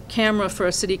run a camera for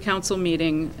a city council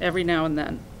meeting every now and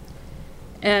then.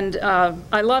 And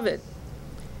I love it.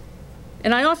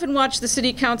 And I often watch the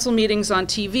city council meetings on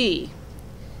TV.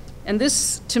 And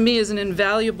this, to me, is an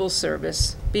invaluable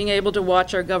service, being able to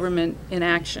watch our government in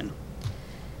action.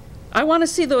 I want to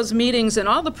see those meetings and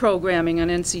all the programming on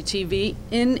NCTV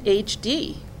in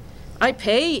HD. I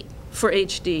pay for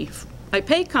HD. I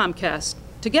pay Comcast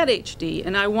to get HD,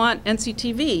 and I want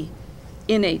NCTV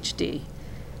in HD.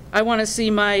 I want to see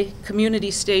my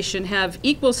community station have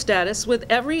equal status with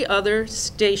every other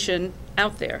station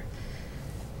out there.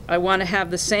 I want to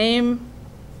have the same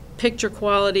picture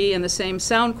quality and the same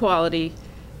sound quality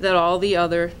that all the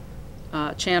other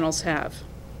channels have.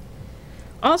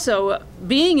 Also,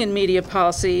 being in media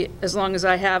policy as long as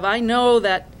I have, I know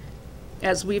that,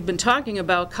 as we've been talking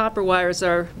about, copper wires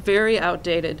are very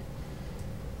outdated.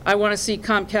 I want to see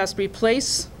Comcast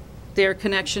replace their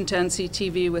connection to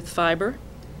NCTV with fiber.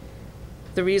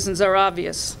 The reasons are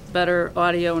obvious: better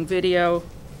audio and video,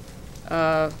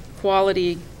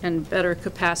 quality, and better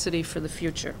capacity for the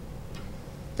future.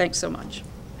 Thanks so much.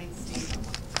 Thanks, Steve.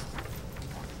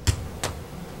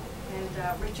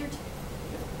 And Richard?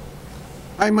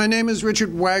 Hi, my name is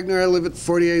Richard Wagner. I live at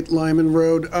 48 Lyman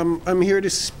Road. I'm here to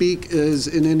speak as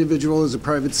an individual, as a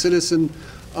private citizen,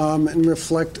 and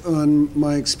reflect on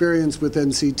my experience with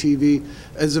NCTV.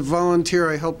 As a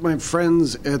volunteer, I help my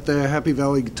friends at the Happy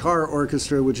Valley Guitar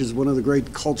Orchestra, which is one of the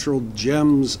great cultural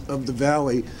gems of the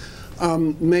Valley,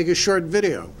 make a short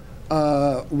video.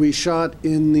 We shot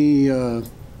in the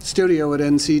studio at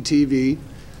NCTV,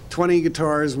 20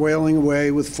 guitars wailing away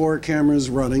with 4 cameras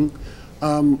running.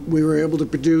 We were able to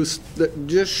produce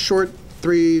just short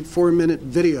 3-4 minute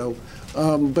video,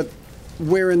 but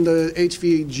wherein the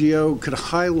HVGO could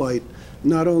highlight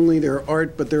not only their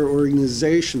art but their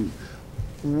organization.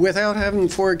 Without having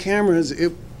 4 cameras,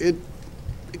 it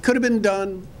could have been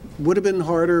done, would have been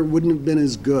harder, wouldn't have been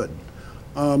as good.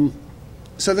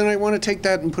 So then I want to take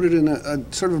that and put it in a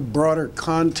sort of broader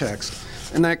context.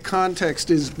 And that context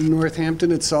is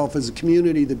Northampton itself as a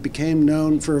community that became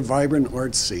known for a vibrant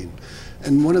arts scene.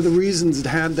 And one of the reasons it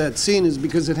had that scene is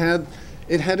because it had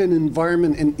an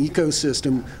environment and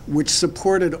ecosystem which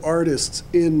supported artists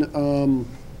in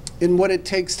what it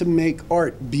takes to make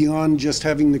art beyond just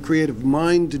having the creative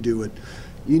mind to do it.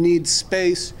 You need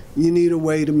space, you need a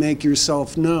way to make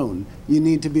yourself known. You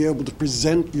need to be able to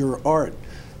present your art.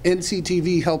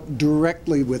 NCTV helped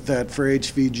directly with that for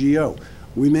HVGO.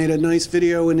 We made a nice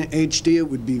video in HD. It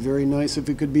would be very nice if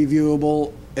it could be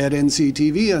viewable at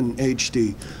NCTV on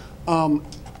HD.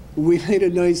 We made a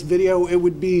nice video. It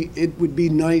would be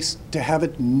nice to have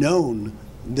it known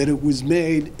that it was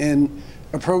made, and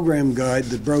a program guide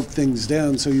that broke things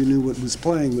down so you knew what was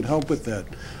playing would help with that.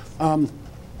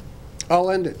 I'll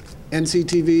end it.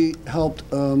 NCTV helped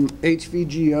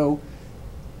HVGO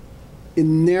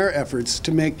in their efforts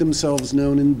to make themselves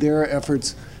known, in their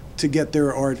efforts to get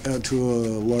their art out to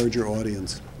a larger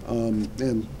audience.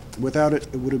 And without it,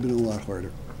 it would have been a lot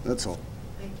harder. That's all.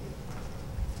 Thank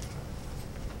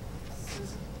you.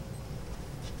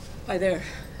 Hi there.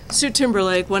 Sue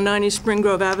Timberlake, 190 Spring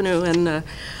Grove Avenue, and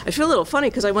I feel a little funny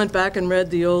because I went back and read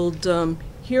the old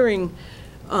hearing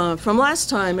from last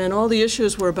time, and all the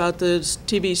issues were about the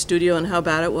TV studio and how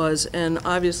bad it was, and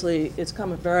obviously it's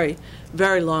come a very,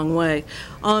 very long way.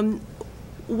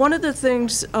 One of the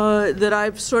things that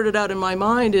I've sorted out in my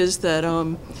mind is that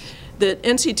that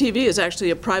NCTV is actually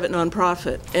a private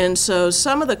nonprofit, and so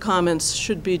some of the comments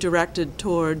should be directed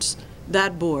towards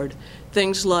that board.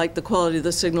 Things like the quality of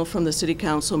the signal from the city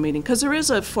council meeting, because there is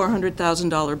a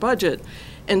 $400,000 budget.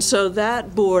 And so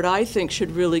that board, I think,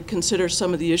 should really consider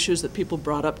some of the issues that people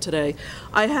brought up today.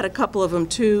 I had a couple of them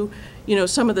too. You know,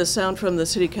 some of the sound from the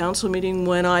city council meeting,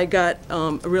 when I got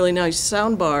a really nice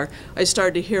sound bar, I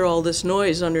started to hear all this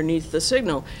noise underneath the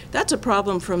signal. That's a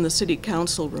problem from the city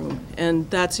council room, and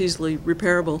that's easily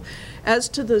repairable. As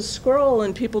to the scroll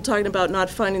and people talking about not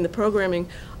finding the programming,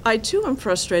 I too am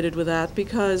frustrated with that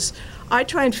because I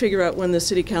try and figure out when the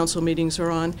city council meetings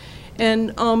are on.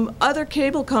 And other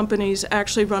cable companies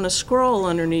actually run a scroll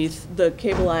underneath the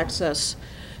cable access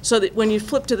so that when you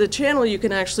flip to the channel, you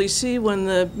can actually see when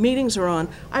the meetings are on.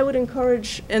 I would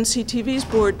encourage NCTV's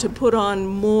board to put on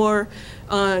more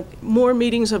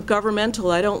meetings of governmental.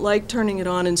 I don't like turning it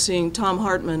on and seeing Tom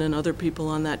Hartman and other people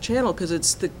on that channel because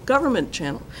it's the government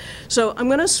channel. So I'm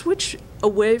going to switch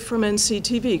away from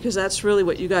NCTV because that's really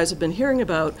what you guys have been hearing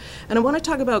about. And I want to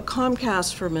talk about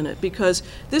Comcast for a minute because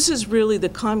this is really the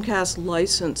Comcast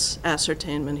license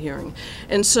ascertainment hearing.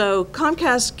 And so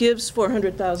Comcast gives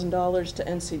 $400,000 to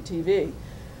NCTV,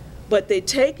 but they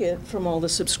take it from all the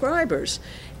subscribers.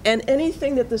 And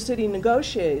anything that the city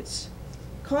negotiates,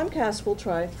 Comcast will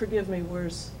try, forgive me,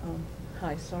 where's,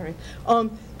 hi, sorry.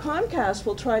 Comcast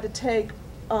will try to take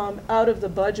out of the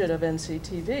budget of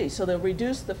NCTV. So they'll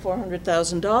reduce the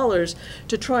 $400,000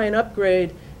 to try and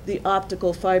upgrade the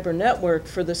optical fiber network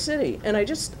for the city. And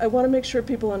I want to make sure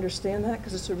people understand that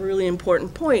because it's a really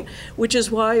important point, which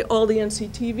is why all the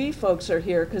NCTV folks are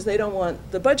here, because they don't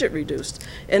want the budget reduced.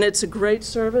 And it's a great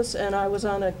service, and I was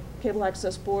on a cable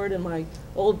access board in my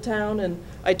old town, and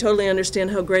I totally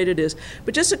understand how great it is.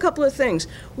 But just a couple of things.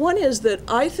 One is that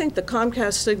I think the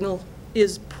Comcast signal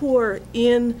is poor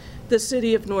in the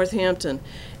city of Northampton.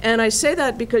 And I say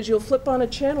that because you'll flip on a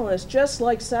channel and it's just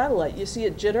like satellite. You see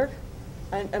it jitter.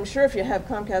 I'm sure if you have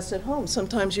Comcast at home,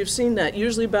 sometimes you've seen that,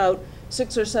 usually about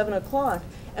 6 or 7 o'clock.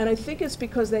 And I think it's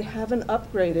because they haven't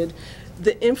upgraded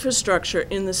the infrastructure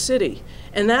in the city.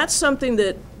 And that's something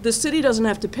that the city doesn't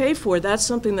have to pay for. That's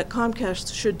something that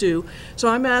Comcast should do. So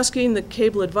I'm asking the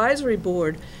Cable Advisory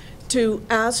Board to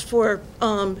ask for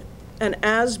an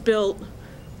as-built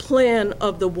plan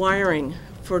of the wiring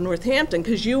for Northampton,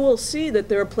 because you will see that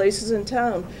there are places in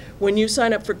town when you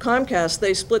sign up for Comcast,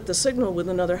 they split the signal with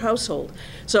another household.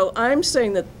 So I'm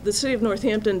saying that the city of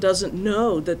Northampton doesn't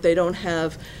know that they don't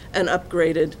have an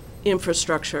upgraded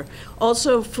infrastructure.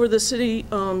 Also, for the city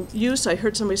use, I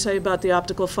heard somebody say about the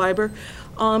optical fiber.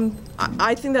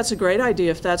 I think that's a great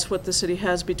idea if that's what the city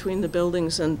has between the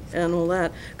buildings and all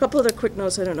that. A couple other quick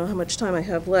notes. I don't know how much time I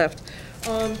have left.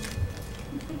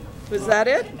 Was that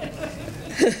it?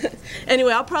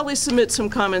 Anyway, I'll probably submit some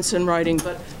comments in writing,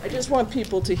 but I just want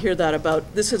people to hear that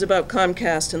about, this is about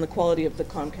Comcast and the quality of the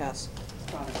Comcast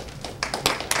product.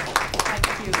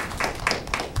 Thank you.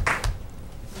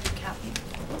 Kathy.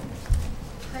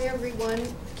 Hi, everyone.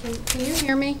 Can you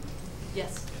hear me?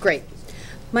 Yes. Great.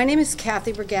 My name is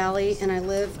Kathy Regali, and I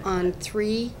live on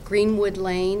 3 Greenwood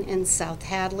Lane in South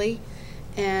Hadley.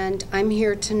 And I'm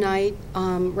here tonight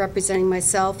representing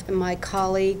myself and my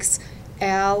colleagues,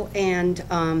 Al and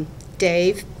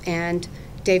Dave, and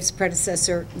Dave's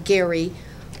predecessor, Gary,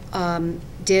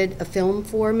 did a film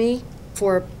for me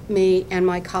and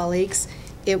my colleagues.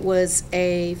 It was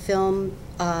a film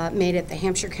made at the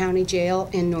Hampshire County Jail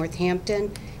in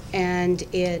Northampton, and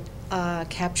it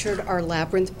captured our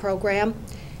labyrinth program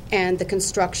and the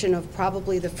construction of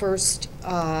probably the first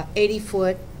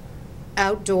 80-foot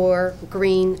outdoor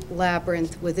green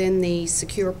labyrinth within the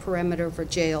secure perimeter of a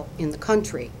jail in the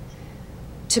country.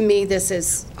 To me, this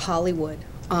is Hollywood.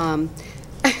 And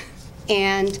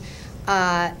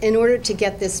in order to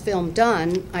get this film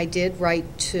done, I did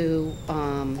write to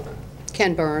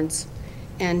Ken Burns,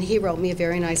 and he wrote me a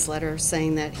very nice letter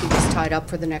saying that he was tied up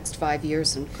for the next 5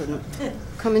 years and couldn't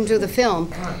come and do the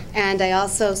film. And I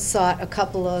also sought a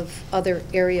couple of other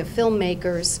area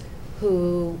filmmakers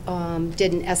who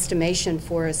did an estimation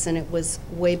for us, and it was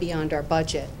way beyond our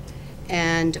budget.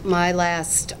 And my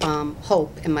last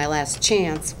hope and my last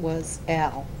chance was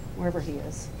Al, wherever he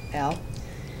is, Al.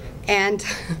 And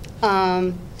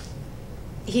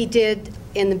he did,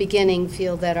 in the beginning,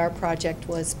 feel that our project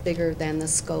was bigger than the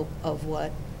scope of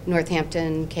what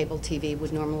Northampton cable TV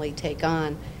would normally take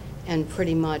on, and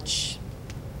pretty much,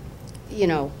 you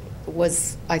know,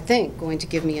 was, I think, going to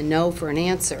give me a no for an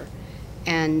answer.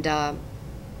 And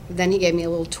then he gave me a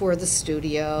little tour of the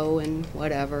studio and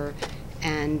whatever,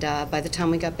 and by the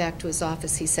time we got back to his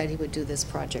office, he said he would do this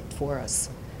project for us.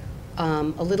 A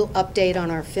little update on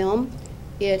our film.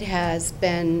 It has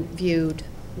been viewed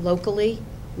locally,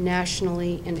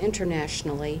 nationally, and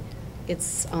internationally.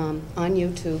 It's on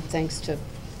YouTube, thanks to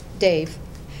Dave,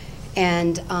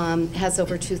 and has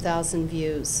over 2,000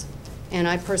 views. And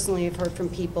I personally have heard from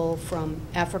people from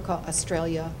Africa,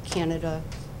 Australia, Canada,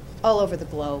 all over the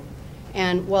globe.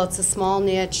 And while it's a small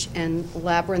niche and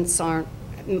labyrinths aren't,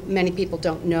 many people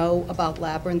don't know about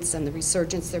labyrinths and the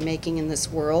resurgence they're making in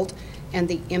this world and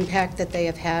the impact that they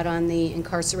have had on the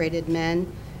incarcerated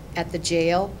men at the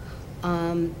jail,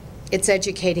 it's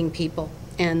educating people,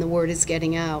 and the word is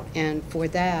getting out. And for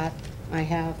that, I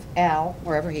have Al,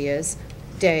 wherever he is,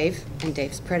 Dave, and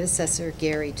Dave's predecessor,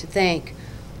 Gary, to thank.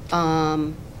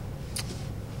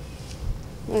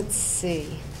 Let's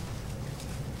see.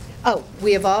 Oh,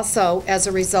 we have also, as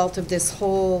a result of this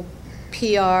whole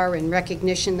PR and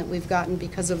recognition that we've gotten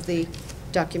because of the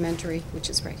documentary, which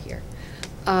is right here,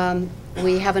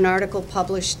 we have an article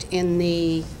published in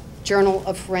the Journal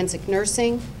of Forensic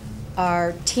Nursing.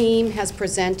 Our team has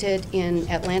presented in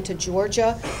Atlanta,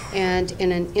 Georgia, and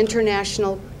in an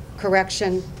international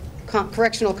correctional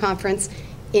conference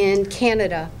in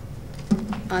Canada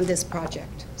on this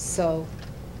project. So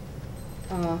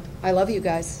I love you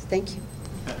guys. Thank you.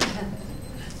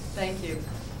 Thank you.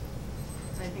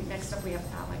 I think next up we have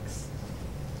Alex.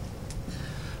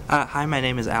 Hi, my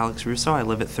name is Alex Russo. I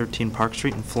live at 13 Park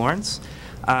Street in Florence.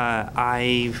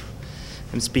 I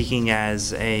am speaking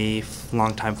as a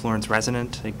longtime Florence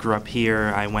resident. I grew up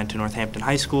here. I went to Northampton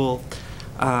High School,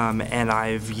 and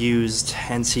I've used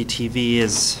NCTV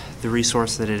as the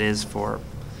resource that it is for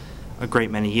a great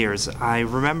many years. I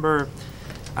remember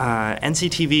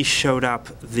NCTV showed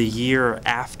up the year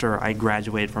after I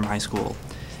graduated from high school,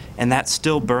 and that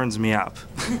still burns me up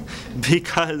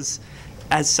because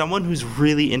as someone who's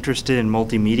really interested in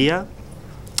multimedia,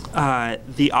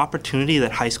 the opportunity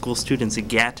that high school students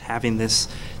get having this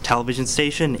television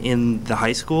station in the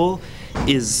high school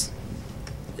is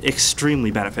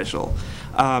extremely beneficial.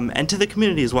 And to the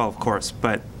community as well, of course,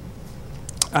 but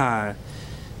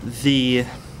the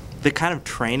kind of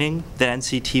training that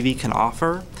NCTV can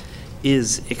offer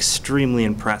is extremely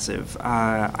impressive.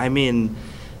 I mean,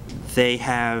 they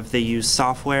use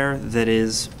software that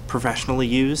is professionally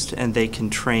used, and they can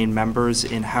train members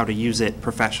in how to use it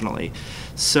professionally.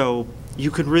 So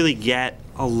you could really get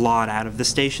a lot out of the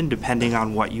station depending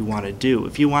on what you want to do.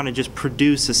 If you want to just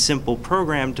produce a simple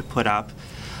program to put up,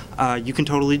 you can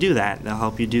totally do that. They'll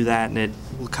help you do that, and it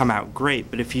will come out great.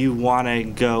 But if you want to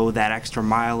go that extra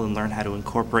mile and learn how to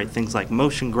incorporate things like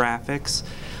motion graphics,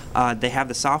 they have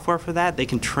the software for that. They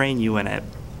can train you in it.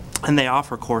 And they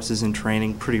offer courses and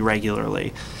training pretty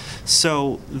regularly.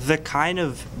 So the kind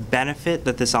of benefit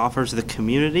that this offers the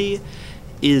community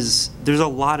is there's a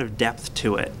lot of depth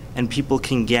to it, and people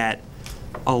can get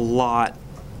a lot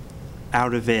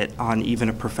out of it on even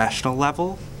a professional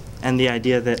level. And the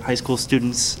idea that high school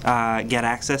students get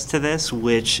access to this,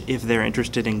 which if they're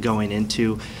interested in going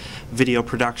into video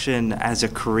production as a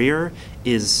career,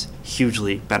 is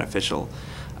hugely beneficial.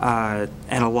 And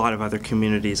a lot of other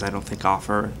communities, I don't think,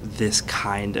 offer this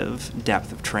kind of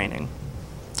depth of training.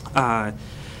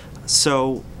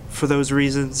 So for those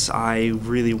reasons, I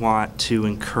really want to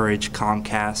encourage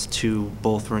Comcast to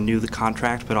both renew the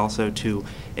contract, but also to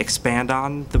expand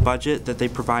on the budget that they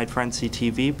provide for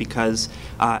NCTV, because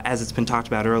as it's been talked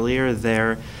about earlier,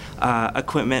 their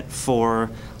equipment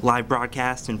for live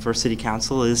broadcast and for City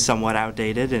Council is somewhat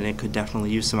outdated, and it could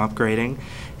definitely use some upgrading.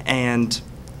 And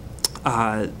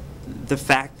the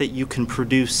fact that you can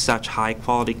produce such high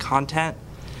quality content,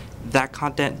 that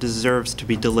content deserves to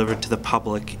be delivered to the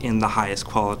public in the highest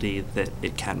quality that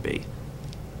it can be.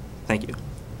 Thank you.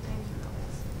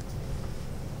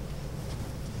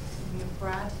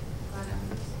 Brad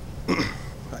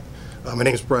Hi. My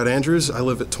name is Brad Andrews. I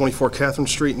live at 24 Catherine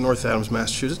Street in North Adams,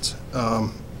 Massachusetts.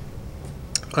 I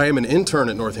am an intern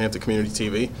at Northampton Community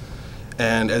TV,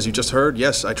 and as you just heard,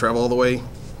 yes, I travel all the way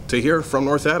to here from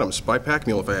North Adams by pack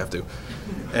mule if I have to.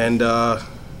 And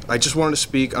I just wanted to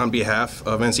speak on behalf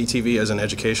of NCTV as an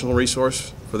educational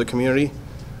resource for the community.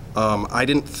 I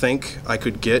didn't think I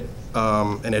could get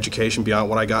an education beyond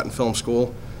what I got in film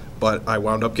school, but I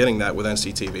wound up getting that with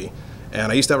NCTV.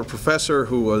 And I used to have a professor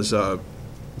who was a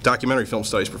documentary film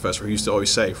studies professor who used to always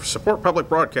say, support public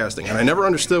broadcasting. And I never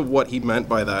understood what he meant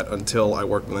by that until I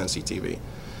worked with NCTV.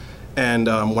 And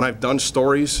when I've done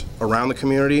stories around the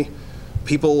community,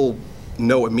 people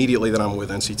know immediately that I'm with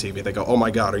NCTV. They go, oh my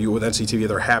God, are you with NCTV?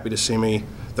 They're happy to see me.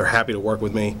 They're happy to work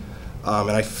with me.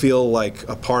 And I feel like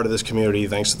a part of this community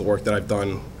thanks to the work that I've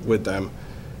done with them.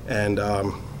 And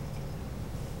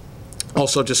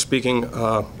also just speaking,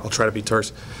 I'll try to be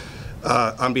terse,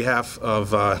 on behalf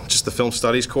of just the film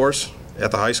studies course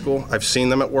at the high school. I've seen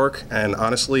them at work, and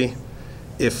honestly,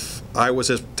 if I was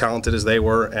as talented as they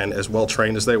were and as well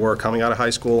trained as they were coming out of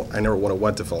high school, I never would have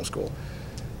went to film school.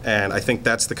 And I think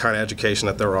that's the kind of education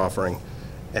that they're offering.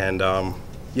 And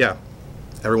yeah,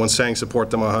 everyone's saying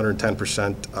support them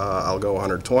 110%. I'll go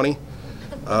 120.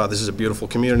 This is a beautiful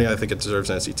community. I think it deserves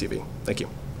NCTV. Thank you.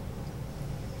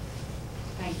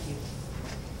 Thank you.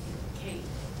 Kate,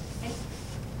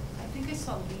 I think I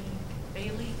saw Lee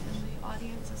Bailey in the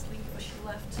audience. Is Lee, was she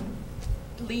left?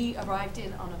 Lee arrived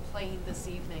in on a plane this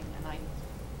evening, and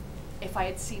if I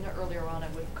had seen her earlier on, I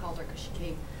would have called her because she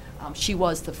came. She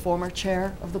was the former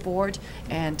chair of the board,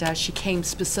 and she came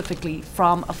specifically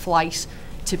from a flight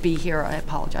to be here. I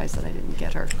apologize that I didn't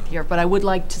get her here, but I would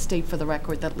like to state for the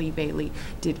record that Lee Bailey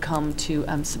did come to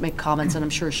submit comments, and I'm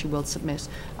sure she will submit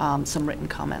some written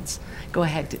comments. Go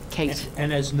ahead, Kate.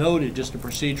 And as noted, just a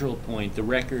procedural point, the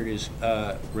record is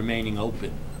remaining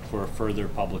open for further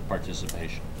public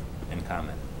participation and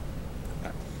comment.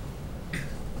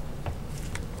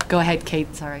 Go ahead,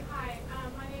 Kate, sorry. Hi,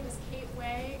 my name is Kate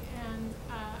Way, and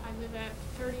I live at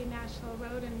 30 National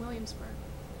Road in Williamsburg.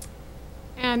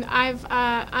 And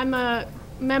I'm a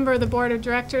member of the board of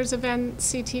directors of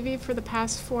NCTV for the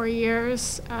past 4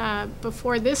 years.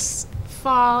 Before this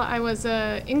fall, I was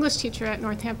an English teacher at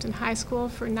Northampton High School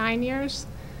for 9 years.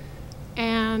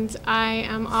 And I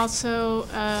am also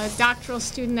a doctoral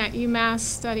student at UMass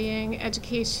studying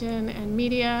education and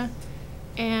media.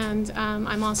 And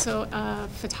I'm also a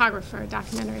photographer, a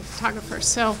documentary photographer.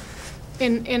 So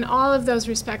in all of those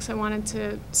respects, I wanted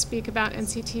to speak about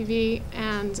NCTV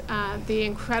and the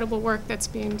incredible work that's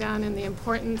being done and the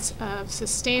importance of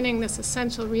sustaining this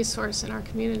essential resource in our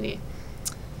community.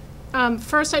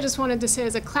 First, I just wanted to say,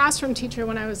 as a classroom teacher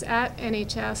when I was at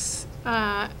NHS,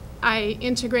 I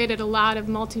integrated a lot of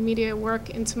multimedia work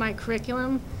into my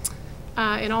curriculum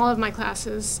in all of my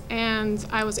classes, and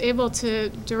I was able to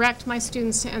direct my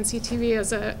students to NCTV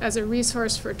as a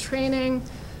resource for training,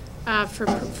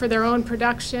 for their own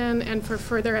production, and for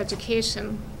further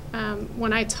education.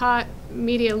 When I taught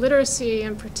media literacy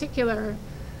in particular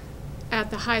at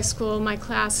the high school, my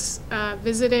class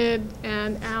visited,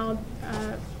 and Al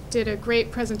did a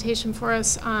great presentation for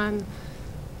us on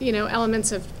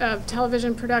elements of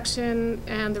television production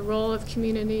and the role of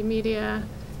community media.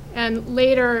 And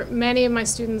later, many of my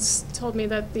students told me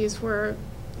that these were,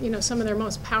 some of their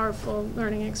most powerful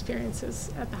learning experiences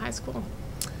at the high school.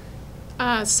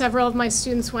 Several of my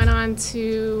students went on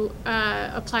to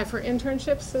apply for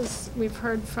internships, as we've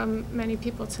heard from many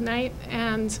people tonight,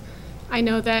 and I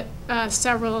know that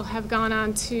several have gone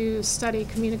on to study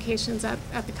communications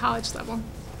at the college level.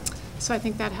 So I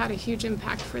think that had a huge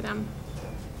impact for them.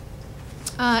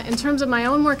 In terms of my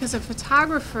own work as a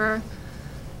photographer,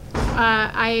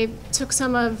 I took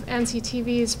some of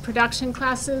NCTV's production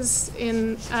classes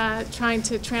in trying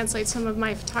to translate some of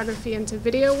my photography into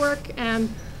video work, and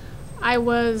I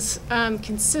was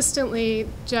consistently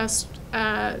just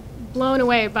blown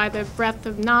away by the breadth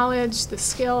of knowledge, the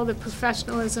skill, the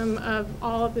professionalism of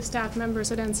all of the staff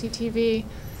members at NCTV,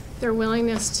 their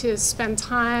willingness to spend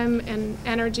time and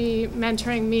energy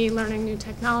mentoring me, learning new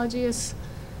technologies,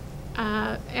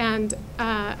 and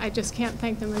I just can't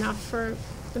thank them enough for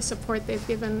the support they've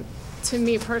given to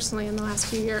me personally in the last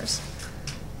few years.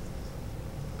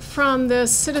 From the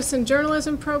citizen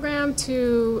journalism program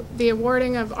to the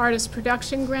awarding of artist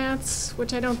production grants,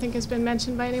 which I don't think has been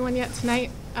mentioned by anyone yet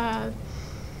tonight,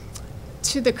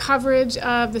 to the coverage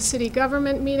of the city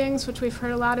government meetings, which we've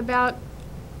heard a lot about,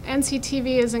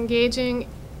 NCTV is engaging,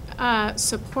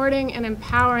 supporting, and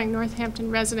empowering Northampton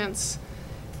residents,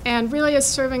 and really is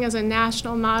serving as a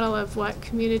national model of what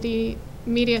community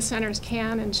media centers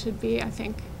can and should be, I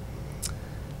think.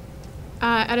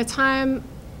 At a time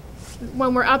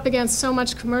when we're up against so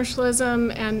much commercialism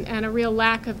and a real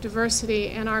lack of diversity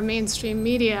in our mainstream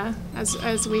media,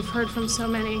 as we've heard from so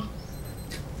many.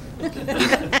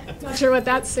 Not sure what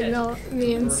that signal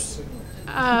means.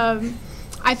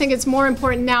 I think it's more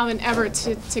important now than ever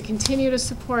to continue to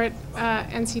support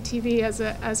NCTV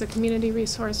as a community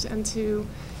resource and to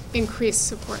increase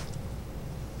support.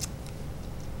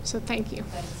 So thank you.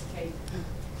 Thanks, Kate.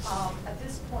 At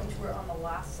this point, we're on the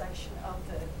last section of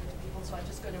the people, so I'm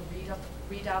just going to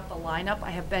read out the lineup. I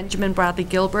have Benjamin Bradley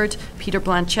Gilbert, Peter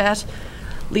Blanchett,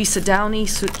 Lisa Downey,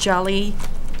 Sut Jali,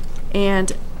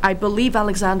 and I believe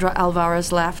Alexandra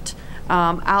Alvarez left.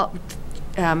 Dr.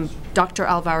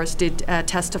 Alvarez did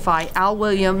testify. Al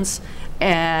Williams,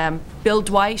 Bill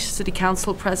Dwight, City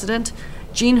Council President,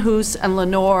 Jean Hoos, and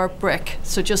Lenore Brick.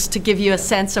 So just to give you a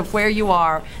sense of where you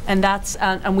are, and that's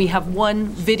and we have one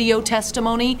video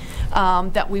testimony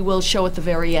that we will show at the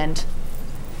very end.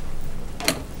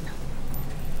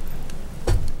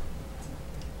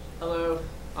 Hello,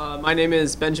 my name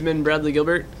is Benjamin Bradley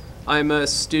Gilbert. I'm a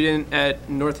student at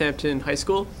Northampton High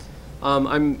School.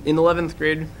 I'm in 11th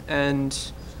grade,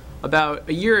 and about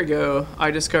a year ago, I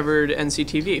discovered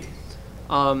NCTV.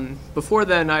 Before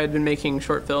then, I had been making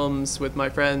short films with my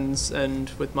friends and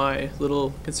with my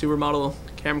little consumer model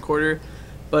camcorder.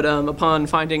 But upon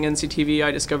finding NCTV,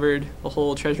 I discovered a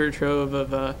whole treasure trove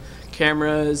of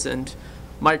cameras and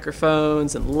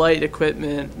microphones and light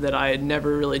equipment that I had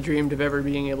never really dreamed of ever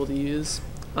being able to use.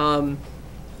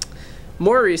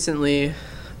 More recently,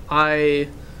 I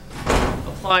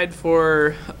applied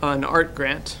for an art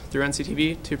grant through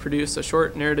NCTV to produce a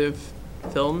short narrative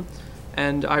film,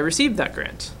 and I received that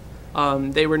grant.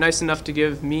 They were nice enough to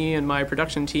give me and my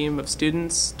production team of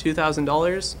students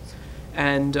 $2,000,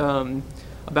 and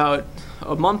about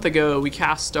a month ago we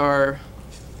cast our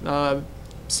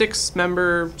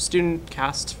 6-member student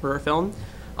cast for a film.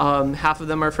 Half of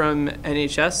them are from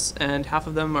NHS and half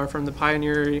of them are from the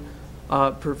Pioneer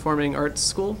Performing Arts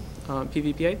School,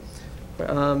 PVPA.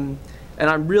 And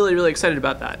I'm really, really excited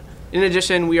about that. In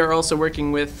addition, we are also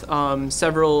working with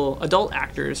several adult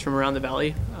actors from around the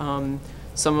valley,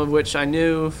 some of which I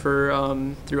knew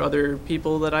through other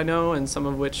people that I know, and some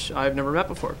of which I've never met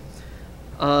before.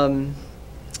 And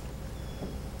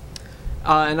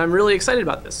I'm really excited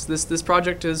about this. This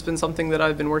project has been something that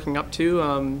I've been working up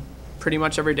to pretty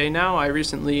much every day now. I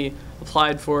recently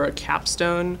applied for a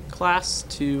capstone class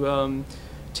to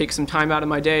take some time out of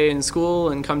my day in school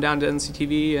and come down to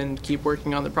NCTV and keep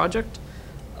working on the project.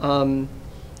 And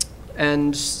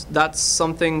that's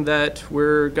something that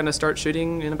we're going to start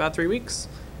shooting in about 3 weeks.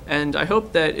 And I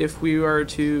hope that if we are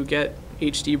to get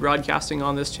HD broadcasting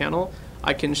on this channel,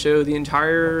 I can show the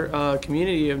entire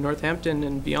community of Northampton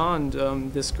and beyond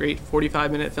this great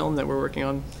 45-minute film that we're working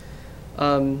on,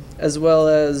 as well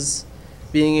as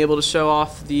being able to show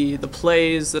off the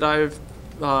plays that I've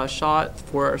shot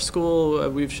for our school.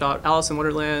 We've shot Alice in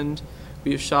Wonderland.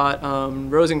 We've shot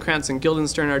Rosencrantz and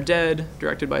Guildenstern Are Dead,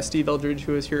 directed by Steve Eldridge,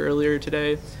 who was here earlier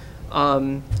today.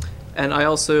 And I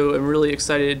also am really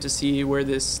excited to see where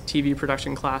this TV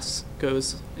production class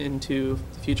goes into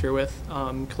the future with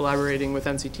collaborating with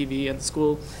NCTV and the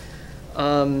school.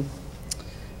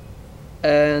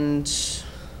 And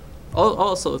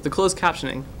also the closed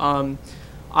captioning.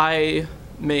 I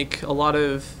make a lot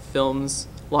of films,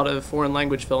 a lot of foreign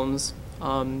language films,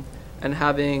 and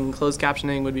having closed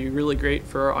captioning would be really great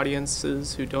for our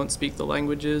audiences who don't speak the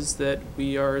languages that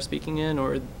we are speaking in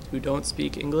or who don't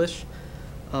speak English.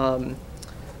 And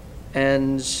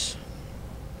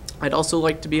I'd also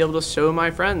like to be able to show my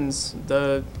friends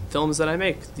the films that I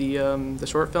make, the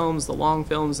short films, the long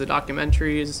films, the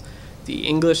documentaries, the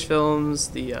English films,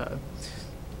 the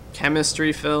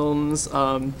chemistry films.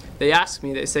 They ask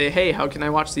me, they say, hey, how can I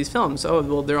watch these films? Oh,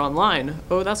 well, they're online.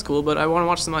 Oh, that's cool, but I want to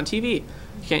watch them on TV.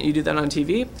 Can't you do that on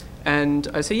TV? And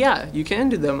I say, yeah, you can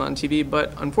do them on TV,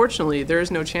 but unfortunately, there is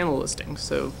no channel listing.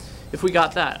 So if we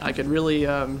got that, I could really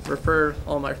refer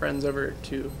all my friends over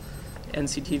to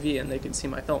NCTV and they could see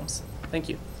my films. Thank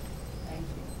you. Thank you.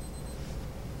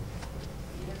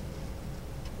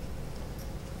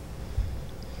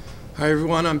 Hi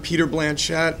everyone, I'm Peter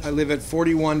Blanchett. I live at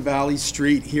 41 Valley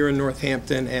Street here in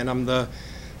Northampton, and I'm the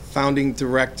founding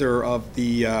director of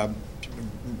the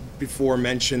before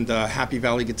mentioned Happy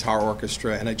Valley Guitar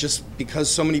Orchestra. And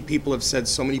because so many people have said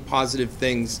so many positive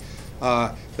things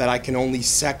that I can only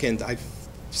second,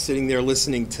 sitting there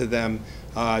listening to them,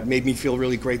 it made me feel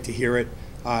really great to hear it.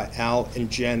 Al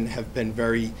and Jen have been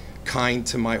very kind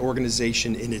to my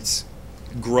organization in its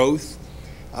growth,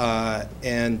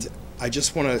 and I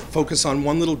just want to focus on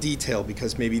one little detail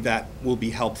because maybe that will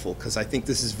be helpful, because I think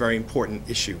this is a very important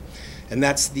issue, and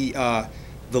that's the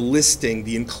listing,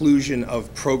 the inclusion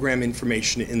of program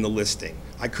information in the listing.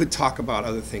 I could talk about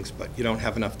other things, but you don't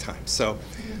have enough time. So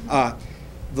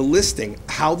the listing,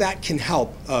 how that can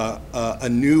help a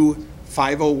new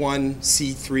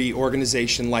 501c3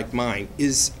 organization like mine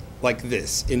is like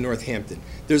this in Northampton.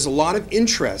 There's a lot of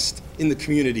interest in the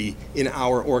community in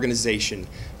our organization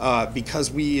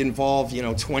because we involve,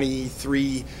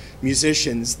 23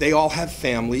 musicians. They all have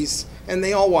families, and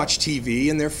they all watch TV,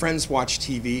 and their friends watch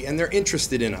TV, and they're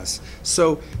interested in us.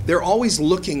 So they're always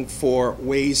looking for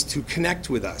ways to connect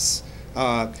with us.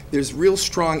 There's real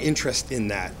strong interest in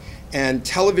that. And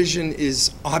television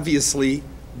is obviously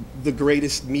the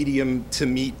greatest medium to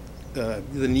meet the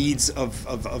needs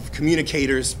of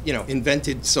communicators,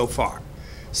 invented so far.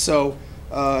 So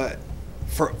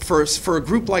for a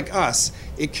group like us,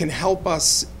 it can help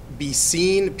us be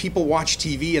seen. People watch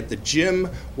TV at the gym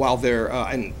while they're,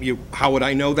 how would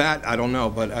I know that? I don't know,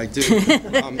 but I do.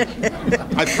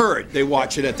 I've heard they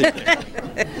watch it at the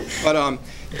gym. But,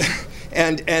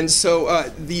 and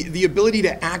so the ability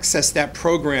to access that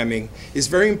programming is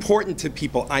very important to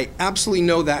people. I absolutely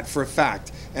know that for a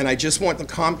fact. And I just want the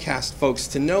Comcast folks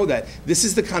to know that this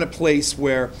is the kind of place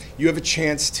where you have a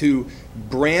chance to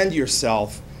brand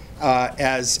yourself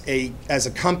as a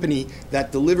company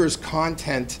that delivers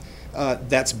content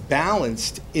that's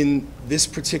balanced in this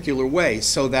particular way,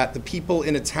 so that the people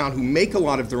in a town who make a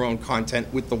lot of their own content,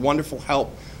 with the wonderful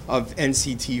help of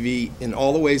NCTV in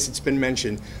all the ways it's been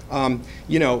mentioned,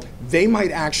 they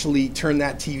might actually turn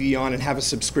that TV on and have a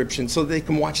subscription so they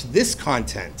can watch this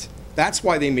content. That's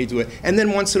why they may do it. And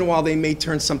then once in a while they may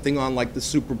turn something on like the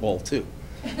Super Bowl too.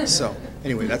 So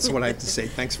anyway, that's what I have to say.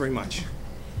 Thanks very much.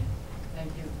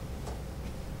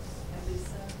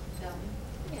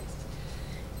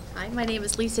 Hi, my name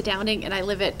is Lisa Downing, and I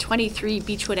live at 23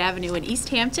 Beechwood Avenue in East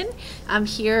Hampton. I'm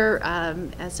here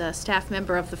as a staff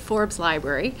member of the Forbes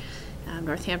Library,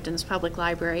 Northampton's public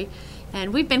library,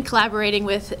 and we've been collaborating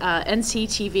with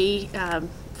NCTV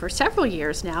for several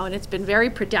years now, and it's been very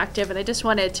productive, and I just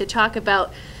wanted to talk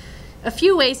about a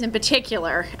few ways in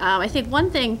particular. I think one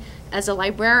thing as a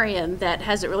librarian that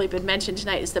hasn't really been mentioned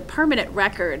tonight is the permanent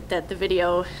record that the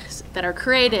videos that are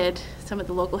created, some of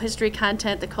the local history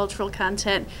content, the cultural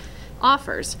content,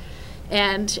 offers.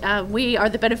 And we are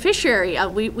the beneficiary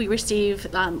of, we receive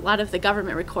a lot of the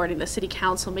government recording, the city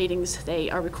council meetings, they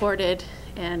are recorded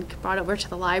and brought over to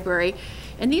the library.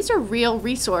 And these are real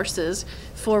resources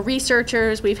for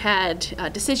researchers. We've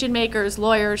had decision makers,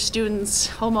 lawyers, students,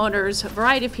 homeowners, a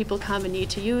variety of people come and need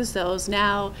to use those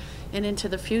now and into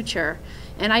the future.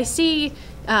 And I see,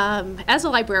 as a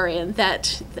librarian,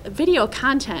 that video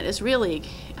content is really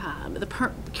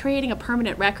creating a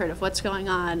permanent record of what's going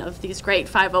on, of these great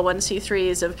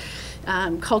 501c3s,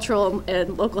 of cultural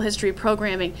and local history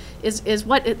programming, is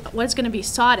what's going to be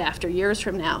sought after years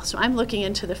from now. So I'm looking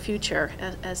into the future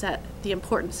as the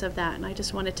importance of that, and I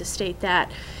just wanted to state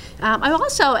that. I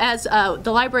also, as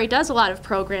the library does a lot of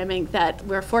programming that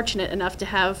we're fortunate enough to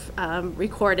have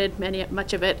recorded,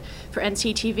 much of it for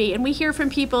NCTV, and we hear from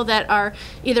people that are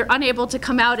either unable to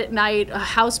come out at night,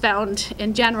 housebound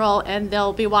in general, and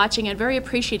they'll be watching and very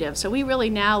appreciative. So we really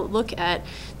now look at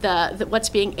what's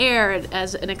being aired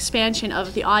as an expansion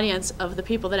of the audience of the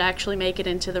people that actually make it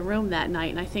into the room that night.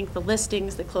 And I think the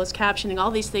listings, the closed captioning, all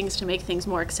these things to make things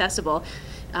more accessible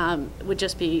would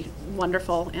just be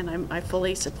wonderful, and I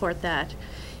fully support that.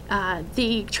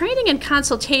 The training and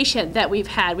consultation that we've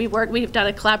had, we've done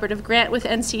a collaborative grant with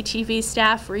NCTV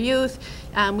staff for youth.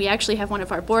 We actually have one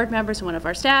of our board members and one of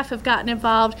our staff have gotten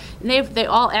involved, and they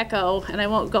all echo, and I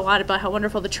won't go on about how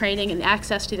wonderful the training and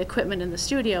access to the equipment in the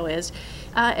studio is.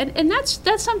 And that's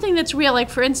something that's real. Like,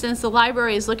 for instance, the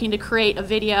library is looking to create a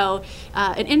video,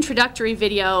 an introductory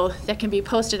video that can be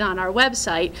posted on our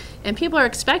website, and people are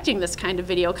expecting this kind of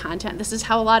video content. This is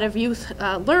how a lot of youth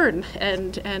learn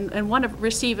and want to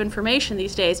receive information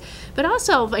these days. But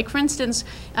also, like, for instance,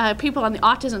 people on the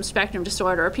autism spectrum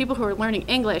disorder, or people who are learning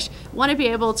English, want to be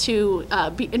able to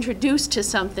be introduced to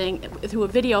something through a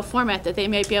video format that they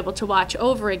may be able to watch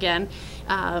over again.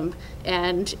 And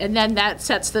then that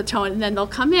sets the tone, and then they'll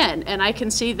come in. And I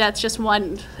can see that's just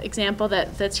one example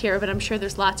that's here, but I'm sure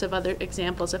there's lots of other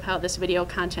examples of how this video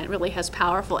content really has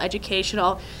powerful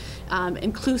educational,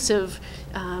 inclusive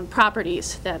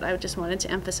properties that I just wanted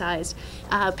to emphasize.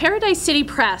 Paradise City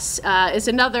Press is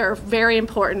another very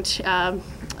important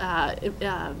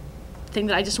thing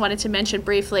that I just wanted to mention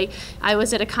briefly. I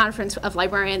was at a conference of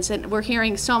librarians, and we're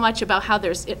hearing so much about how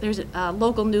there's a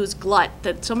local news glut,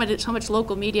 that so much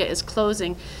local media is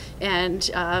closing, and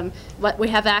what we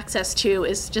have access to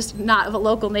is just not of a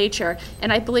local nature.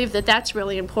 And I believe that that's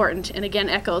really important, and again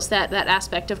echoes that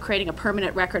aspect of creating a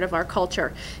permanent record of our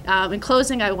culture. In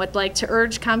closing, I would like to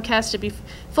urge Comcast to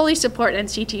fully support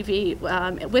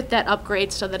NCTV with that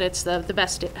upgrade, so that it's the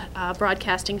best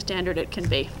broadcasting standard it can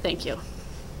be. Thank you.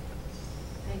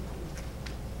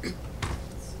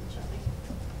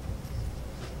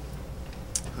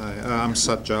 Hi, I'm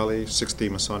Sat Jali, 60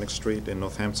 Masonic Street in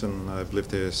Northampton. I've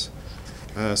lived here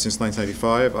since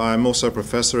 1985. I'm also a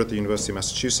professor at the University of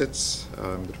Massachusetts,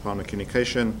 the Department of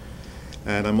Communication,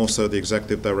 and I'm also the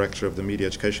executive director of the Media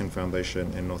Education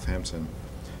Foundation in Northampton.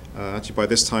 Actually, by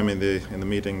this time in the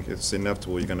meeting, it's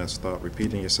inevitable you're going to start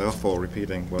repeating yourself or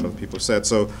repeating what other people said.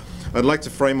 So I'd like to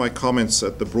frame my comments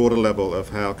at the broader level of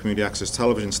how community access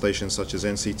television stations such as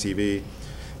NCTV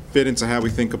fit into how we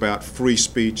think about free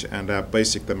speech and our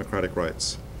basic democratic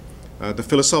rights. The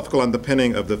philosophical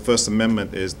underpinning of the First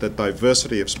Amendment is the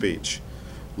diversity of speech.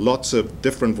 Lots of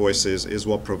different voices is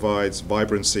what provides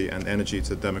vibrancy and energy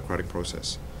to the democratic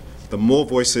process. The more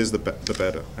voices, the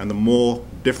better, and the more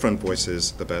different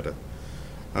voices, the better.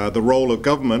 The role of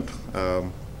government,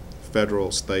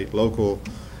 federal, state, local,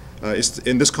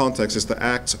 in this context is to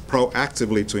act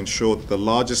proactively to ensure that the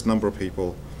largest number of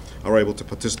people are able to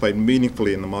participate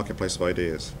meaningfully in the marketplace of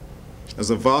ideas.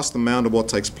 As a vast amount of what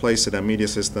takes place in our media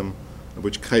system, of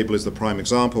which cable is the prime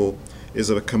example, is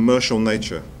of a commercial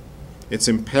nature, it's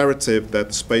imperative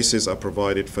that spaces are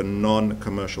provided for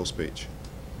non-commercial speech.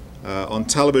 On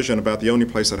television, about the only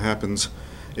place that happens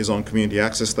is on community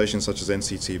access stations such as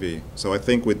NCTV. So I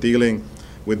think we're dealing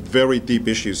with very deep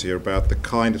issues here about the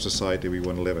kind of society we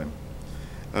want to live in.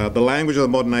 The language of the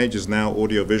modern age is now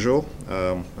audiovisual.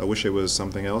 I wish it was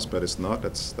something else, but it's not.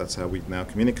 That's how we now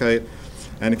communicate.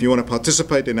 And if you want to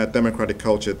participate in that democratic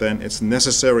culture, then it's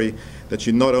necessary that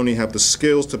you not only have the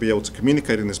skills to be able to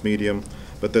communicate in this medium,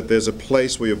 but that there's a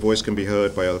place where your voice can be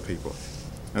heard by other people.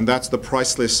 And that's the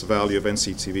priceless value of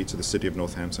NCTV to the city of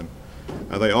Northampton.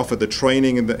 They offer the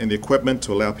training and the equipment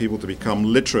to allow people to become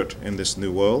literate in this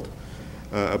new world,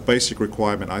 a basic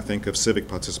requirement, I think, of civic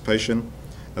participation.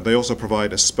 They also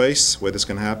provide a space where this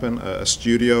can happen, a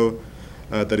studio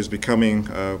that is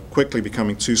quickly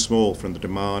becoming too small from the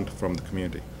demand from the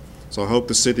community. So I hope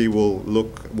the city will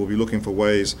be looking for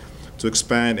ways to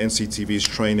expand NCTV's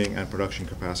training and production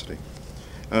capacity.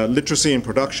 Literacy in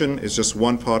production is just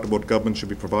one part of what government should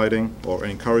be providing or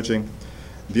encouraging.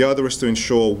 The other is to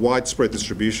ensure widespread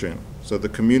distribution so the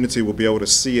community will be able to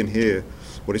see and hear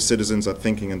what its citizens are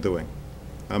thinking and doing.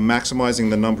 Maximizing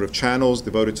the number of channels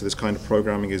devoted to this kind of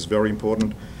programming is very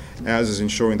important, as is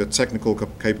ensuring that technical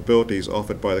capabilities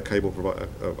offered by the cable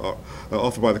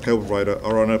provider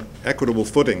are on an equitable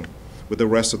footing with the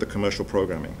rest of the commercial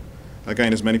programming.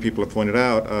 Again, as many people have pointed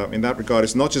out, in that regard,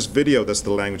 it's not just video that's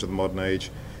the language of the modern age,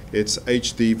 it's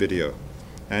HD video.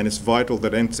 And it's vital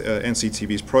that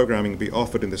NCTV's programming be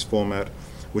offered in this format,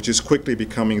 which is quickly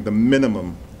becoming the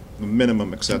minimum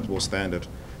acceptable standard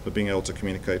for being able to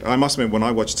communicate. I must admit, when I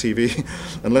watch TV,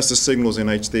 unless the signal's in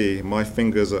HD, my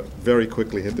fingers very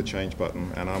quickly hit the change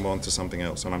button and I'm on to something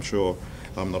else, and I'm sure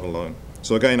I'm not alone.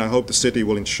 So again, I hope the city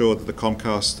will ensure that the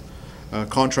Comcast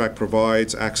contract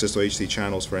provides access to HD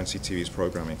channels for NCTV's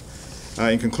programming.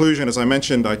 In conclusion, as I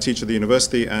mentioned, I teach at the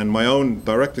university, and my own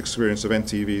direct experience of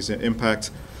NTV's impact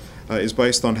is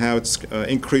based on how it's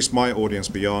increased my audience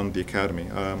beyond the academy.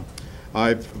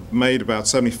 I've made about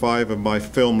 75 of my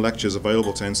film lectures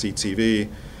available to NCTV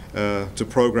to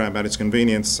program at its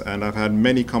convenience, and I've had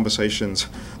many conversations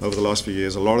over the last few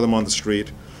years, a lot of them on the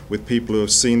street, with people who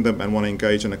have seen them and want to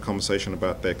engage in a conversation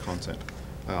about their content.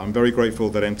 I'm very grateful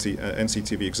that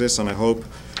NCTV exists, and I hope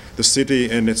the city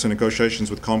in its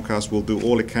negotiations with Comcast will do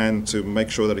all it can to make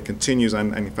sure that it continues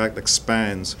and in fact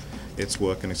expands its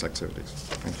work and its activities.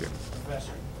 Thank you.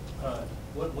 Professor,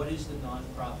 what is the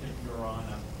nonprofit you're on?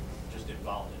 I'm just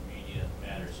involved in media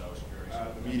matters, so I was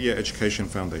curious. The Media Education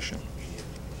Foundation.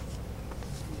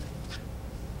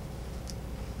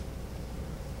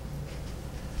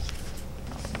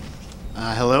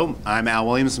 Hello, I'm Al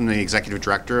Williams. I'm the Executive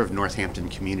Director of Northampton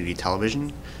Community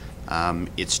Television.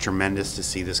 It's tremendous to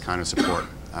see this kind of support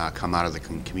come out of the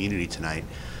community tonight,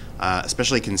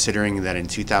 especially considering that in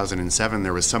 2007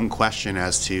 there was some question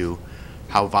as to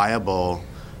how viable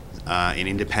an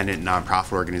independent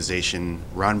nonprofit organization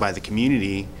run by the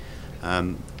community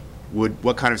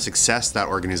what kind of success that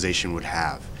organization would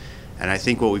have. And I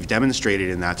think what we've demonstrated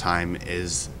in that time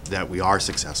is that we are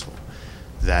successful.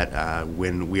 That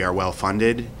when we are well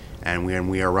funded and when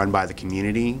we are run by the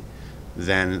community,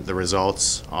 then the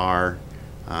results are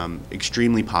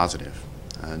extremely positive.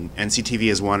 NCTV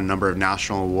has won a number of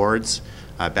national awards,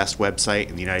 best website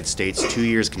in the United States 2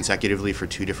 years consecutively for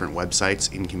 2 different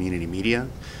websites in community media.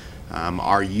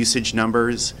 Our usage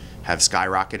numbers have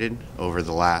skyrocketed over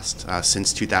the last,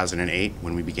 since 2008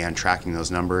 when we began tracking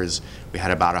those numbers. We had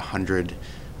about 100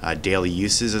 daily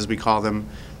uses, as we call them,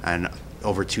 and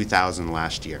over 2,000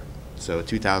 last year. So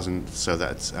 2,000. So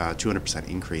that's 200%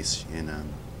 increase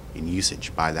in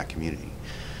usage by that community.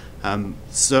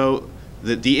 So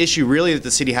The issue really that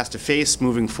the city has to face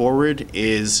moving forward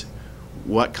is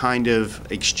what kind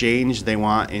of exchange they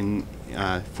want in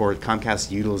for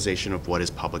Comcast's utilization of what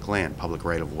is public land, public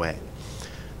right-of-way.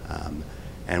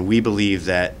 And we believe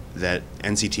that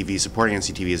NCTV, supporting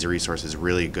NCTV as a resource is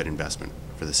really a good investment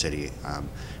for the city.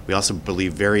 We also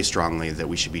believe very strongly that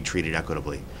we should be treated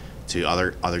equitably to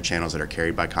other channels that are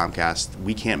carried by Comcast.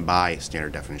 We can't buy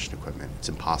standard definition equipment. It's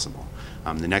impossible.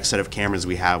 The next set of cameras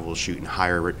we have will shoot in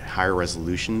higher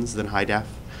resolutions than high def.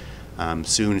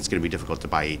 Soon it's going to be difficult to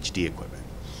buy HD equipment.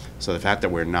 So the fact that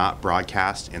we're not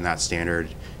broadcast in that standard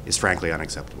is frankly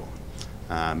unacceptable.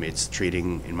 It's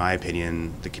treating, in my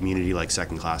opinion, the community like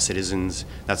second-class citizens.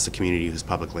 That's the community whose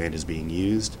public land is being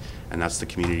used, and that's the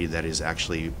community that is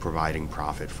actually providing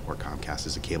profit for Comcast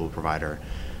as a cable provider.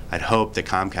 I'd hope that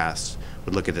Comcast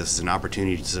would look at this as an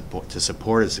opportunity to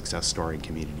support a success story in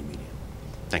community media.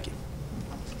 Thank you.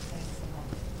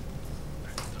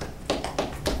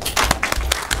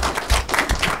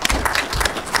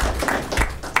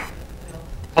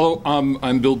 Hello,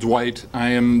 I'm Bill Dwight. I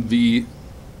am the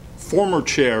former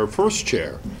chair, first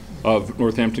chair of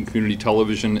Northampton Community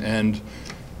Television, and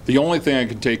the only thing I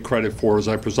can take credit for is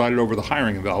I presided over the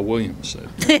hiring of Al Williams.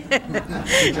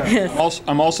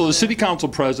 I'm also the city council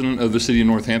president of the city of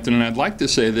Northampton, and I'd like to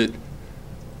say that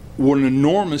what an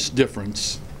enormous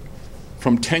difference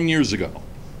from 10 years ago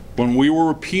when we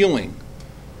were appealing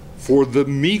for the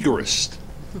meagerest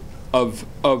of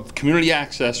community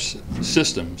access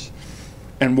systems,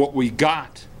 and what we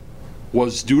got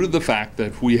was due to the fact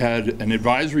that we had an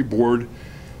advisory board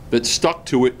that stuck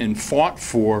to it and fought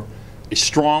for a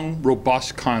strong,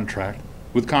 robust contract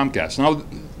with Comcast. Now,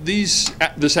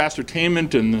 this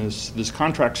ascertainment and this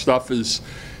contract stuff is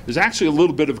actually a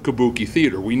little bit of kabuki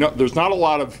theater. We know there's not a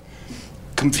lot of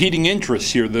competing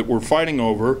interests here that we're fighting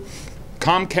over.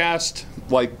 Comcast,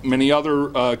 like many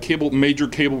other major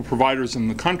cable providers in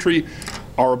the country,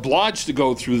 are obliged to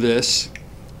go through this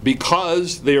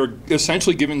because they are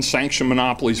essentially given sanctioned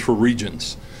monopolies for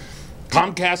regions.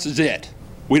 Comcast is it.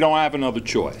 We don't have another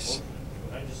choice.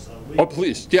 Oh,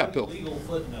 please. Yeah, Bill. Legal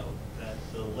footnote that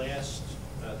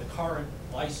the current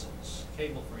license,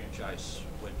 cable franchise,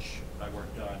 which I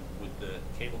worked on with the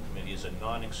cable committee, is a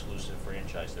non-exclusive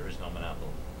franchise. There is no monopoly.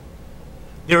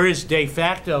 There is de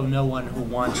facto no one who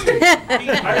wants to compete.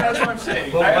 That's what I'm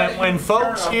saying. But when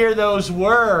folks hear those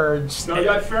words,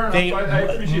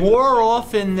 more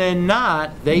often than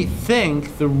not, they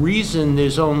think the reason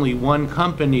there's only one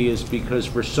company is because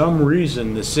for some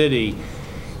reason the city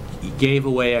gave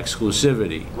away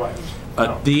exclusivity.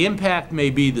 Right. The impact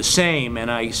may be the same, and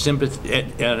I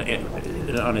sympathize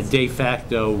on a de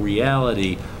facto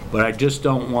reality, but I just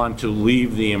don't want to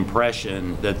leave the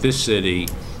impression that this city,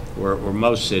 or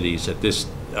most cities, that this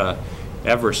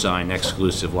ever sign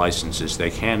exclusive licenses. They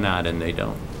cannot and they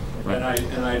don't. Right.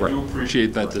 And I do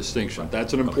appreciate that distinction.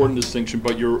 That's an important distinction,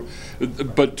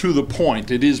 but to the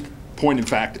point, it is in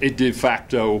fact a de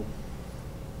facto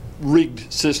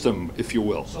rigged system, if you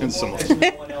will. So long as no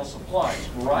one else applies.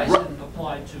 Verizon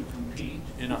applied to compete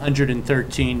in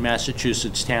 113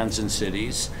 Massachusetts towns and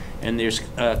cities, and there's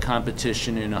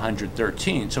competition in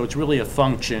 113. So it's really a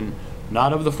function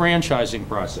not of the franchising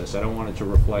process. I don't want it to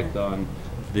reflect on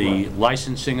the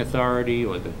licensing authority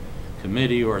or the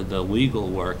committee or the legal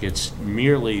work. It's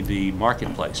merely the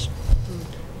marketplace.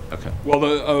 Okay. Well,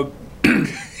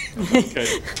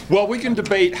 okay. Well, we can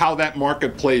debate how that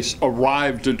marketplace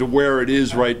arrived to where it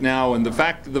is right now, and the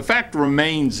fact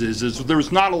remains is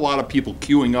there's not a lot of people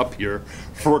queuing up here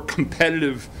for a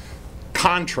competitive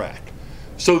contract.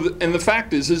 So, and the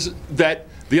fact is that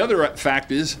the other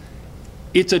fact is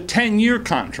it's a 10-year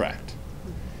contract,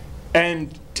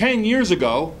 and 10 years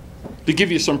ago, to give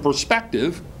you some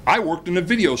perspective, I worked in a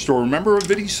video store. Remember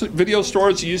video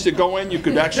stores? You used to go in, you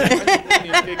could actually rent a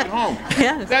thing and take it home.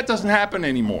 Yes. That doesn't happen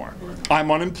anymore.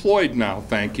 I'm unemployed now,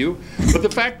 thank you. But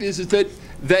the fact is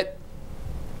that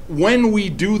when we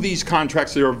do these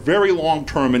contracts, they are very long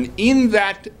term, and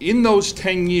in those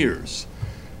 10 years,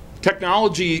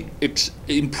 technology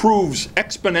improves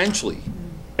exponentially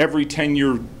every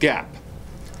 10-year gap.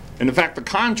 And in fact, the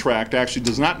contract actually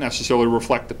does not necessarily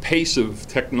reflect the pace of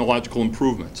technological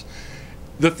improvements.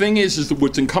 The thing is that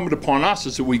what's incumbent upon us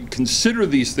is that we consider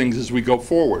these things as we go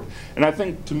forward. And I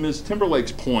think to Ms.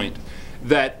 Timberlake's point,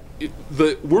 that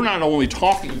we're not only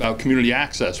talking about community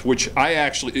access, which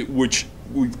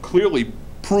we've clearly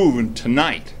proven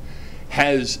tonight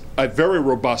has a very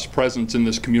robust presence in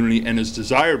this community and is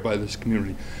desired by this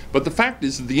community. But the fact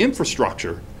is that the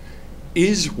infrastructure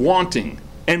is wanting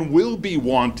and will be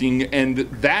wanting, and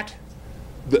that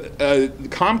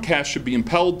Comcast should be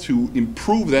impelled to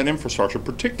improve that infrastructure,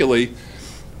 particularly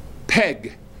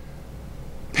PEG.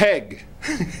 PEG.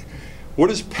 What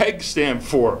does PEG stand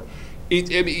for?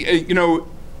 You know,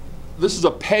 this is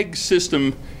a PEG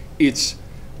system.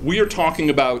 We are talking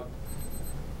about,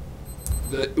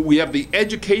 we have the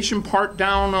education part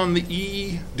down on the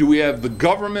E. Do we have the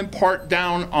government part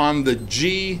down on the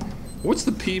G? What's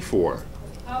the P for?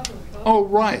 Oh,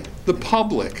 right, the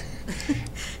public.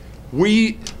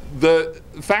 The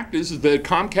fact is that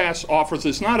Comcast offers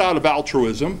this not out of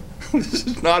altruism. This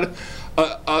is not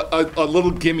a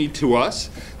little gimme to us.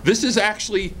 This is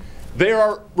actually, they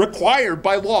are required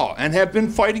by law and have been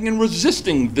fighting and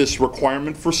resisting this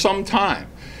requirement for some time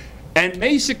and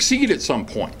may succeed at some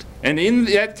point. And in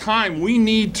that time, we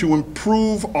need to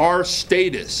improve our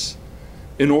status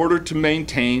in order to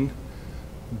maintain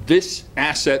this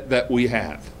asset that we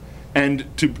have. And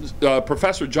to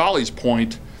Professor Jolly's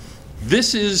point,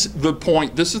 this is the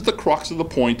point, this is the crux of the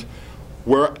point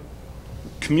where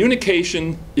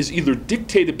communication is either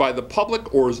dictated by the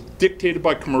public or is dictated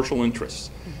by commercial interests.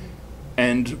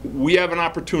 And we have an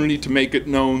opportunity to make it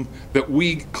known that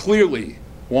we clearly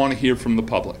want to hear from the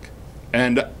public.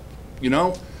 And, you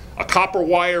know, a copper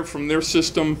wire from their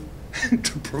system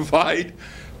to provide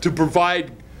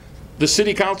the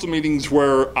city council meetings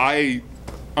where I'm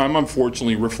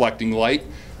unfortunately reflecting light.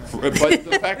 But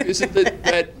the fact is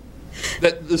that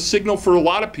the signal for a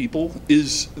lot of people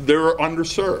is they're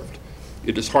underserved.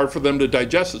 It is hard for them to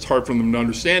digest. It's hard for them to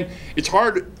understand. It's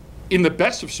hard in the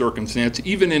best of circumstances,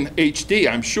 even in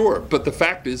HD, I'm sure. But the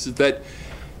fact is that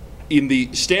in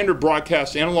the standard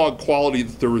broadcast analog quality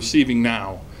that they're receiving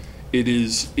now, it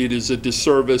is a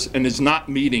disservice and is not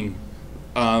meeting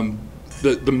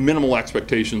the minimal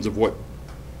expectations of what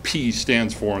P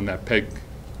stands for in that PEG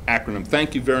acronym.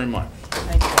 Thank you very much.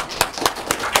 Thank you.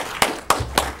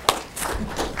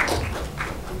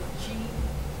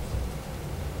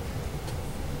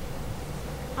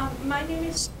 My name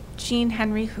is Jean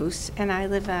Henry Hoos, and I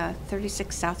live at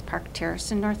 36 South Park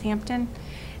Terrace in Northampton.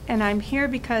 And I'm here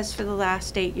because for the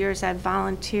last 8 years I've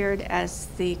volunteered as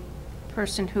the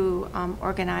person who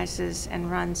organizes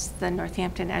and runs the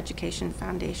Northampton Education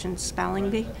Foundation Spelling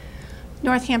Bee.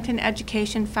 Northampton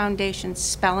Education Foundation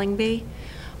Spelling Bee.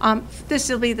 This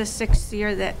will be the 6th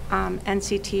year that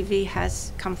NCTV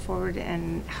has come forward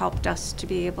and helped us to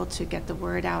be able to get the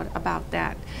word out about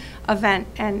that event.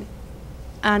 And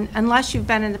unless you've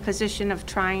been in the position of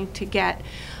trying to get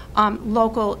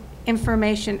local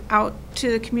information out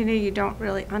to the community, you don't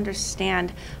really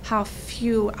understand how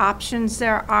few options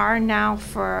there are now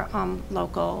for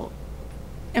local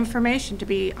information to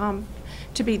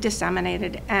be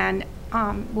disseminated. And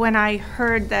when I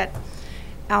heard that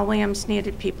Al Williams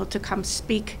needed people to come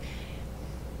speak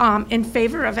in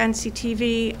favor of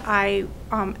NCTV, I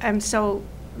am so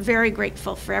very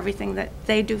grateful for everything that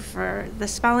they do for the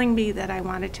spelling bee that I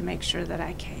wanted to make sure that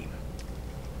I came.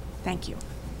 Thank you.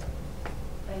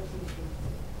 Thank you.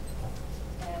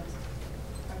 And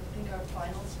I think our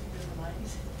final speaker tonight.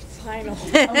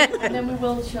 Final. And then we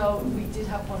will show, we did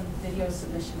have one video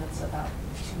submission that's about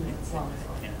 2 minutes long.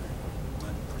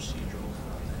 Procedural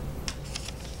comment.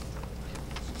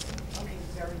 Okay,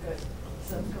 very good.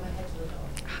 So go ahead, Lenore.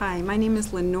 Hi, my name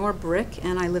is Lenore Brick,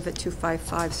 and I live at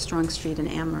 255 Strong Street in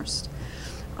Amherst.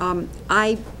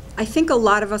 I think a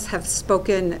lot of us have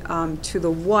spoken to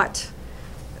the what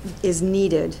is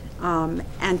needed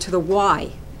and to the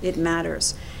why it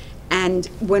matters. And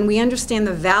when we understand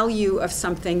the value of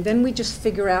something, then we just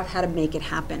figure out how to make it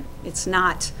happen. It's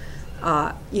not,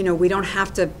 you know, we don't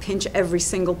have to pinch every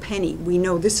single penny. We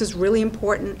know this is really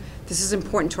important. This is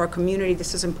important to our community.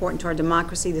 This is important to our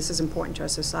democracy. This is important to our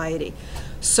society.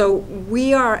 So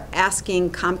we are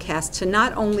asking Comcast to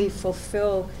not only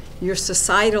fulfill your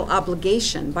societal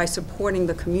obligation by supporting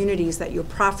the communities that you're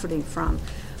profiting from,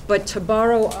 but to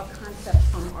borrow a concept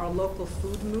from our local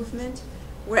food movement,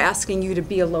 we're asking you to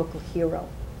be a local hero.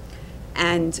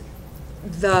 And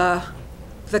the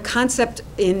concept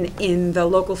in the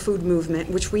local food movement,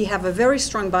 which we have a very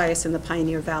strong bias in the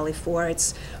Pioneer Valley for,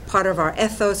 it's part of our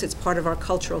ethos, it's part of our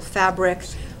cultural fabric.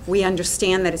 We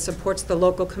understand that it supports the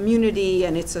local community,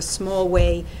 and it's a small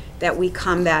way that we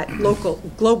combat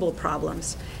global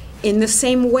problems. In the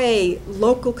same way,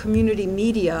 local community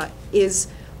media is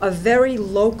a very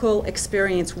local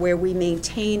experience where we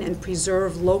maintain and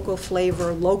preserve local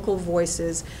flavor, local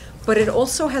voices, but it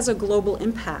also has a global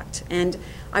impact. And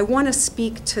I want to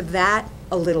speak to that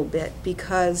a little bit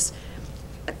because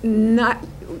not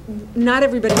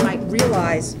everybody might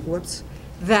realize,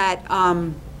 that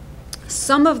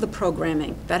some of the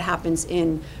programming that happens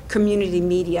in community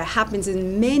media happens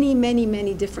in many, many,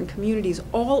 many different communities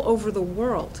all over the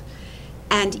world.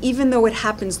 And even though it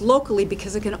happens locally,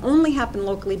 because it can only happen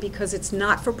locally because it's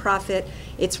not for profit,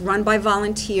 it's run by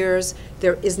volunteers,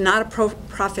 there is not a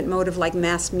profit motive like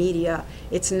mass media,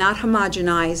 it's not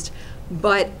homogenized,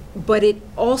 but it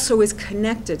also is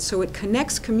connected. So it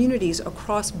connects communities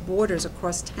across borders,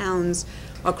 across towns,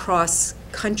 across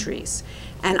countries.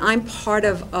 And I'm part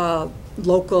of a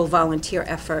local volunteer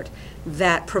effort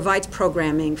that provides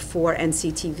programming for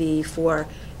NCTV, for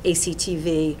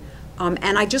ACTV.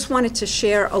 And I just wanted to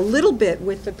share a little bit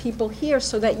with the people here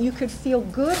so that you could feel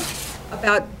good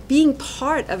about being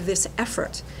part of this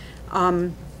effort.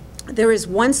 There is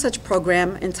one such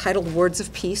program entitled Words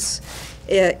of Peace.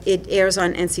 It airs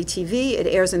on NCTV. It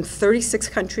airs in 36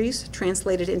 countries,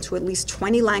 translated into at least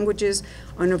 20 languages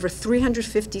on over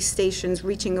 350 stations,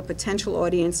 reaching a potential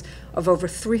audience of over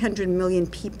 300 million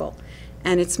people.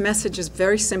 And its message is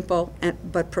very simple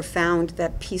but profound,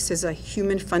 that peace is a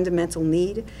human fundamental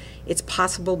need. It's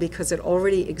possible because it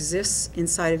already exists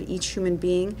inside of each human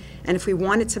being. And if we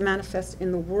want it to manifest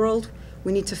in the world,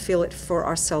 we need to feel it for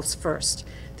ourselves first.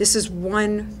 This is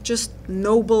one just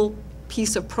noble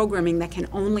piece of programming that can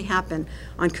only happen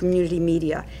on community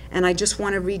media. And I just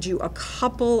want to read you a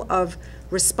couple of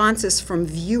responses from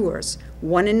viewers.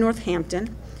 One in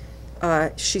Northampton.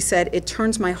 She said, "It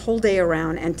turns my whole day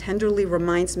around and tenderly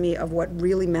reminds me of what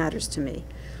really matters to me."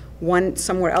 One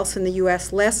somewhere else in the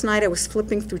U.S., "Last night I was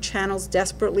flipping through channels,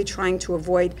 desperately trying to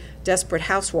avoid Desperate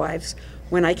Housewives,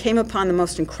 when I came upon the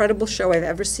most incredible show I've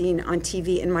ever seen on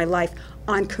TV in my life,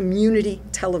 on community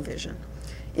television."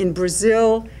 In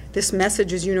Brazil, "This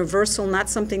message is universal, not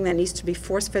something that needs to be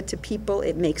force-fed to people.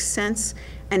 It makes sense,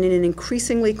 and in an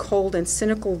increasingly cold and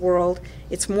cynical world,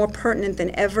 it's more pertinent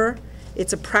than ever.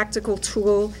 It's a practical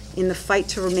tool in the fight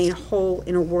to remain whole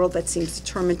in a world that seems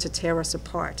determined to tear us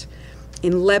apart."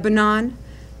 In Lebanon,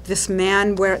 "This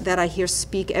man that I hear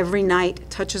speak every night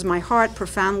touches my heart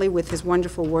profoundly with his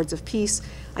wonderful words of peace.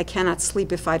 I cannot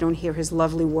sleep if I don't hear his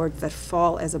lovely words that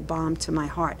fall as a balm to my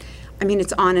heart." I mean,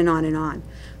 it's on and on and on.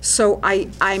 So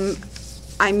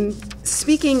I'm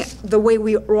speaking the way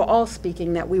we're all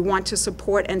speaking, that we want to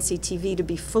support NCTV to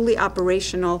be fully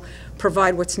operational,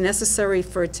 provide what's necessary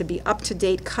for it to be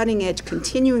up-to-date, cutting-edge,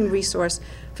 continuing resource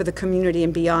for the community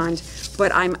and beyond.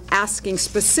 But I'm asking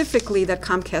specifically that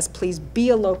Comcast please be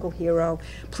a local hero.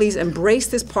 Please embrace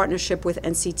this partnership with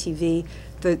NCTV.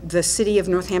 The city of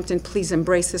Northampton, please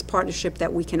embrace this partnership,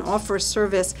 that we can offer a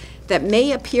service that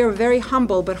may appear very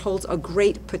humble but holds a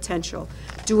great potential.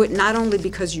 Do it not only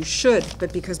because you should,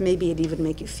 but because maybe it even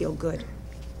make you feel good.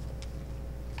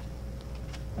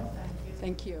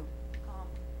 Thank you.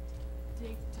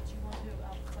 Dave, did you want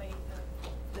to play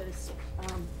this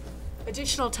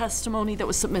additional testimony that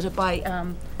was submitted by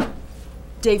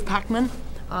Dave Packman?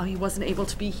 He wasn't able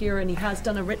to be here, and he has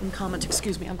done a written comment.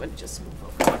 Excuse me, I'm going to just move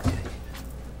over.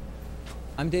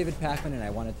 I'm David Packman, and I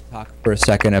wanted to talk for a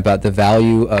second about the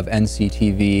value of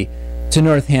NCTV to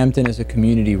Northampton as a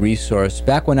community resource.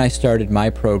 Back when I started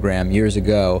my program years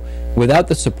ago, without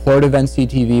the support of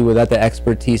NCTV, without the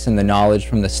expertise and the knowledge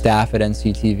from the staff at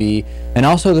NCTV, and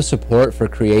also the support for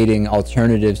creating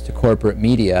alternatives to corporate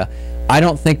media, I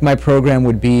don't think my program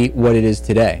would be what it is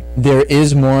today. There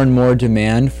is more and more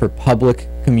demand for public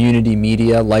community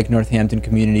media like Northampton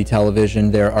Community Television.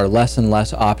 There are less and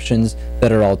less options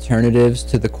that are alternatives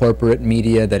to the corporate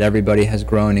media that everybody has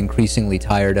grown increasingly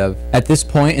tired of. At this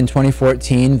point in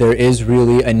 2014, there is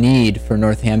really a need for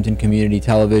Northampton Community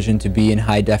Television to be in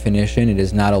high definition. It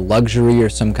is not a luxury or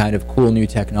some kind of cool new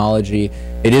technology.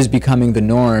 It is becoming the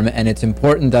norm, and it's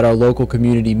important that our local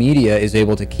community media is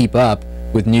able to keep up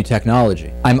with new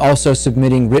technology. I'm also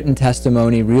submitting written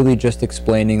testimony really just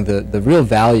explaining the real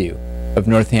value of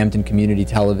Northampton Community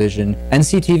Television.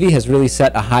 NCTV has really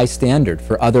set a high standard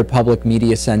for other public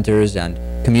media centers and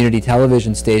community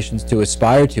television stations to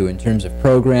aspire to in terms of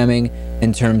programming,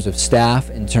 in terms of staff,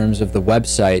 in terms of the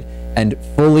website, and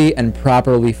fully and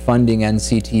properly funding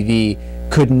NCTV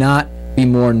could not be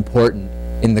more important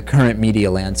in the current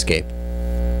media landscape.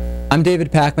 I'm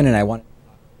David Packman, and I want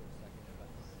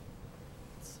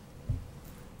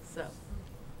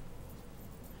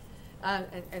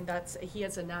and that's, he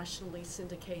has a nationally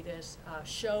syndicated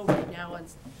show right now, and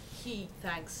he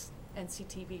thanks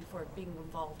NCTV for being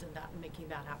involved in that and making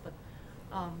that happen.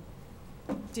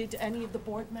 Did any of the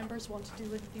board members want to do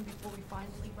anything before we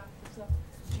finally wrap this up?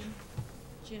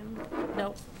 Jim?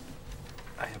 No?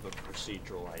 I have a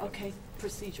procedural item. Okay,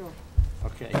 procedural.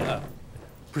 Okay.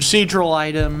 Procedural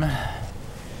item.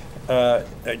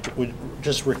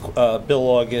 Just Bill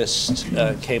August,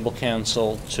 Cable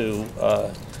Council to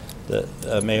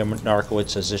Mayor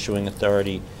Narkowitz as issuing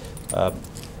authority,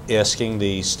 asking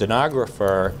the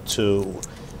stenographer to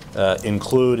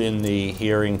include in the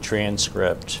hearing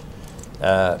transcript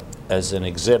as an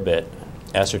exhibit,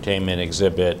 Ascertainment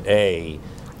Exhibit A,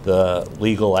 the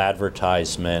legal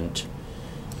advertisement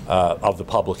of the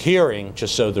public hearing,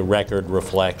 just so the record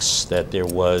reflects that there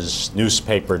was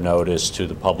newspaper notice to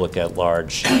the public at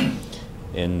large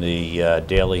in the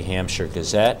Daily Hampshire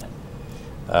Gazette.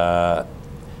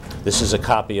 This is a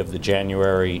copy of the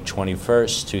January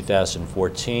 21st,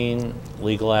 2014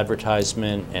 legal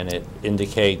advertisement, and it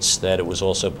indicates that it was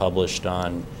also published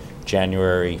on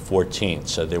January 14th.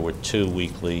 So there were 2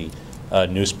 weekly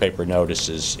newspaper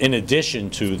notices, in addition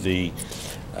to the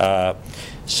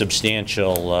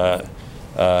substantial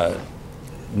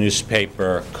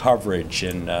newspaper coverage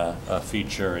and a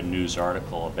feature and news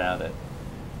article about it,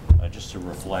 just to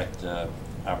reflect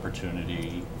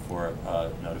opportunity for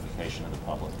notification of the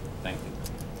public. Thank you.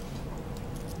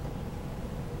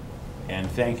 And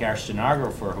thank our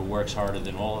stenographer, who works harder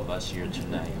than all of us here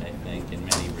tonight, I think, in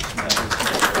many respects.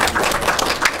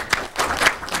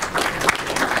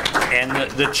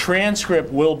 And the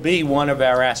transcript will be one of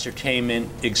our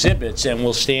ascertainment exhibits and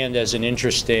will stand as an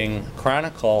interesting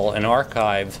chronicle and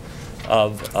archive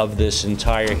of this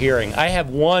entire hearing. I have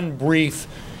one brief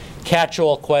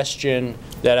catch-all question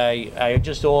that I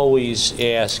just always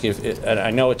ask, and I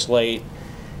know it's late,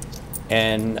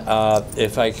 and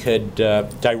if I could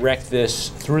direct this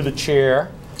through the chair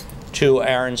to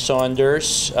Aaron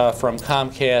Saunders from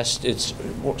Comcast. It's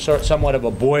somewhat of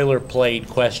a boilerplate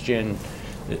question.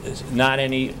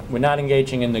 We're not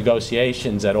engaging in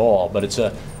negotiations at all, but it's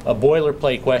a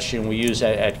boilerplate question we use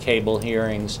at cable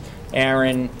hearings.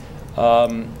 Aaron,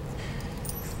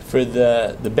 for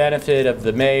the benefit of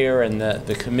the mayor and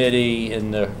the committee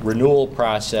in the renewal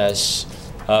process,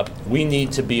 we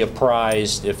need to be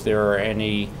apprised if there are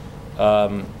any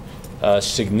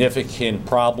significant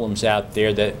problems out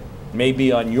there that may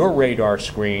be on your radar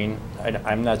screen.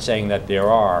 I'm not saying that there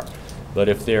are, but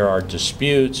if there are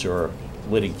disputes or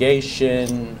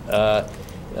litigation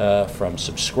from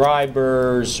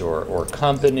subscribers or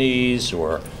companies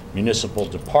or municipal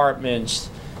departments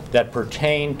that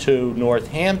pertain to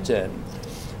Northampton,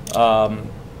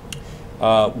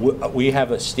 we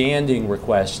have a standing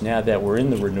request now that we're in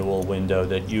the renewal window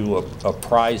that you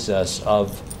apprise us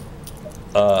of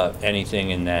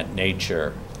anything in that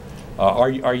nature. Are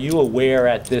you aware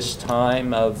at this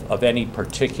time of any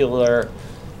particular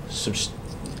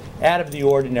out of the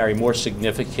ordinary, more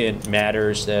significant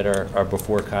matters that are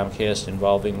before Comcast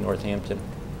involving Northampton?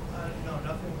 No,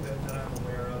 nothing that I'm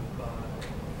aware of.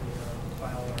 We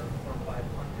file our Form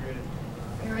 500.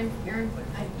 Aaron,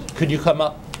 Could you come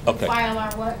up? Okay. File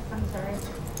our what? I'm sorry.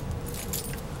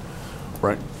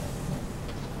 Right.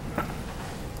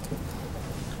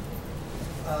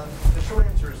 The short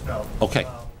answer is no. Okay. We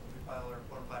file our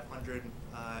Form 500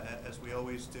 as we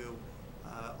always do.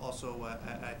 Also,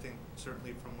 I think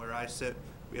certainly from where I sit,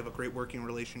 we have a great working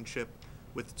relationship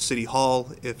with City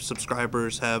Hall. If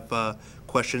subscribers have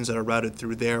questions that are routed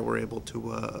through there, we're able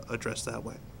to address that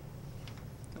way.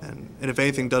 And if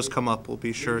anything does come up, we'll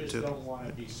be sure to. We just don't want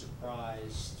to be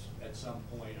surprised at some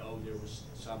point, oh, there was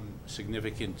some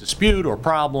significant dispute or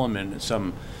problem and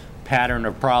some pattern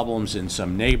of problems in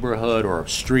some neighborhood or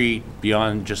street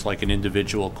beyond just like an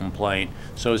individual complaint.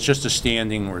 So it's just a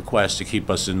standing request to keep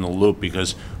us in the loop,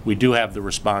 because we do have the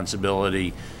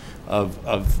responsibility of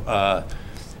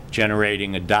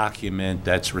generating a document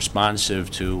that's responsive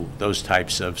to those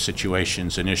types of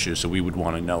situations and issues, so we would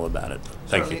want to know about it.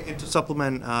 Thank you. And to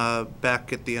supplement,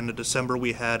 back at the end of December,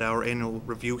 we had our annual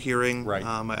review hearing. Right.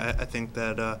 I think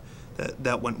that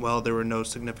that went well. There were no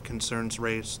significant concerns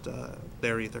raised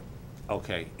there either.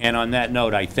 Okay. And on that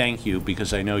note, I thank you,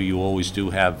 because I know you always do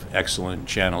have excellent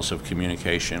channels of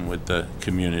communication with the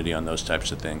community on those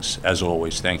types of things. As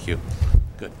always, thank you.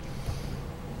 Good.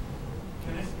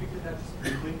 Can I speak to that just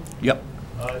briefly? Yep.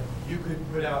 You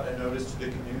could put out a notice to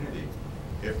the community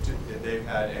if they've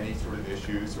had any sort of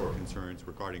issues or concerns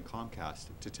regarding Comcast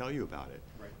to tell you about it.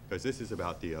 Right. Because this is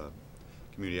about the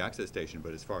community access station,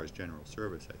 but as far as general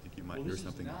service, I think you might hear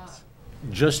something else.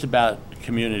 Just about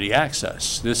community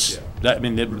access. This, I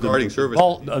mean, Regarding service.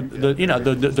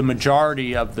 The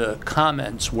majority of the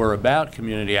comments were about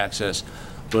community access,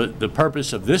 but the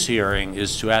purpose of this hearing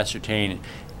is to ascertain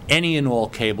any and all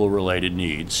cable-related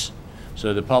needs.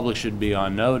 So the public should be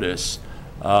on notice.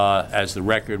 As the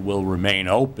record will remain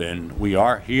open, we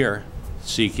are here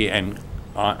seeking, and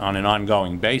on an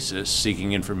ongoing basis,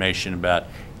 seeking information about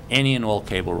any and all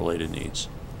cable-related needs.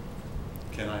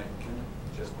 Can I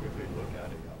just quickly look at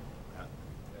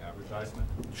the advertisement?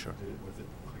 Sure. Was it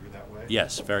clear that way?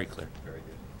 Yes, very clear. Very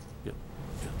good. Yep.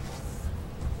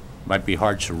 might be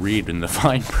hard to read in the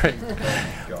fine print,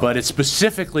 but it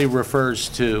specifically refers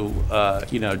to,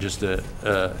 you know, just a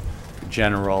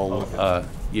general,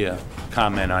 yeah,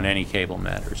 comment on any cable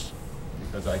matters.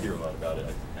 Because I hear a lot about it.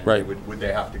 And Right. Would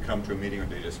they have to come to a meeting, or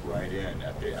they just write in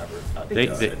at the They-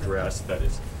 address that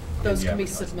is? in Those the can be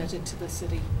advertisement? submitted to the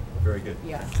city. Very good.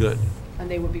 Yeah. Good.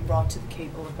 And they would be brought to the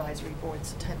Cable Advisory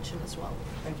Board's attention as well.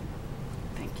 Thank you.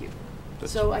 Thank you.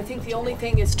 So I think the only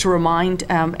thing is to remind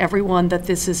everyone that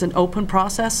this is an open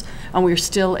process, and we're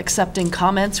still accepting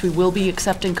comments. We will be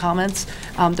accepting comments.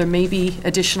 There may be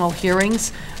additional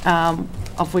hearings,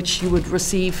 of which you would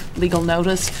receive legal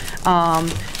notice.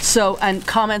 And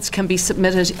comments can be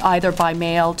submitted either by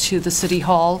mail to the City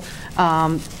Hall,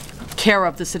 care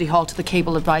of the City Hall, to the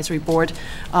Cable Advisory Board.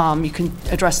 You can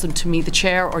address them to me, the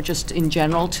chair, or just in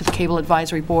general to the Cable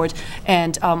Advisory Board.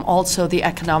 And also the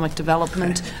Economic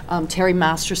Development. Terry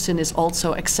Masterson is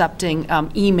also accepting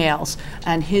emails,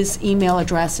 and his email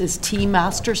address is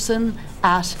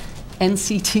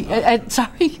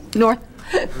NorthamptonMA.gov.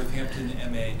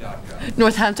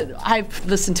 Northampton, I've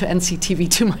listened to NCTV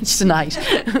too much tonight.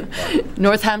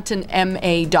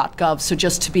 NorthamptonMA.gov, so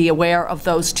just to be aware of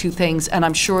those two things, and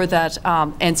I'm sure that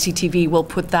NCTV will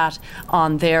put that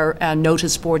on their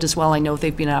notice board as well. I know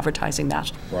they've been advertising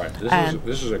that. Right.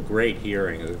 This is a great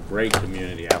hearing, a great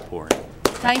community outpouring.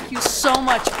 Thank you so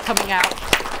much for coming out.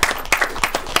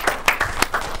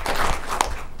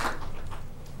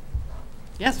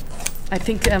 Yes, I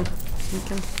think we can.